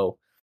also,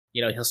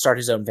 he'll start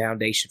his own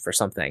foundation for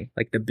something,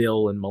 like the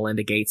Bill and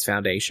Melinda Gates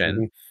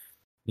Foundation.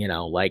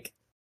 Like,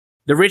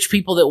 the rich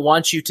people that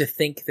want you to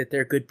think that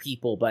they're good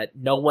people, but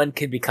no one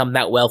can become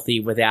that wealthy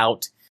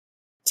without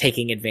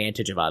taking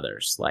advantage of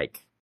others.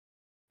 Like,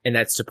 and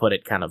that's to put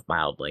it kind of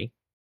mildly.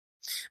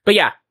 But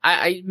yeah,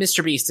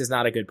 Mr. Beast is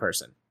not a good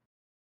person.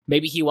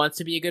 Maybe he wants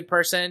to be a good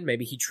person.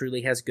 Maybe he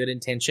truly has good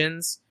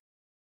intentions,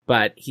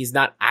 but he's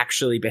not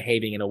actually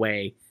behaving in a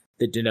way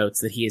that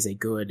denotes that he is a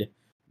good,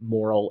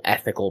 moral,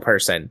 ethical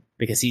person,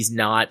 because he's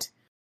not,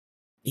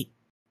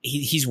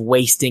 he's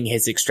wasting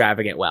his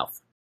extravagant wealth.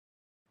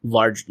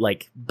 Large,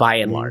 like by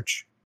and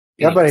large.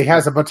 Yeah, but he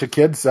has a bunch of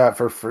kids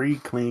for free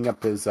cleaning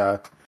up his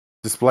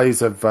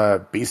displays of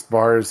Beast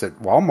bars at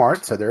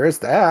Walmart, so there is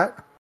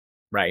that.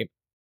 Right.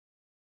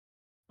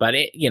 But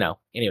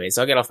anyways,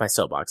 I'll get off my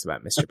soapbox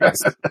about Mr.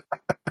 Beast.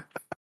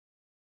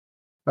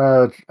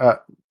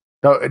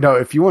 No,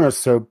 if you want a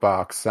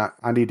soapbox,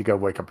 I need to go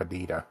wake up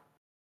Anita.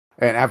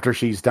 And after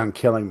she's done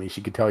killing me,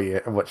 she can tell you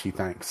what she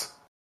thinks.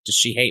 Does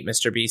she hate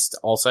Mr. Beast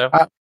also?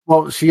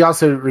 Well, she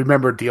also,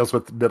 remember, deals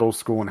with middle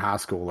school and high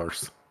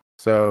schoolers.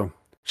 So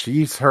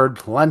she's heard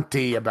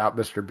plenty about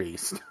Mr.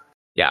 Beast.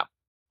 Yeah.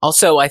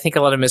 Also, I think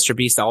a lot of Mr.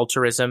 Beast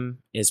altruism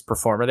is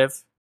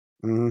performative.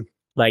 Mm-hmm.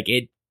 Like,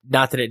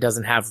 not that it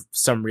doesn't have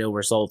some real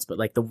results, but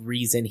like the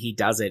reason he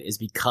does it is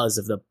because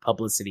of the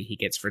publicity he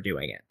gets for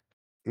doing it.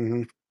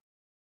 Mm-hmm.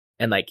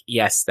 And like,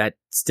 yes, that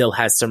still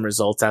has some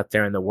results out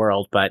there in the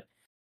world, but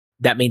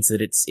that means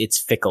that it's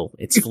fickle,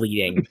 it's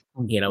fleeting.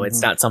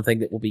 It's not something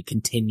that will be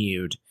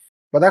continued.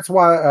 But that's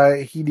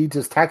why he needs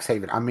his tax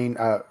haven. I mean,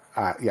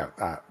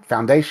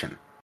 foundation.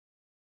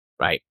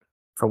 Right.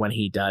 For when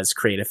he does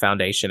create a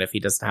foundation, if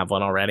he doesn't have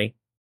one already.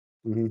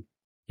 Mm-hmm.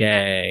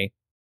 Yay.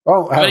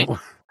 Oh,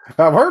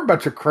 I've heard a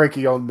bunch of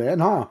cranky old men,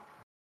 huh?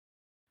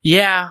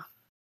 Yeah.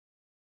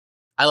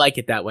 I like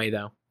it that way,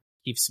 though.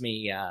 Keeps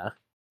me,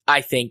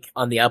 I think,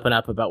 on the up and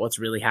up about what's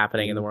really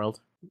happening in the world.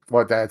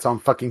 What, that's on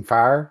fucking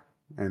fire?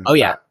 And, oh,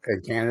 yeah.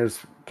 In Canada's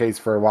case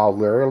for a while,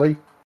 literally?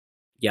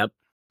 Yep.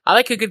 I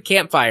like a good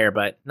campfire,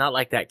 but not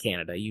like that,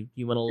 Canada. You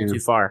went a little too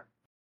far.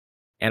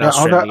 And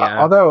Australia.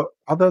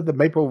 Although the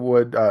maple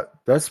wood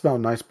does smell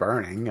nice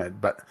burning,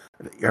 but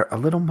a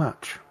little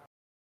much.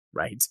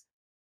 Right.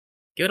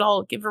 Give it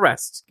a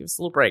rest. Give us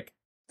a little break.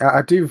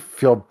 I do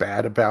feel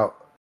bad about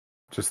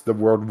just the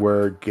world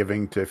we're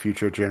giving to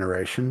future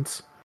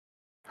generations.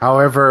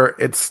 However,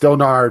 it's still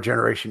not our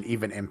generation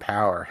even in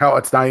power. Hell,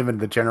 it's not even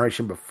the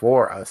generation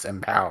before us in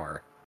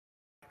power.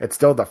 It's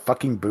still the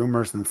fucking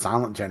boomers and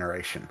silent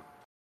generation.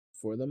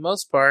 For the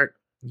most part,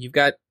 you've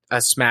got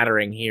a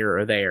smattering here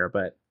or there,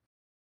 but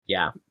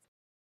yeah.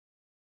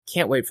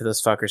 Can't wait for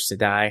those fuckers to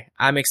die.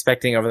 I'm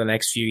expecting over the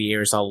next few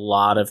years a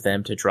lot of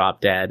them to drop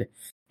dead.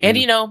 And,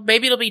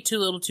 maybe it'll be too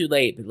little too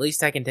late, but at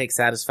least I can take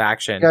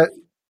satisfaction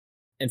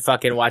in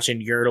fucking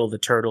watching Yertle the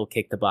turtle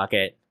kick the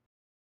bucket.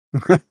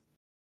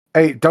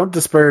 Hey, don't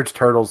disparage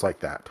turtles like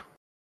that.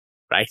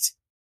 Right.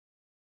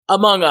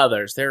 Among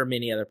others. There are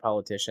many other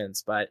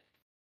politicians, but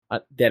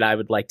that I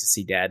would like to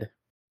see dead.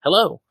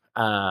 Hello,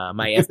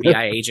 my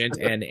FBI agent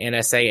and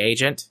NSA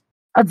agent.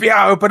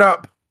 FBI, open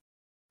up!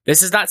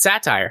 This is not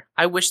satire.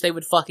 I wish they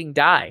would fucking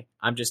die.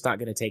 I'm just not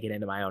going to take it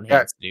into my own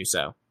hands to do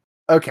so.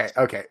 Okay.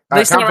 At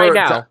least not right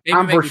now.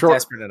 Time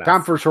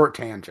for a short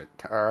tangent,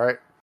 all right?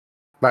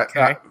 But,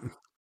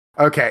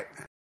 okay.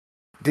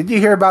 Did you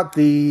hear about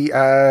the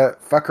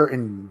fucker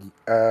in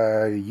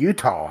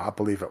Utah, I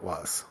believe it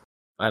was?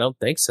 I don't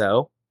think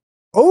so.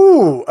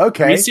 Oh,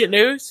 okay. Recent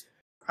news?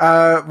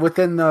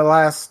 Within the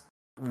last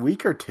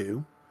week or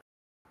two.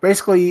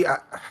 Basically,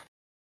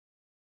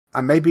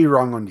 I may be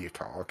wrong on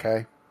Utah,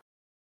 okay?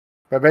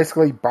 But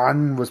basically,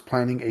 Biden was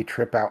planning a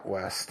trip out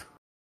west.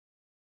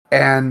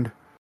 And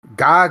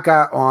guy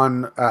got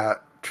on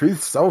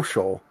Truth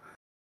Social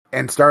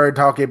and started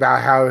talking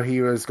about how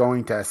he was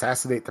going to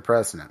assassinate the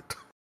president.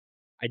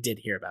 I did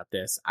hear about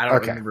this. I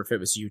don't remember if it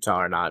was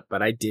Utah or not,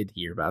 but I did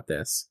hear about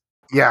this.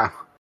 Yeah.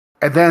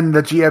 And then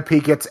the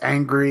GOP gets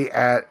angry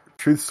at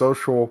Truth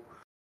Social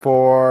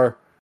for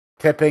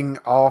tipping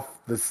off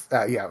the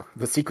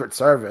Secret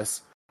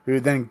Service, who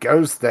then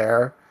goes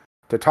there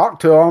to talk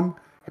to him,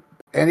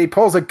 and he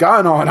pulls a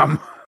gun on him.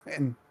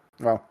 And,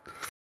 well,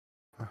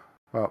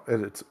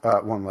 it's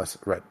one less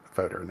red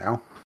voter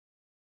now.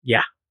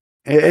 Yeah.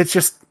 It's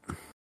just,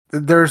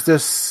 there's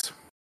this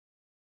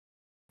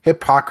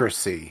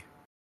hypocrisy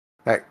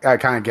that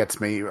kind of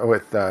gets me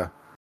with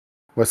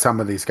some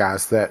of these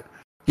guys that,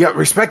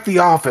 respect the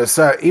office,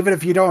 even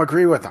if you don't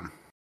agree with them.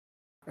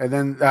 And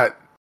then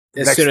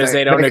as soon as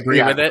they don't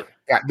agree with it.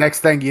 Yeah. Next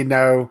thing you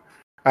know,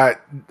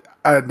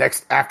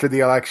 after the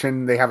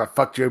election, they have a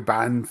 "fuck Joe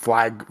Biden"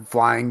 flag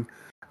flying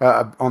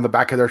on the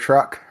back of their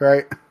truck,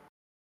 right?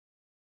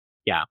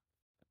 Yeah.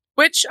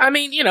 Which, I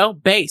mean,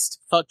 based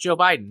fuck Joe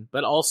Biden,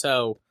 but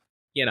also,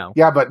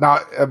 Yeah, but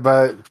not for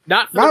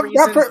the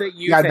reasons that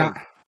you think.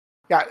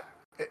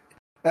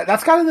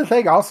 That's kind of the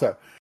thing. Also,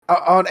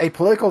 on a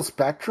political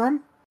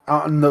spectrum,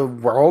 on the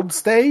world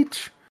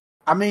stage,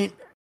 I mean,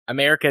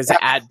 America's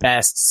at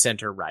best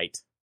center right.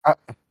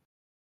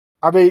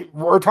 I mean,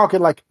 we're talking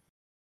like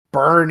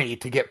Bernie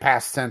to get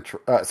past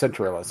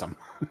centralism.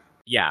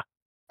 Yeah.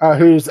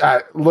 Who's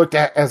looked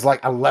at as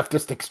like a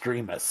leftist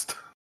extremist,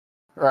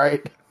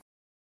 right?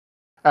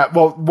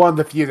 One of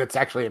the few that's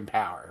actually in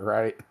power,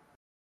 right?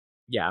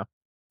 Yeah.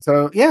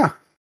 So, yeah.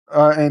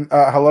 And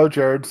hello,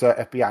 Jared's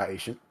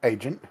FBI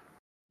agent.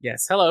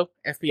 Yes, hello,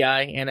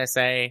 FBI,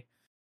 NSA,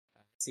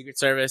 Secret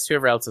Service,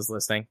 whoever else is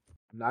listening.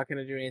 I'm not going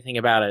to do anything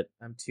about it.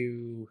 I'm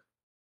too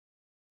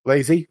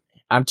lazy.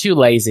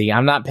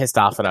 I'm not pissed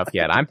off enough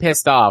yet. I'm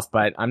pissed off,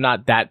 but I'm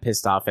not that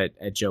pissed off at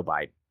Joe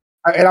Biden.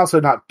 And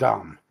also not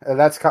dumb.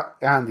 That's kind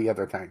of the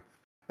other thing.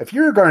 If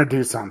you're going to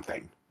do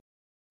something,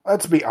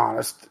 let's be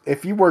honest.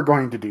 If you were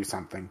going to do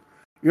something,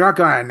 you're not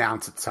going to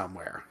announce it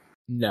somewhere.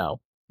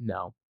 No.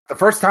 The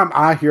first time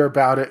I hear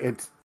about it,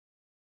 it's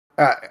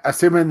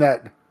assuming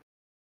that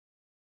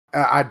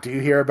I do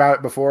hear about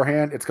it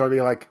beforehand. It's going to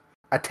be like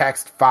a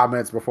text 5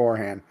 minutes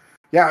beforehand.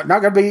 Yeah,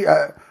 not going to be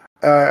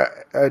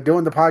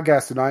doing the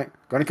podcast tonight.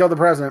 Going to kill the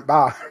president.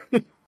 Bye.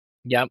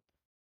 Yep.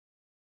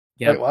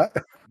 Wait, what?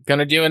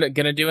 Gonna do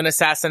an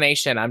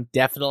assassination. I'm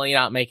definitely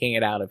not making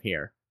it out of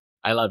here.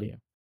 I love you.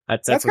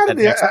 That's kind of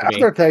the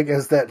other thing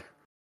is that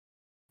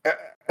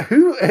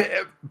who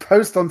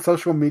posts on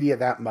social media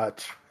that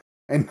much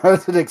and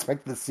doesn't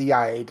expect the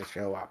CIA to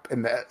show up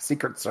in the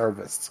Secret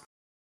Service?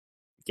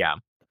 Yeah.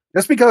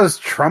 Just because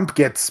Trump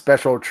gets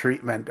special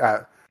treatment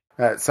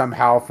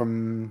somehow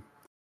from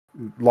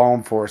law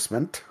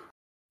enforcement.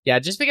 Yeah,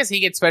 just because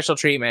he gets special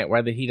treatment,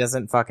 whether he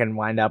doesn't fucking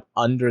wind up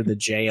under the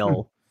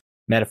jail,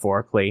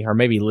 metaphorically, or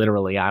maybe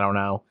literally, I don't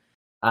know,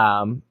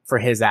 for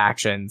his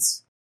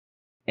actions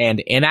and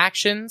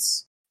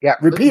inactions. Yeah,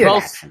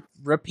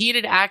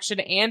 repeated action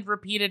and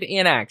repeated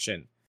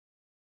inaction.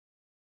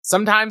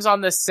 Sometimes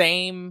on the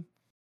same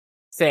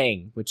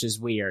thing, which is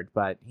weird,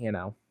 but,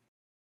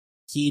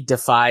 he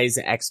defies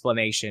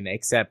explanation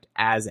except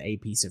as a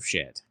piece of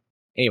shit.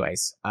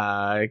 Anyways,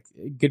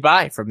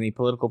 goodbye from the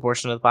political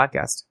portion of the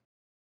podcast.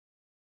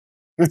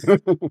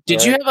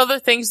 Did you have other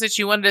things that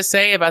you wanted to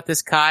say about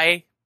this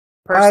Kai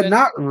person?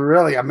 Not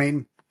really. I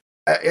mean,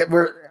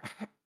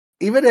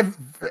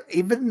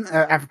 even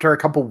after a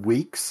couple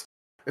weeks,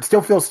 it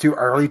still feels too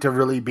early to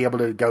really be able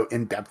to go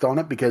in depth on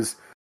it because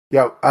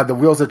the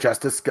wheels of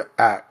justice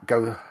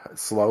go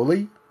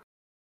slowly.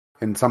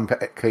 In some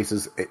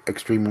cases,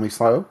 extremely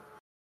slow.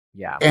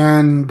 Yeah,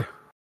 and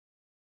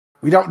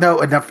we don't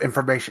know enough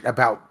information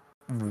about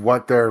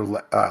what they're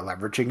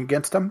leveraging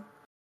against them.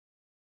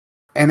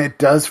 And it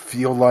does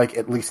feel like,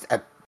 at least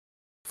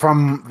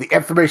from the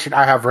information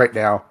I have right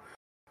now,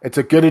 It's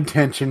a good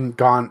intention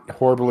gone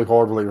horribly,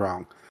 horribly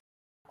wrong.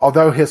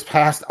 Although his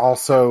past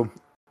also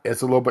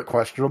is a little bit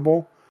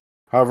questionable.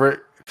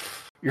 However,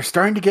 you're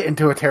starting to get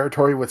into a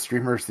territory with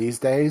streamers these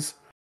days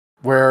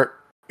where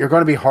you're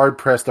going to be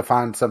hard-pressed to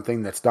find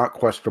something that's not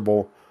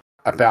questionable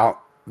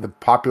about the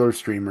popular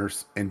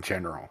streamers in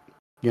general.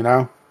 You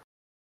know?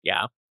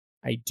 Yeah,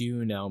 I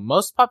do know.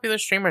 Most popular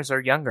streamers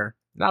are younger.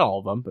 Not all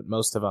of them, but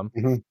most of them.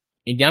 Mm-hmm.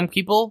 And young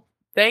people,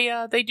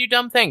 they do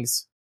dumb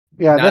things.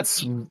 Yeah,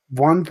 that's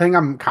one thing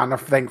I'm kind of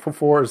thankful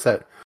for, is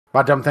that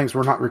my dumb things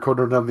were not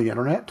recorded on the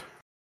internet.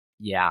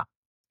 Yeah.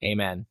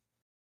 Amen.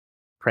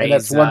 Praise,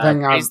 that's one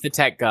thing praise the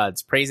tech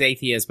gods. Praise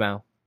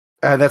atheismo.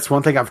 That's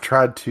one thing I've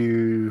tried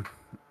to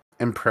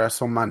impress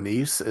on my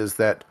niece, is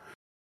that,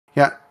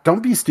 yeah,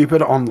 don't be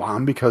stupid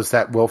online, because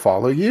that will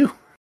follow you.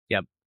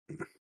 Yep.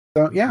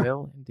 So, yeah. It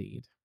will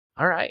indeed.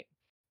 All right.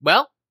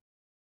 Well,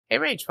 hey,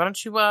 Rage, why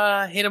don't you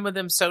hit him with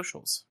them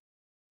socials?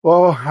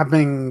 Well, I've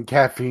been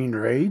Caffeine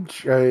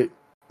Rage.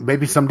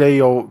 Maybe someday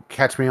you'll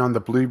catch me on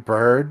the Blue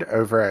Bird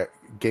over at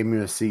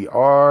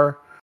GameUSCR,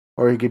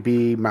 or you could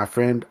be my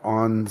friend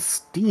on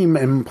Steam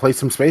and play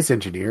some Space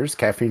Engineers,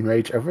 Caffeine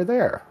Rage over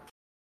there.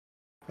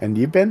 And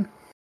you've been?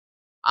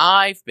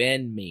 I've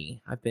been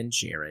me. I've been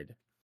Jared.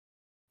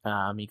 You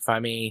can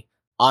find me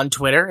on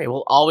Twitter. It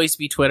will always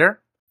be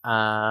Twitter.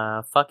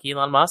 Fuck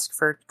Elon Musk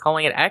for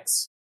calling it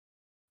X.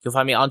 You'll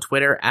find me on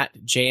Twitter at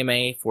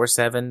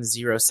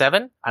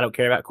JMA4707. I don't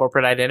care about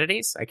corporate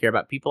identities. I care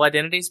about people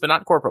identities, but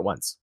not corporate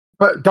ones.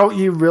 But don't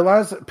you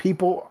realize that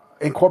people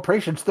and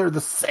corporations, they're the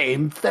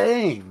same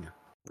thing?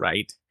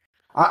 Right.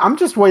 I'm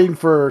just waiting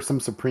for some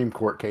Supreme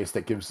Court case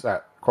that gives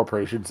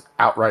corporations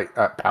outright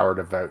power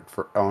to vote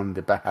on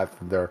the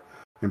behalf of their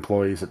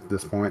employees at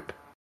this point.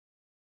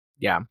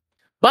 Yeah.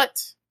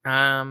 But,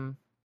 anyways,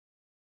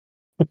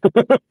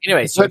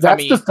 so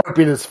that's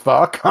dystopian as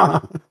fuck.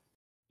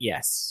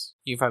 Yes.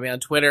 You can find me on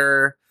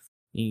Twitter.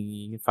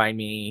 You can find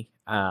me,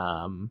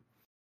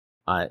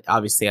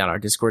 obviously on our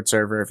Discord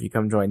server if you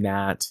come join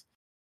that.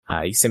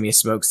 You send me a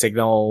smoke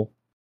signal.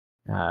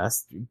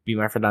 Be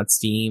my friend on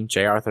Steam,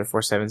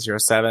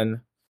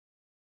 jarthur4707.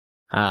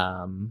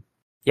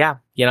 Yeah,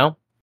 you know.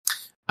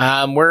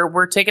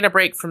 We're taking a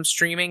break from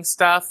streaming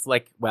stuff.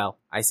 Like, well,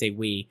 I say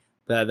we.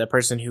 The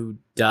person who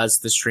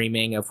does the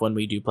streaming of when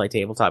we do play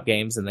tabletop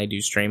games and they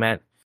do stream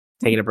it.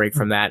 Taking a break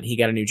from that. He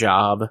got a new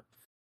job.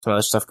 Some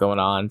other stuff going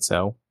on,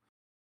 so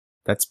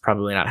that's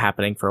probably not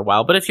happening for a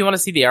while. But if you want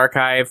to see the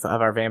archive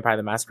of our Vampire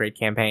the Masquerade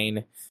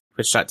campaign,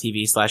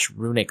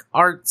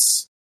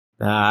 twitch.tv/runicarts.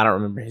 I don't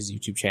remember his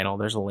YouTube channel.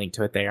 There's a link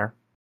to it there.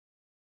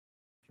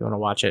 If you want to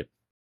watch it.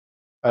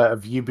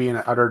 Of you being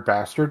an utter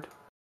bastard.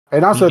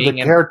 And also the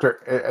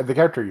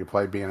character you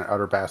play being an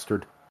utter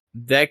bastard.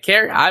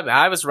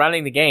 I was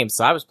running the game,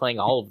 so I was playing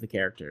all of the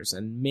characters,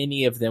 and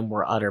many of them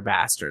were utter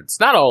bastards.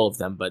 Not all of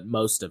them, but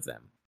most of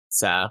them.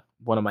 It's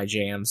one of my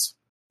jams.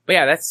 But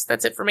yeah,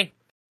 that's it for me.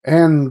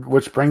 And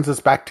which brings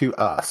us back to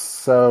us.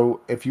 So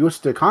if you wish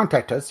to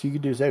contact us, you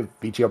can do so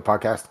at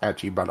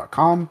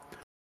vglpodcast@gmail.com.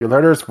 Your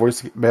letters,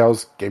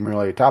 voicemails,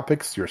 game-related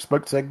topics, your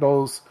smoke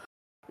signals.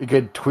 You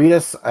could tweet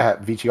us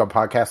at VGL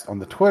Podcast on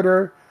the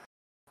Twitter.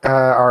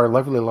 Our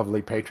lovely,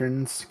 lovely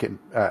patrons can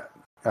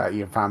you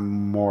can find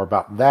more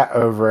about that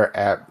over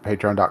at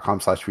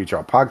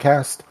patreon.com/VGL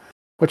Podcast,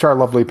 which our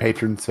lovely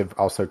patrons have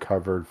also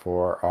covered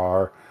for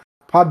our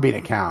Podbean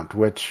account,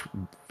 which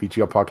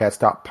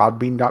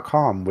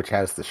vglpodcast.podbean.com, which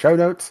has the show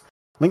notes,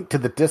 link to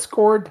the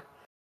Discord,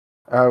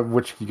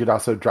 which you could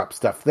also drop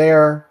stuff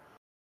there.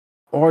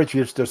 Or if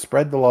you just to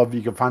spread the love,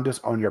 you can find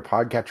us on your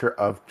podcatcher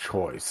of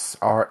choice.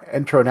 Our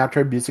intro and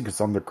outro music is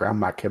on the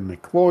ground by Kim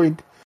McLeod.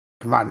 You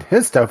can find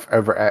his stuff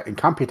over at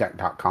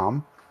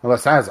incompetech.com.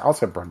 Unless that is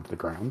also burned to the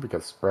ground,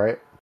 because, right?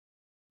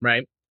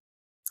 Right.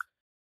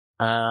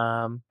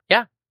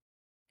 Yeah.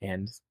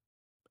 And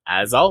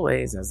as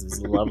always, as this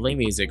lovely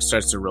music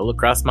starts to roll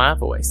across my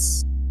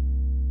voice.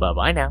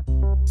 Bye-bye now.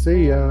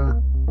 See ya.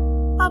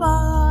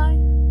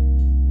 Bye-bye.